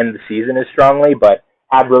quite end the season as strongly, but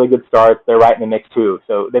had really good starts. They're right in the mix, too.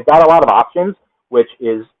 So they've got a lot of options, which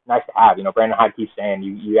is nice to have. Brandon Hyde keeps saying,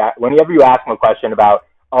 whenever you ask him a question about,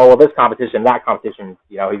 oh, well, this competition, that competition,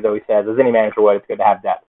 he always says, as any manager would, it's good to have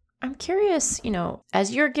depth. I'm curious,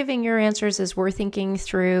 as you're giving your answers, as we're thinking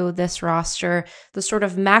through this roster, the sort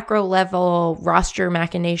of macro level roster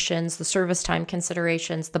machinations, the service time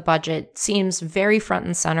considerations, the budget seems very front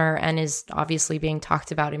and center and is obviously being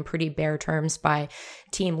talked about in pretty bare terms by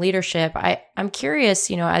team leadership. I'm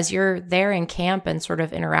curious, as you're there in camp and sort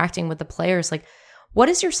of interacting with the players, like, what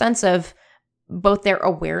is your sense of both their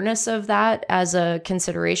awareness of that as a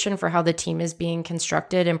consideration for how the team is being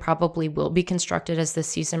constructed and probably will be constructed as the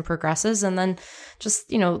season progresses? And then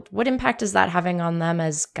just, what impact is that having on them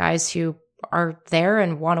as guys who are there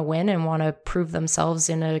and want to win and want to prove themselves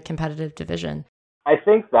in a competitive division? I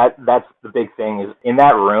think that's the big thing is in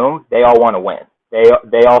that room, they all want to win.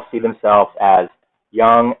 They all see themselves as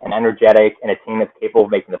young and energetic and a team that's capable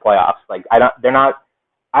of making the playoffs. Like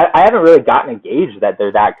I haven't really gotten engaged that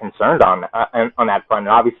they're that concerned on that front.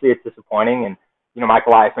 And obviously it's disappointing. And, Mike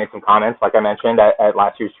Elias made some comments, like I mentioned, at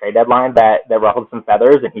last year's trade deadline that ruffled some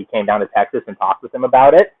feathers, and he came down to Texas and talked with them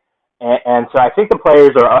about it. And so I think the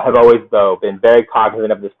players have always, though, been very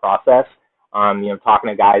cognizant of this process. Talking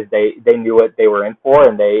to guys, they knew what they were in for,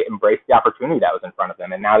 and they embraced the opportunity that was in front of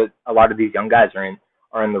them. And now that a lot of these young guys are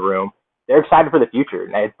in the room, they're excited for the future.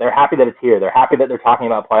 They're happy that it's here. They're happy that they're talking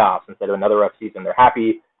about playoffs instead of another rough season. They're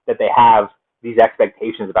happy that they have these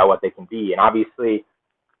expectations about what they can be. And obviously,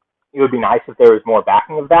 it would be nice if there was more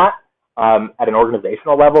backing of that. at an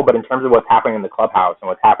organizational level, but in terms of what's happening in the clubhouse and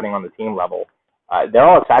what's happening on the team level, they're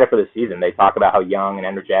all excited for the season. They talk about how young and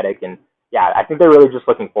energetic, and yeah, I think they're really just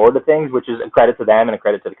looking forward to things, which is a credit to them and a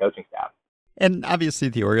credit to the coaching staff. And obviously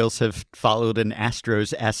the Orioles have followed an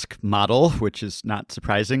Astros-esque model, which is not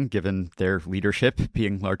surprising given their leadership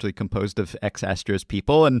being largely composed of ex-Astros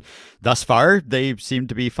people. And thus far, they seem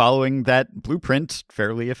to be following that blueprint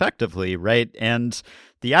fairly effectively, right? And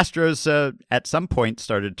the Astros at some point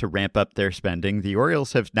started to ramp up their spending. The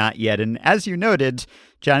Orioles have not yet. And as you noted,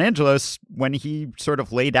 John Angelos, when he sort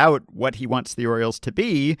of laid out what he wants the Orioles to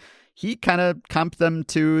be, he kind of comped them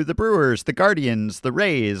to the Brewers, the Guardians, the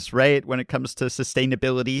Rays, right, when it comes to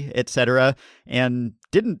sustainability, et cetera, and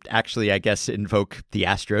didn't actually, I guess, invoke the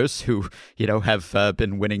Astros, who, have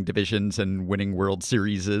been winning divisions and winning World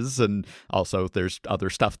Series, and also there's other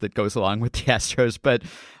stuff that goes along with the Astros. But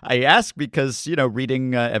I ask because,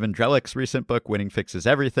 reading Evan Drellick's recent book, Winning Fixes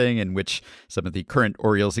Everything, in which some of the current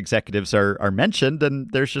Orioles executives are mentioned, and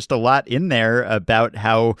there's just a lot in there about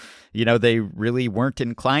how, they really weren't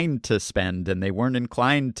inclined to spend, and they weren't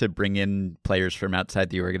inclined to bring in players from outside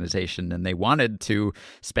the organization, and they wanted to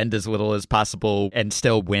spend as little as possible and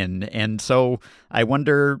still win. And so I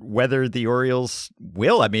wonder whether the Orioles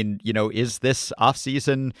will. I mean, is this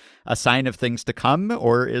offseason a sign of things to come,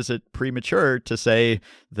 or is it premature to say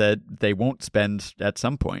that they won't spend at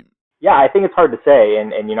some point? Yeah, I think it's hard to say.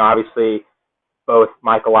 And obviously both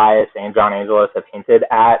Mike Elias and John Angelos have hinted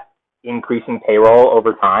at increasing payroll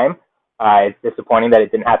over time. It's disappointing that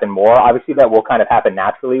it didn't happen more. Obviously, that will kind of happen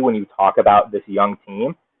naturally when you talk about this young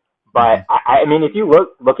team. But I mean, if you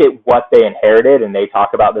look at what they inherited, and they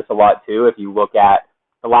talk about this a lot too, if you look at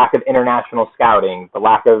the lack of international scouting, the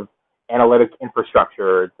lack of analytic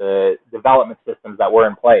infrastructure, the development systems that were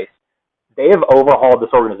in place, they have overhauled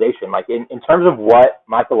this organization. Like in terms of what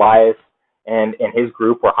Mike Elias and his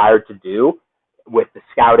group were hired to do with the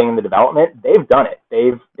scouting and the development, they've done it.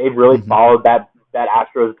 They've really followed that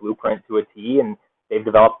Astros blueprint to a T, and they've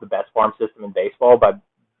developed the best farm system in baseball by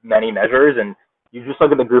many measures. And you just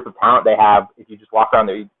look at the group of talent they have. If you just walk around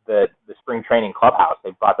the spring training clubhouse,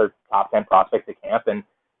 they've brought their top 10 prospects to camp, and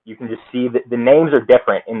you can just see that the names are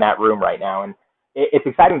different in that room right now. And it's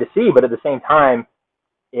exciting to see, but at the same time,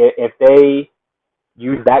 if they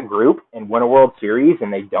use that group and win a World Series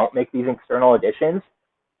and they don't make these external additions,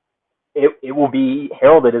 it will be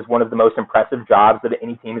heralded as one of the most impressive jobs that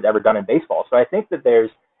any team has ever done in baseball. So I think that there's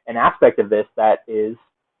an aspect of this that is,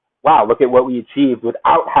 wow, look at what we achieved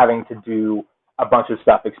without having to do a bunch of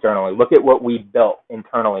stuff externally. Look at what we built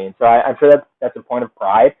internally. And so I'm sure that's a point of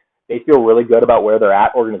pride. They feel really good about where they're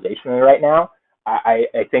at organizationally right now. I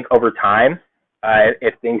think over time,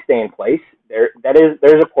 if things stay in place, there's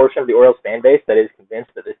a portion of the Orioles fan base that is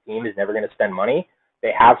convinced that this team is never going to spend money.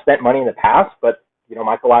 They have spent money in the past, but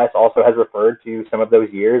Mike Elias also has referred to some of those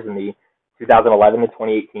years in the 2011 to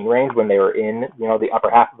 2018 range when they were in, the upper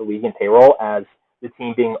half of the league in payroll as the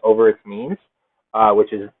team being over its means,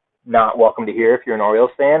 which is not welcome to hear if you're an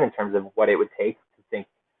Orioles fan in terms of what it would take to think,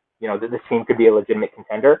 that this team could be a legitimate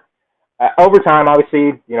contender. Over time,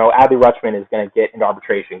 obviously, Adley Rutschman is going to get into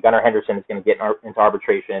arbitration. Gunnar Henderson is going to get into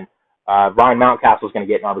arbitration. Ryan Mountcastle is going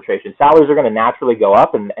to get in arbitration. Salaries are going to naturally go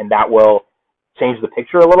up, and that will change the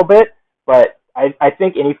picture a little bit. But I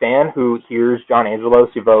think any fan who hears John Angelos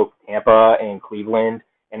evoke Tampa and Cleveland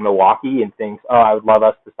and Milwaukee and thinks, oh, I would love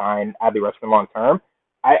us to sign Adley Rutschman long term,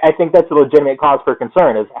 I think that's a legitimate cause for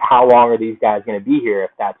concern, is how long are these guys going to be here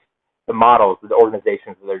if that's the models, the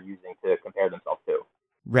organizations that they're using to compare themselves to.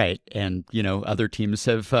 Right. And, other teams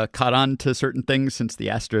have caught on to certain things since the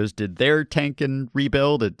Astros did their tank and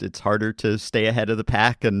rebuild. It's harder to stay ahead of the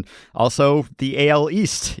pack. And also the AL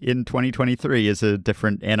East in 2023 is a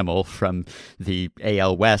different animal from the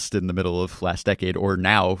AL West in the middle of last decade, or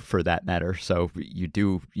now for that matter. So you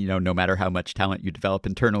do, no matter how much talent you develop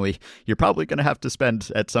internally, you're probably going to have to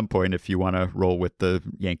spend at some point if you want to roll with the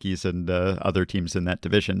Yankees and other teams in that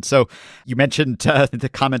division. So you mentioned the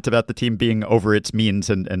comment about the team being over its means.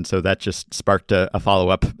 And so that just sparked a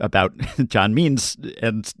follow-up about John Means,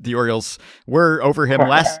 and the Orioles were over him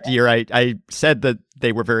last year. I said that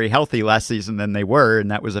they were very healthy last season, and they were,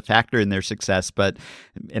 and that was a factor in their success. But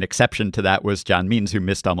an exception to that was John Means, who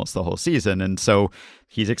missed almost the whole season. And so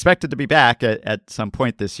he's expected to be back at some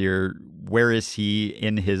point this year. Where is he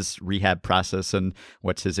in his rehab process, and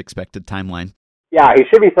what's his expected timeline? Yeah, he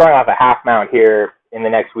should be throwing off a half mount here in the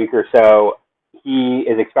next week or so. He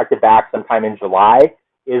is expected back sometime in July.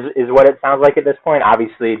 Is what it sounds like at this point.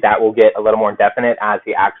 Obviously, that will get a little more indefinite as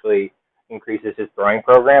he actually increases his throwing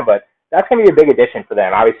program, but that's going to be a big addition for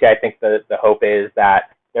them. Obviously, I think the hope is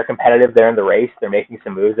that they're competitive, they're in the race, they're making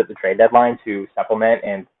some moves at the trade deadline to supplement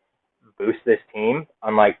and boost this team,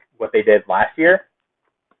 unlike what they did last year.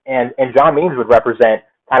 And John Means would represent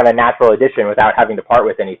kind of a natural addition without having to part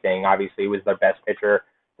with anything. Obviously, he was their best pitcher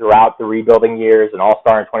throughout the rebuilding years, an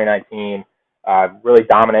all-star in 2019, really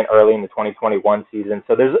dominant early in the 2021 season.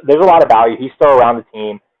 So there's a lot of value. He's still around the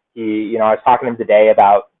team. I was talking to him today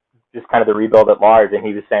about just kind of the rebuild at large, and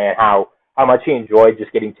he was saying how much he enjoyed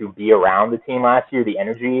just getting to be around the team last year, the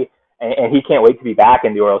energy, and he can't wait to be back,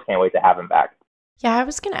 and the Orioles can't wait to have him back. Yeah, I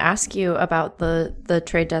was going to ask you about the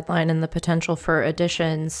trade deadline and the potential for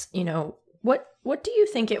additions. What do you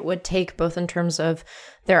think it would take, both in terms of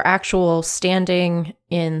their actual standing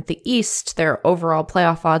in the East, their overall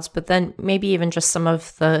playoff odds, but then maybe even just some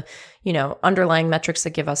of the, underlying metrics that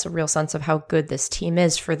give us a real sense of how good this team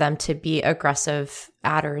is for them to be aggressive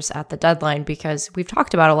adders at the deadline? Because we've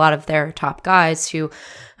talked about a lot of their top guys who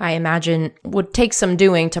I imagine would take some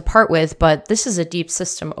doing to part with, but this is a deep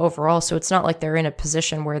system overall, so it's not like they're in a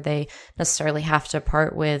position where they necessarily have to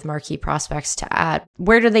part with marquee prospects to add.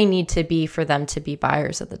 Where do they need to be for them to be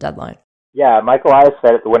buyers at the deadline? Yeah, Mike Elias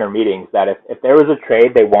said at the winter meetings that if there was a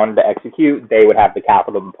trade they wanted to execute, they would have the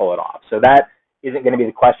capital to pull it off. So that isn't going to be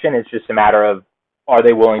the question. It's just a matter of, are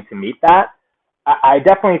they willing to meet that? I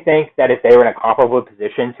definitely think that if they were in a comparable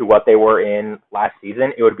position to what they were in last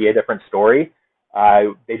season, it would be a different story.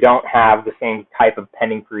 They don't have the same type of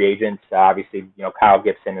pending free agents. Obviously, Kyle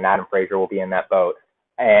Gibson and Adam Frazier will be in that boat.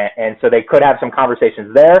 And so they could have some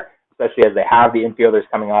conversations there, especially as they have the infielders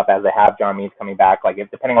coming up, as they have John Means coming back. Like, if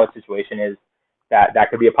depending on what the situation is, that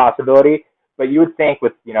could be a possibility. But you would think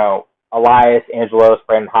with, Elias, Angelos,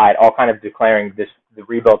 Brandon Hyde, all kind of declaring the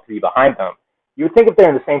rebuild to be behind them, you would think if they're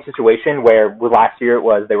in the same situation where last year it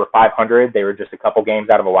was they were 500, they were just a couple games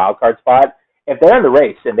out of a wild card spot. If they're in the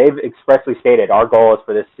race, and they've expressly stated our goal is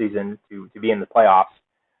for this season to be in the playoffs,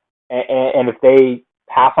 and if they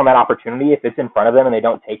pass on that opportunity, if it's in front of them and they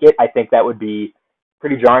don't take it, I think that would be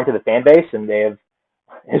pretty jarring to the fan base, and they have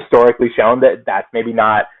historically shown that that's maybe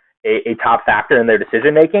not a top factor in their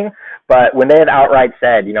decision making. But when they had outright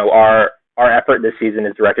said, our effort this season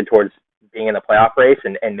is directed towards being in the playoff race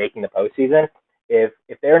and making the postseason, if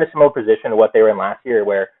they're in a similar position to what they were in last year,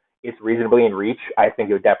 where it's reasonably in reach, I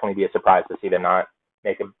think it would definitely be a surprise to see them not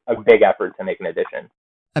make a big effort to make an addition.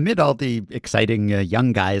 Amid all the exciting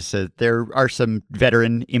young guys, there are some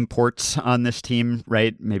veteran imports on this team,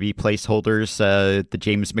 right? Maybe placeholders, the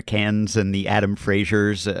James McCanns and the Adam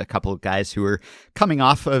Fraziers, a couple of guys who are coming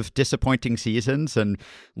off of disappointing seasons and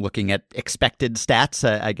looking at expected stats.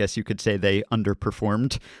 I guess you could say they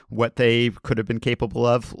underperformed what they could have been capable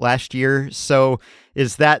of last year. So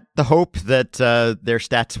is that the hope that their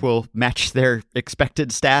stats will match their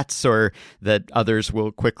expected stats, or that others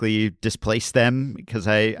will quickly displace them? Because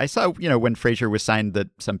I saw, when Frazier was signed, that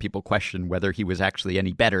some people questioned whether he was actually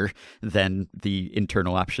any better than the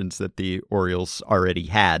internal options that the Orioles already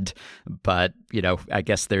had. But, I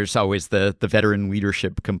guess there's always the veteran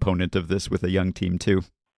leadership component of this with a young team too.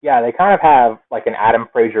 Yeah, they kind of have like an Adam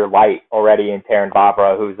Frazier light already in Taran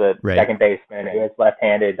Vavra, who's a second baseman, who is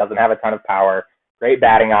left-handed, doesn't have a ton of power, great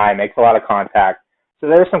batting eye, makes a lot of contact. So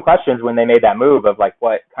there's some questions when they made that move of like,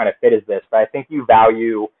 what kind of fit is this? But I think you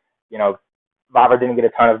value, Vavra didn't get a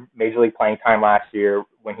ton of major league playing time last year.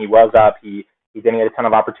 When he was up, he didn't get a ton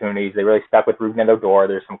of opportunities. They really stuck with Rougned Odor.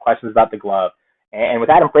 There's some questions about the glove. And with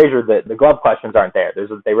Adam Frazier, the glove questions aren't there.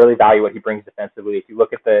 They really value what he brings defensively. If you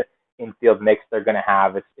look at the infield mix they're going to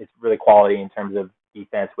have, it's really quality in terms of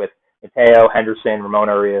defense with Mateo, Henderson, Ramon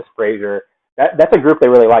Urias, Frazier. That's a group they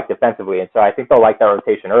really like defensively, and so I think they'll like that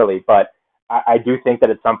rotation early. But I do think that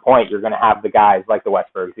at some point you're going to have the guys like the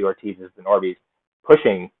Westbergs, the Ortizes, the Norbys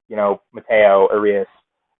pushing, Mateo, Urias,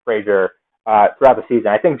 Frazier throughout the season.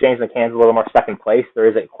 I think James McCann's a little more second place. There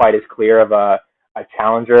isn't quite as clear of a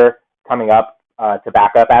challenger coming up to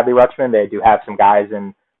back up Adley Rutschman. They do have some guys,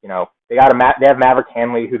 and they have Maverick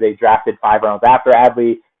Hanley, who they drafted 5 rounds after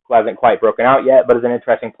Adley, who hasn't quite broken out yet, but is an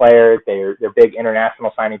interesting player. They're big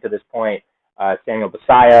international signing to this point. Samuel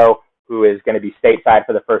Basayo, who is going to be stateside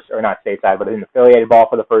for the first, or not stateside, but in affiliated ball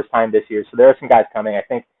for the first time this year. So there are some guys coming. I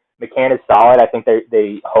think McCann is solid. I think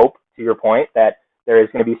they hope, to your point, that there is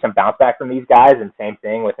going to be some bounce back from these guys, and same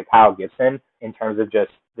thing with the Kyle Gibson in terms of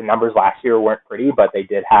just the numbers last year weren't pretty, but they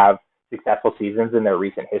did have successful seasons in their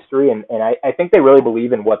recent history. And I think they really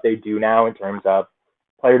believe in what they do now in terms of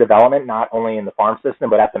player development, not only in the farm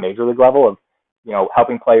system, but at the major league level of,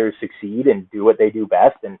 helping players succeed and do what they do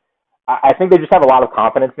best. And I think they just have a lot of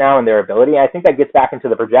confidence now in their ability. I think that gets back into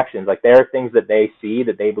the projections. Like, there are things that they see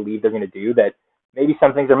that they believe they're going to do that maybe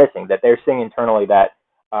some things are missing, that they're seeing internally that,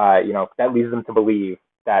 that leads them to believe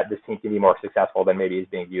that this team can be more successful than maybe is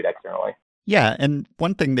being viewed externally. Yeah, and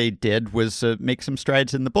one thing they did was make some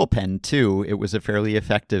strides in the bullpen, too. It was a fairly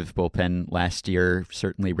effective bullpen last year,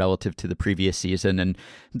 certainly relative to the previous season. And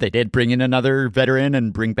they did bring in another veteran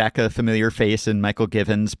and bring back a familiar face in Michael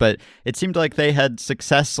Givens. But it seemed like they had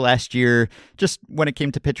success last year just when it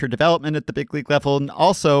came to pitcher development at the big league level, and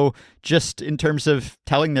also just in terms of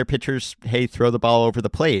telling their pitchers, hey, throw the ball over the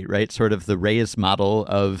plate, right? Sort of the Rays model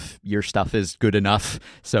of your stuff is good enough,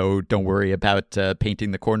 so don't worry about painting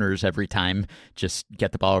the corners every time. Just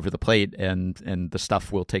get the ball over the plate and the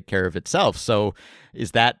stuff will take care of itself. So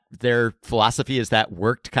is that their philosophy? Is that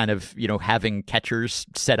worked, kind of, having catchers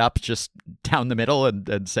set up just down the middle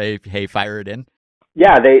and say, hey, fire it in?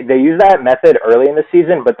 Yeah, they used that method early in the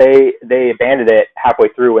season, but they abandoned it halfway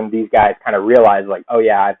through when these guys kind of realized, like, oh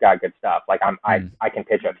yeah, I've got good stuff. Like I can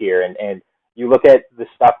pitch up here. And you look at the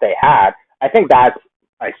stuff they had, I think that's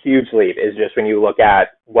a huge leap, is just when you look at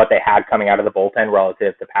what they had coming out of the bullpen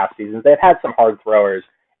relative to past seasons. They've had some hard throwers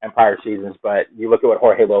in prior seasons, but you look at what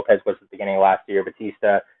Jorge Lopez was at the beginning of last year,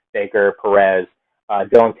 Batista, Baker, Perez,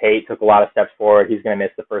 Dylan Tate took a lot of steps forward. He's going to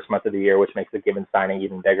miss the first month of the year, which makes the Gibbons signing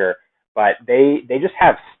even bigger. But they just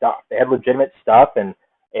have stuff. They have legitimate stuff, and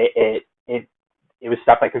it was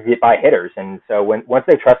stuff that could get by hitters. And so once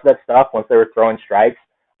they trusted that stuff, once they were throwing strikes,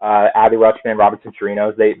 Adley Rutschman, Robinson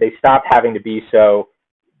Chirinos, they stopped having to be so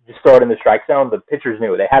just throw it in the strike zone. The pitchers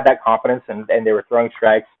knew they had that confidence, and they were throwing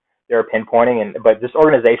strikes. They were pinpointing, but just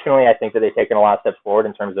organizationally, I think that they've taken a lot of steps forward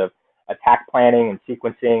in terms of attack planning and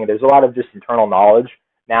sequencing. There's a lot of just internal knowledge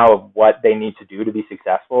now of what they need to do to be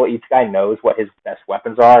successful. Each guy knows what his best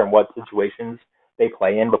weapons are and what situations they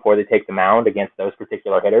play in before they take the mound against those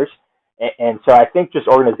particular hitters. And so I think just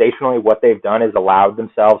organizationally, what they've done is allowed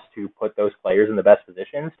themselves to put those players in the best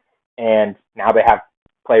positions, and now they have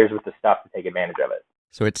players with the stuff to take advantage of it.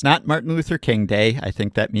 So it's not Martin Luther King Day. I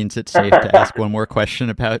think that means it's safe to ask one more question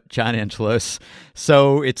about John Angelos.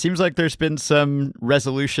 So it seems like there's been some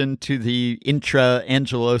resolution to the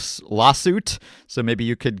intra-Angelos lawsuit. So maybe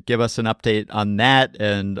you could give us an update on that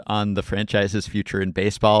and on the franchise's future in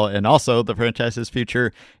baseball, and also the franchise's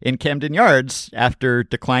future in Camden Yards after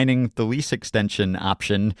declining the lease extension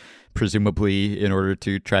option, presumably in order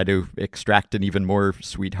to try to extract an even more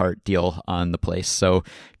sweetheart deal on the place. So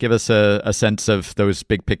give us a sense of those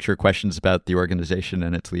big picture questions about the organization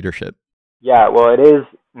and its leadership. Yeah, well, it is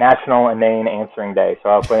National Inane Answering Day, so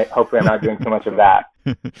hopefully I'm not doing too much of that.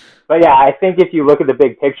 But yeah, I think if you look at the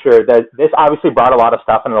big picture, this obviously brought a lot of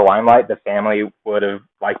stuff into the limelight the family would have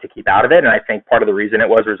liked to keep out of it, and I think part of the reason it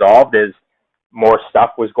was resolved is more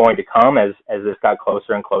stuff was going to come as this got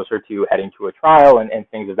closer and closer to heading to a trial and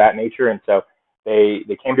things of that nature. And so they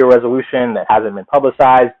came to a resolution that hasn't been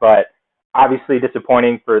publicized, but obviously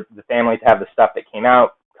disappointing for the family to have the stuff that come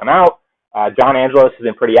out. John Angelos has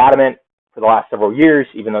been pretty adamant for the last several years,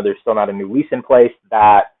 even though there's still not a new lease in place,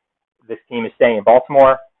 that this team is staying in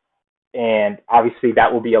Baltimore. And obviously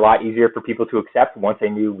that will be a lot easier for people to accept once a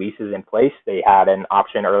new lease is in place. They had an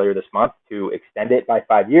option earlier this month to extend it by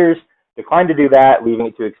 5 years. Declined to do that, leaving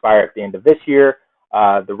it to expire at the end of this year.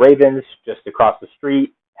 The Ravens, just across the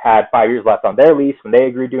street, had 5 years left on their lease when they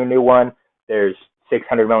agreed to a new one. There's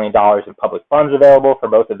 $600 million in public funds available for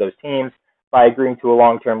both of those teams by agreeing to a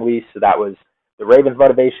long-term lease. So that was the Ravens'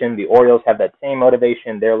 motivation. The Orioles have that same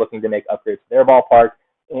motivation. They're looking to make upgrades to their ballpark.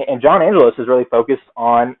 And John Angelos is really focused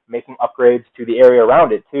on making upgrades to the area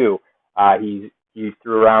around it, too. He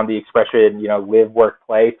threw around the expression, live, work,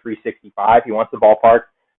 play, 365. He wants the ballpark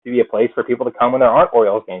to be a place for people to come when there aren't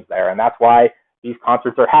Orioles games there. And that's why these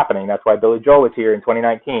concerts are happening. That's why Billy Joel was here in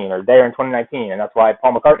 2019 or there in 2019. And that's why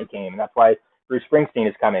Paul McCartney came. And that's why Bruce Springsteen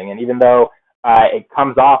is coming. And even though it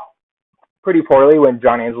comes off pretty poorly when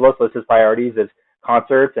John Angelos lists his priorities as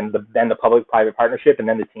concerts and then the public-private partnership and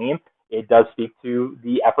then the team, it does speak to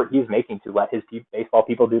the effort he's making to let his baseball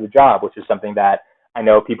people do the job, which is something that I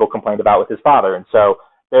know people complained about with his father. And so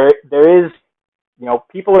there is,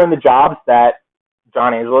 people are in the jobs that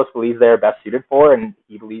John Angelos believes they're best suited for, and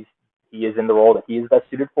he believes he is in the role that he is best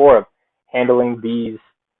suited for of handling these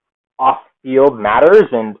off-field matters.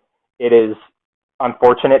 And it is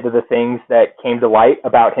unfortunate that the things that came to light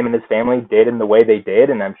about him and his family did in the way they did,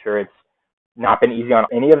 and I'm sure it's not been easy on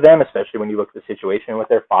any of them, especially when you look at the situation with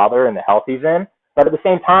their father and the health he's in. But at the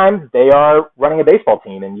same time, they are running a baseball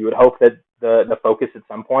team, and you would hope that the focus at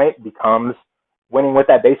some point becomes winning with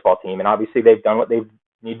that baseball team. And obviously they've done what they've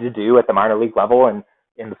needed to do at the minor league level and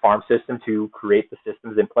in the farm system to create the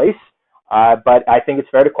systems in place. But I think it's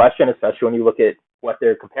fair to question, especially when you look at what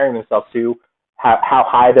they're comparing themselves to, how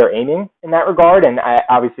high they're aiming in that regard. And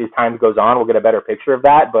obviously as time goes on, we'll get a better picture of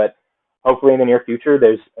that. But hopefully in the near future,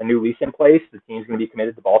 there's a new lease in place. The team's going to be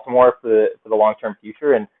committed to Baltimore for the long-term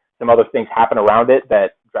future. And some other things happen around it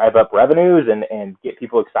that drive up revenues and get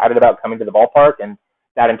people excited about coming to the ballpark. And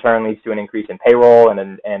that in turn leads to an increase in payroll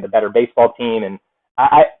and a better baseball team. And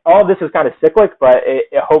all of this is kind of cyclic, but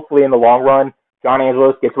hopefully in the long run, John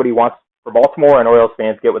Angelos gets what he wants for Baltimore and Orioles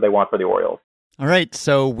fans get what they want for the Orioles. All right,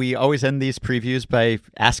 so we always end these previews by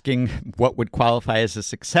asking what would qualify as a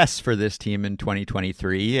success for this team in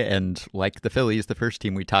 2023. And like the Phillies, the first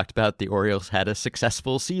team we talked about, the Orioles had a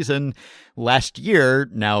successful season last year.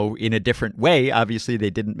 Now, in a different way, obviously they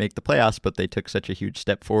didn't make the playoffs, but they took such a huge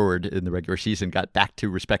step forward in the regular season, got back to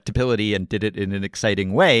respectability and did it in an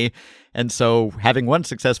exciting way. And so having one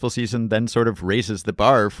successful season then sort of raises the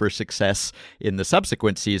bar for success in the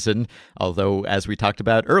subsequent season. Although, as we talked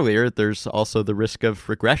about earlier, there's also the risk of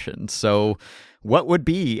regression. So what would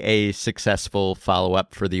be a successful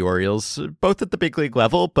follow-up for the Orioles, both at the big league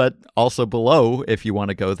level, but also below if you want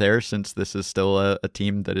to go there, since this is still a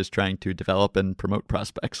team that is trying to develop and promote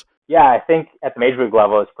prospects? Yeah, I think at the major league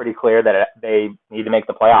level, it's pretty clear that they need to make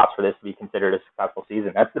the playoffs for this to be considered a successful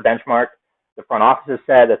season. That's the benchmark the front office has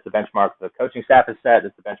set. That's the benchmark the coaching staff has set.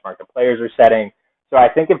 That's the benchmark the players are setting. So I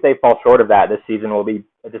think if they fall short of that, this season will be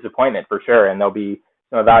a disappointment for sure, and there'll be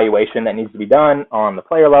some evaluation that needs to be done on the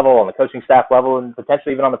player level, on the coaching staff level, and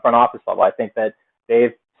potentially even on the front office level. I think that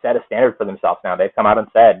they've set a standard for themselves now. They've come out and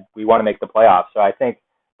said, we want to make the playoffs. So I think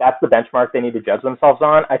that's the benchmark they need to judge themselves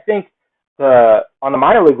on. I think on the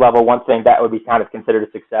minor league level, one thing that would be kind of considered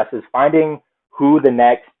a success is finding who the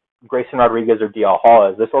next Grayson Rodriguez or DL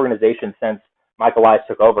Hall is. This organization, since Michael Elias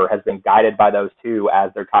took over, has been guided by those two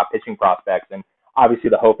as their top pitching prospects. And obviously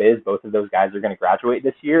the hope is both of those guys are going to graduate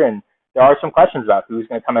this year. And there are some questions about who's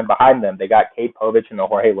going to come in behind them. They got Cade Povich in the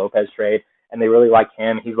Jorge Lopez trade, and they really like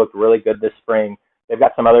him. He's looked really good this spring. They've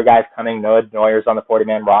got some other guys coming. Noah Neuer's on the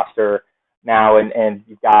 40-man roster now, and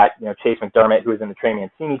you've got Chase McDermott, who was in the Trey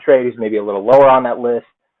Mancini trade, who's maybe a little lower on that list.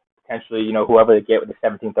 Potentially, whoever they get with the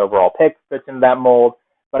 17th overall pick fits into that mold.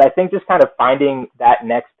 But I think just kind of finding that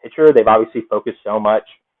next pitcher, they've obviously focused so much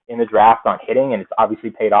in the draft on hitting, and it's obviously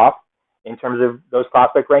paid off in terms of those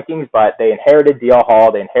prospect rankings. But they inherited DL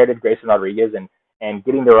Hall, they inherited Grayson Rodriguez, and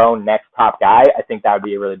getting their own next top guy, I think that would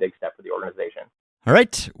be a really big step for the organization. All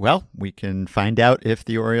right. Well, we can find out if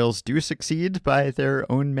the Orioles do succeed by their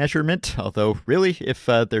own measurement. Although, really, if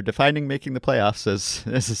they're defining making the playoffs as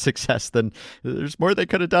a success, then there's more they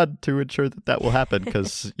could have done to ensure that will happen.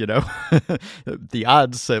 Because, the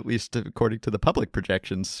odds, at least according to the public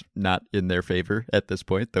projections, not in their favor at this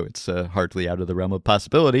point, though it's hardly out of the realm of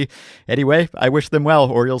possibility. Anyway, I wish them well.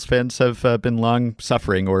 Orioles fans have been long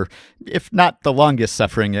suffering, or if not the longest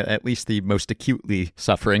suffering, at least the most acutely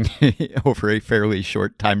suffering over a fairly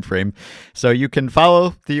short time frame. So you can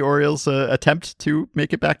follow the Orioles' attempt to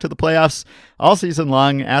make it back to the playoffs all season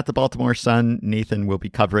long at the Baltimore Sun. Nathan will be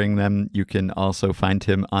covering them. You can also find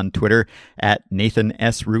him on Twitter at Nathan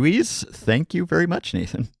S. Ruiz. Thank you very much,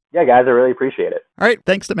 Nathan. Yeah, guys, I really appreciate it. All right.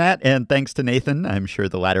 Thanks to Matt and thanks to Nathan. I'm sure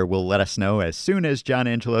the latter will let us know as soon as John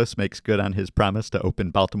Angelos makes good on his promise to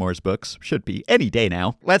open Baltimore's books. Should be any day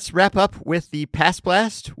now. Let's wrap up with the Pass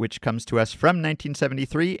Blast, which comes to us from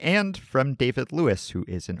 1973 and from David Lewis, who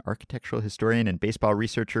is an architectural historian and baseball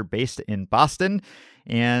researcher based in Boston.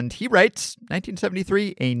 And he writes,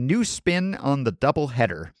 1973, a new spin on the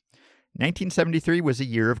doubleheader. 1973 was a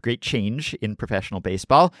year of great change in professional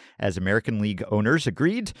baseball as American League owners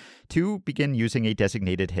agreed to begin using a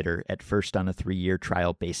designated hitter at first on a 3-year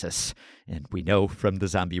trial basis. And we know from the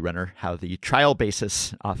Zombie Runner how the trial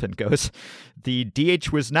basis often goes. The DH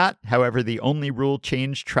was not, however, the only rule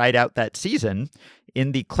change tried out that season.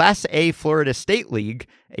 In the Class A Florida State League,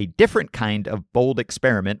 a different kind of bold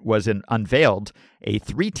experiment was unveiled, a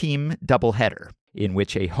 3-team doubleheader, in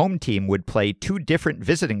which a home team would play 2 different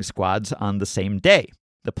visiting squads on the same day.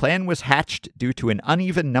 The plan was hatched due to an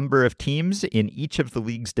uneven number of teams in each of the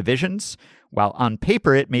league's divisions. While on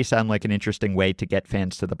paper it may sound like an interesting way to get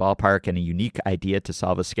fans to the ballpark and a unique idea to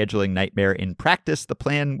solve a scheduling nightmare, in practice the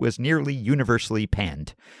plan was nearly universally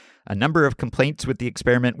panned. A number of complaints with the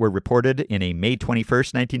experiment were reported in a May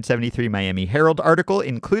 21st, 1973 Miami Herald article,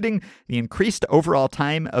 including the increased overall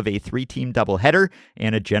time of a 3-team doubleheader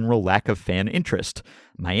and a general lack of fan interest.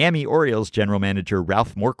 Miami Orioles general manager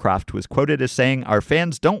Ralph Moorcroft was quoted as saying, "Our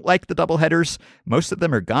fans don't like the doubleheaders. Most of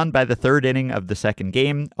them are gone by the 3rd inning of the 2nd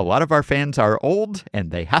game. A lot of our fans are old,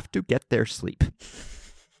 and they have to get their sleep."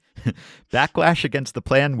 Backlash against the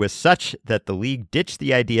plan was such that the league ditched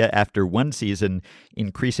the idea after one season,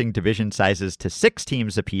 increasing division sizes to 6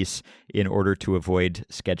 teams apiece in order to avoid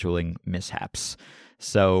scheduling mishaps.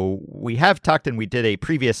 So we have talked, and we did a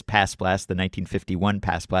previous Pass Blast, the 1951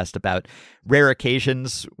 Pass Blast, about rare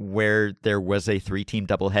occasions where there was a 3-team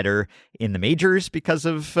doubleheader in the majors because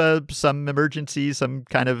of some emergency, some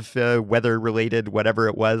kind of weather-related, whatever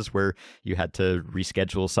it was, where you had to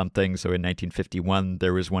reschedule something. So in 1951,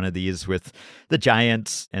 there was one of these with the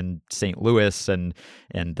Giants and St. Louis and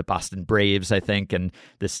the Boston Braves, I think. And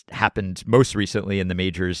this happened most recently in the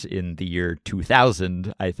majors in the year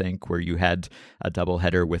 2000, I think, where you had a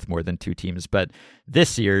doubleheader with more than two teams. But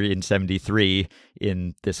this year in 73,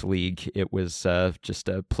 in this league, it was just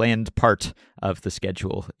a planned part of the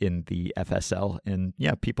schedule in the FSL. And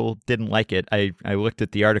yeah, people didn't like it. I looked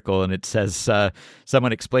at the article and it says,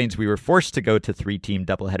 someone explains we were forced to go to 3-team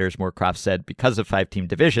doubleheaders, Moorcroft said, because of 5-team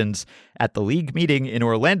divisions. At the league meeting in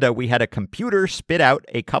Orlando, we had a computer spit out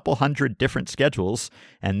a couple hundred different schedules,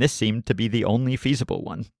 and this seemed to be the only feasible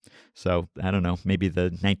one. So I don't know, maybe the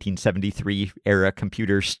 1973 era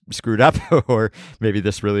computers screwed up, or maybe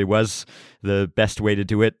this really was the best way to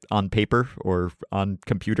do it on paper or on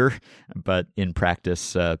computer. But in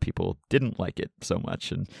practice, people didn't like it so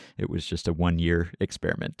much, and it was just a 1-year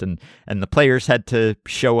experiment. And the players had to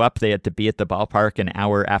show up. They had to be at the ballpark an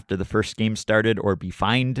hour after the first game started or be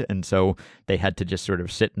fined. And so they had to just sort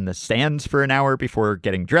of sit in the stands for an hour before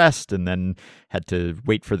getting dressed, and then had to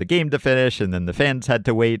wait for the game to finish. And then the fans had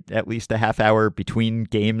to wait at least a half hour between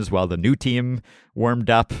games while the new team warmed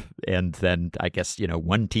up. And then I guess,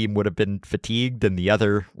 one team would have been fatigued and the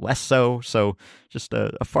other less so. So just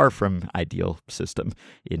a far from ideal system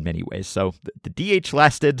in many ways. So the DH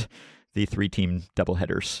lasted, the 3-team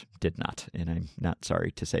doubleheaders did not. And I'm not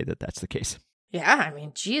sorry to say that that's the case. Yeah, I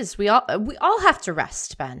mean, geez, we all have to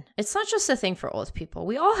rest, Ben. It's not just a thing for old people.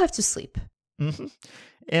 We all have to sleep. Mm-hmm.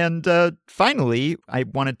 And finally, I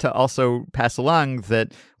wanted to also pass along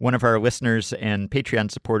that one of our listeners and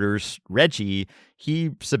Patreon supporters, Reggie,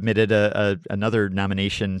 he submitted another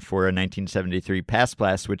nomination for a 1973 Pass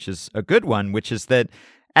Blast, which is a good one, which is that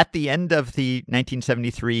at the end of the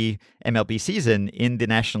 1973 MLB season in the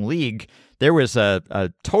National League, there was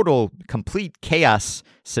a total, complete chaos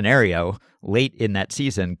scenario late in that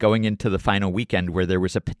season going into the final weekend where there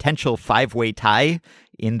was a potential 5-way tie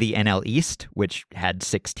in the NL East, which had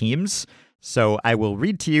 6 teams. So I will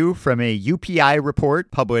read to you from a UPI report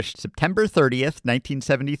published September 30th,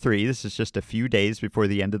 1973. This is just a few days before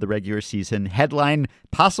the end of the regular season. Headline,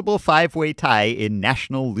 possible 5-way tie in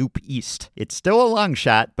National Loop East. It's still a long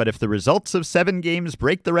shot, but if the results of 7 games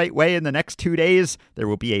break the right way in the next 2 days, there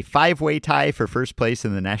will be a 5-way tie for first place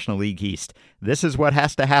in the National League East. This is what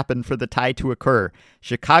has to happen for the tie to occur.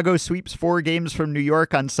 Chicago sweeps 4 games from New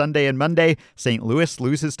York on Sunday and Monday. St. Louis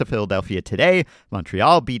loses to Philadelphia today.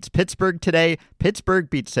 Montreal beats Pittsburgh today.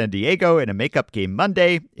 Pittsburgh beats San Diego in a makeup game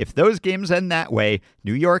Monday. If those games end that way,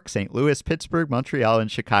 New York, St. Louis, Pittsburgh, Montreal,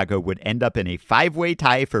 and Chicago would end up in a 5-way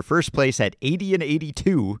tie for first place at 80 and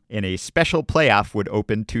 82, and a special playoff would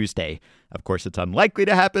open Tuesday. Of course, it's unlikely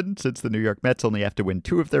to happen since the New York Mets only have to win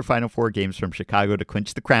 2 of their final 4 games from Chicago to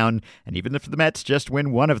clinch the crown. And even if the Mets just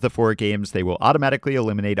win 1 of the 4 games, they will automatically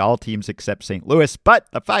eliminate all teams except St. Louis. But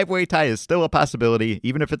a 5-way tie is still a possibility,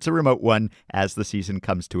 even if it's a remote one, as the season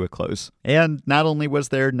comes to a close. And not only was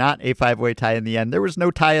there not a 5-way tie in the end, there was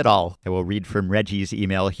no tie at all. I will read from Reggie's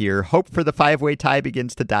email here. Hope for the 5-way tie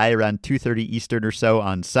begins to die around 2:30 Eastern or so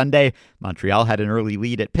on Sunday. Montreal had an early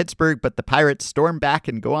lead at Pittsburgh, but the Pirates storm back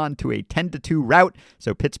and go on to a 10-2 rout,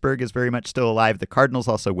 so Pittsburgh is very much still alive. The Cardinals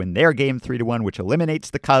also win their game 3-1, which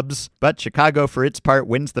eliminates the Cubs. But Chicago, for its part,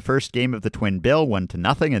 wins the first game of the Twin Bill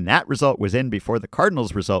 1-0, and that result was in before the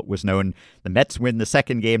Cardinals result was known. The Mets win the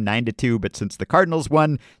second game 9-2, but since the Cardinals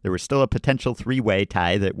won, there was still a potential 3-way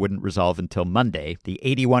tie that wouldn't resolve until Monday. The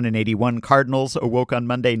 81 and 81 Cardinals awoke on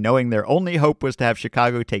Monday knowing their only hope was to have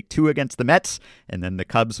Chicago take 2 against the Mets, and then the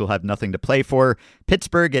Cubs will have nothing to play for.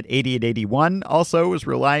 Pittsburgh at 80 and 81 also was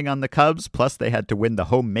relying on the Cubs, plus they had to win the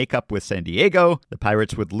home makeup with San Diego. The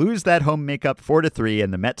Pirates would lose that home makeup 4-3,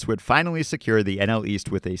 and the Mets would finally secure the NL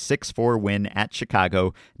East with a 6-4 win at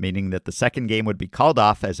Chicago, meaning that the second game would be called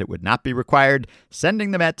off as it would not be required,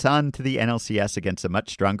 sending the Mets on to the NLCS against a much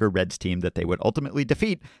stronger Reds team that they would ultimately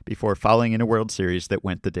defeat before falling in a World Series that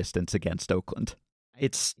went the distance against Oakland.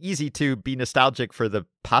 It's easy to be nostalgic for the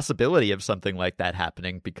possibility of something like that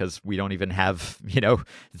happening because we don't even have,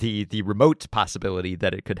 the remote possibility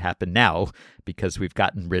that it could happen now because we've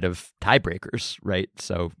gotten rid of tiebreakers, right?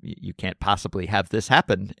 So you can't possibly have this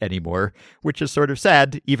happen anymore, which is sort of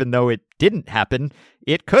sad. Even though it didn't happen,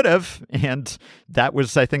 it could have. And that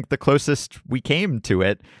was, I think, the closest we came to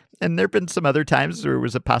it. And there have been some other times where it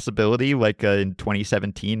was a possibility, like in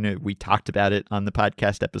 2017, we talked about it on the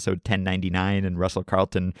podcast episode 1099, and Russell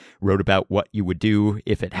Carlton wrote about what you would do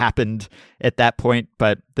if it happened at that point.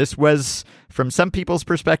 But this was, from some people's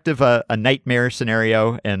perspective, a nightmare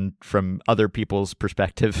scenario, and from other people's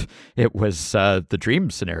perspective, it was the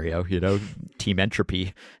dream scenario, Team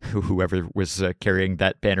Entropy, whoever was carrying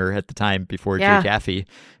that banner at the time before Jay Jaffe.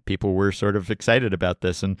 People were sort of excited about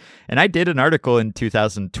this. And I did an article in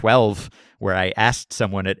 2012 where I asked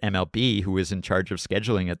someone at MLB who was in charge of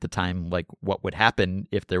scheduling at the time, like, what would happen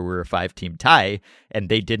if there were a 5-team tie, and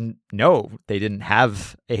they didn't know. They didn't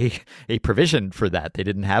have a provision for that. They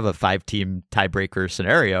didn't have a 5-team tiebreaker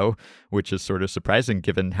scenario, which is sort of surprising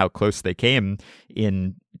given how close they came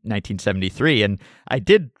in 1973. And I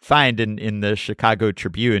did find in the Chicago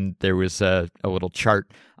Tribune, there was a little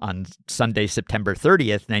chart on Sunday, September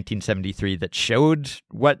 30th, 1973, that showed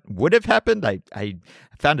what would have happened. I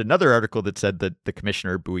found another article that said that the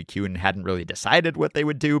commissioner, Bowie Kuhn, hadn't really decided what they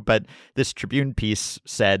would do, but this Tribune piece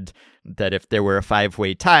said that if there were a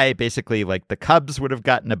 5-way tie, basically like the Cubs would have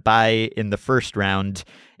gotten a bye in the first round,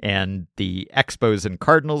 and the Expos and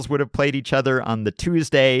Cardinals would have played each other on the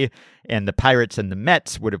Tuesday, and the Pirates and the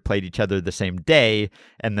Mets would have played each other the same day,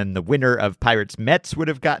 and then the winner of Pirates-Mets would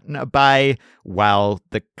have gotten a bye, while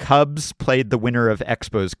the Cubs played the winner of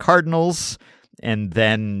Expos-Cardinals, and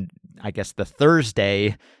then I guess the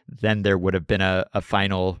Thursday, then there would have been a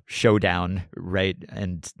final showdown, right?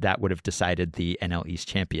 And that would have decided the NL East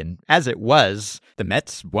champion. As it was, the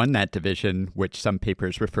Mets won that division, which some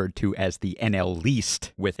papers referred to as the NL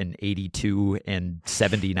Least, with an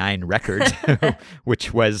 82-79 record,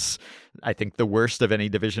 which was, I think, the worst of any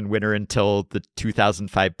division winner until the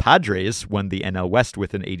 2005 Padres won the NL West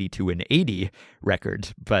with an 82-80 record.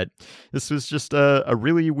 But this was just a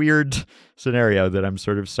really weird scenario that I'm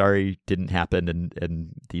sort of sorry didn't happen,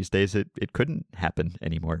 and these days it couldn't happen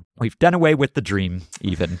anymore. We've done away with the dream,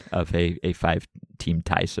 even, of a 5-team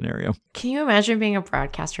tie scenario. Can you imagine being a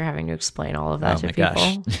broadcaster having to explain all of that to people?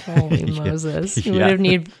 Gosh. Holy Moses. You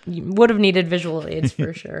would have needed visual aids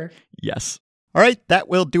for sure. Yes. All right, that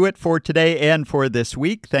will do it for today and for this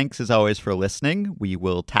week. Thanks as always for listening. We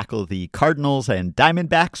will tackle the Cardinals and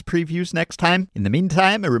Diamondbacks previews next time. In the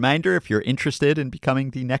meantime, a reminder, if you're interested in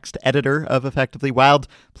becoming the next editor of Effectively Wild,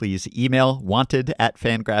 please email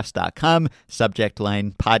wanted@fangraphs.com, subject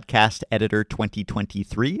line podcast editor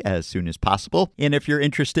 2023 as soon as possible. And if you're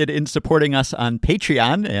interested in supporting us on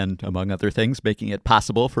Patreon, and among other things, making it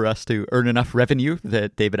possible for us to earn enough revenue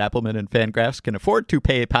that David Appelman and Fangraphs can afford to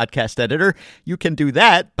pay a podcast editor, you can do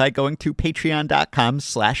that by going to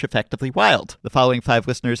patreon.com/effectivelywild. The following 5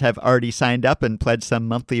 listeners have already signed up and pledged some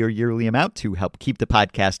monthly or yearly amount to help keep the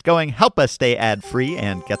podcast going, help us stay ad-free,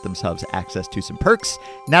 and get themselves access to some perks.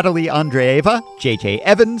 Natalie Andreeva, JJ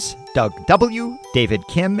Evans, Doug W., David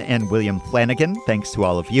Kim, and William Flanagan. Thanks to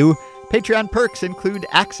all of you. Patreon perks include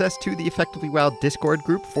access to the Effectively Wild Discord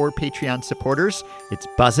group for Patreon supporters. It's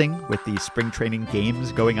buzzing with the spring training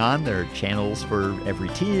games going on. There are channels for every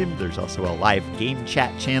team. There's also a live game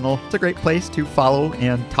chat channel. It's a great place to follow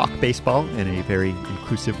and talk baseball in a very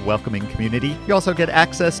inclusive, welcoming community. You also get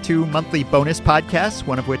access to monthly bonus podcasts,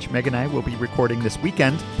 one of which Meg and I will be recording this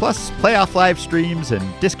weekend, plus playoff live streams and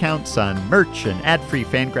discounts on merch and ad-free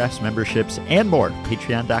Fangraphs memberships and more.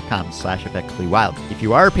 Patreon.com/effectivelywild. If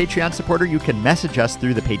you are a Patreon supporter, you can message us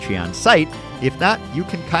through the Patreon site. If not, you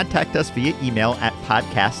can contact us via email at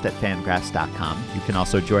podcast@fangraphs.com. You can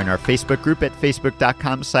also join our Facebook group at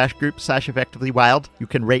facebook.com/group/effectivelywild. You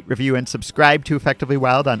can rate, review, and subscribe to Effectively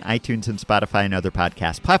Wild on iTunes and Spotify and other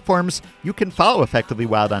podcast platforms. You can follow Effectively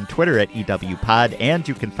Wild on Twitter at EWPod, and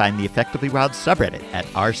you can find the Effectively Wild subreddit at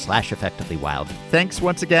r/effectivelywild. Thanks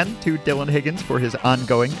once again to Dylan Higgins for his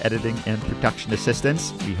ongoing editing and production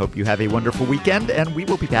assistance. We hope you have a wonderful weekend, and we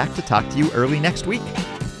will be back to talk to you early next week.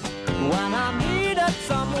 When I needed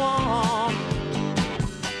someone,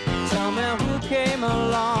 tell me who came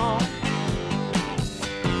along.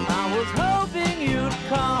 I was hoping you'd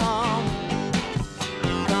come,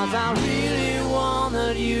 'cause I really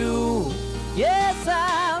wanted you. Yes,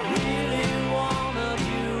 I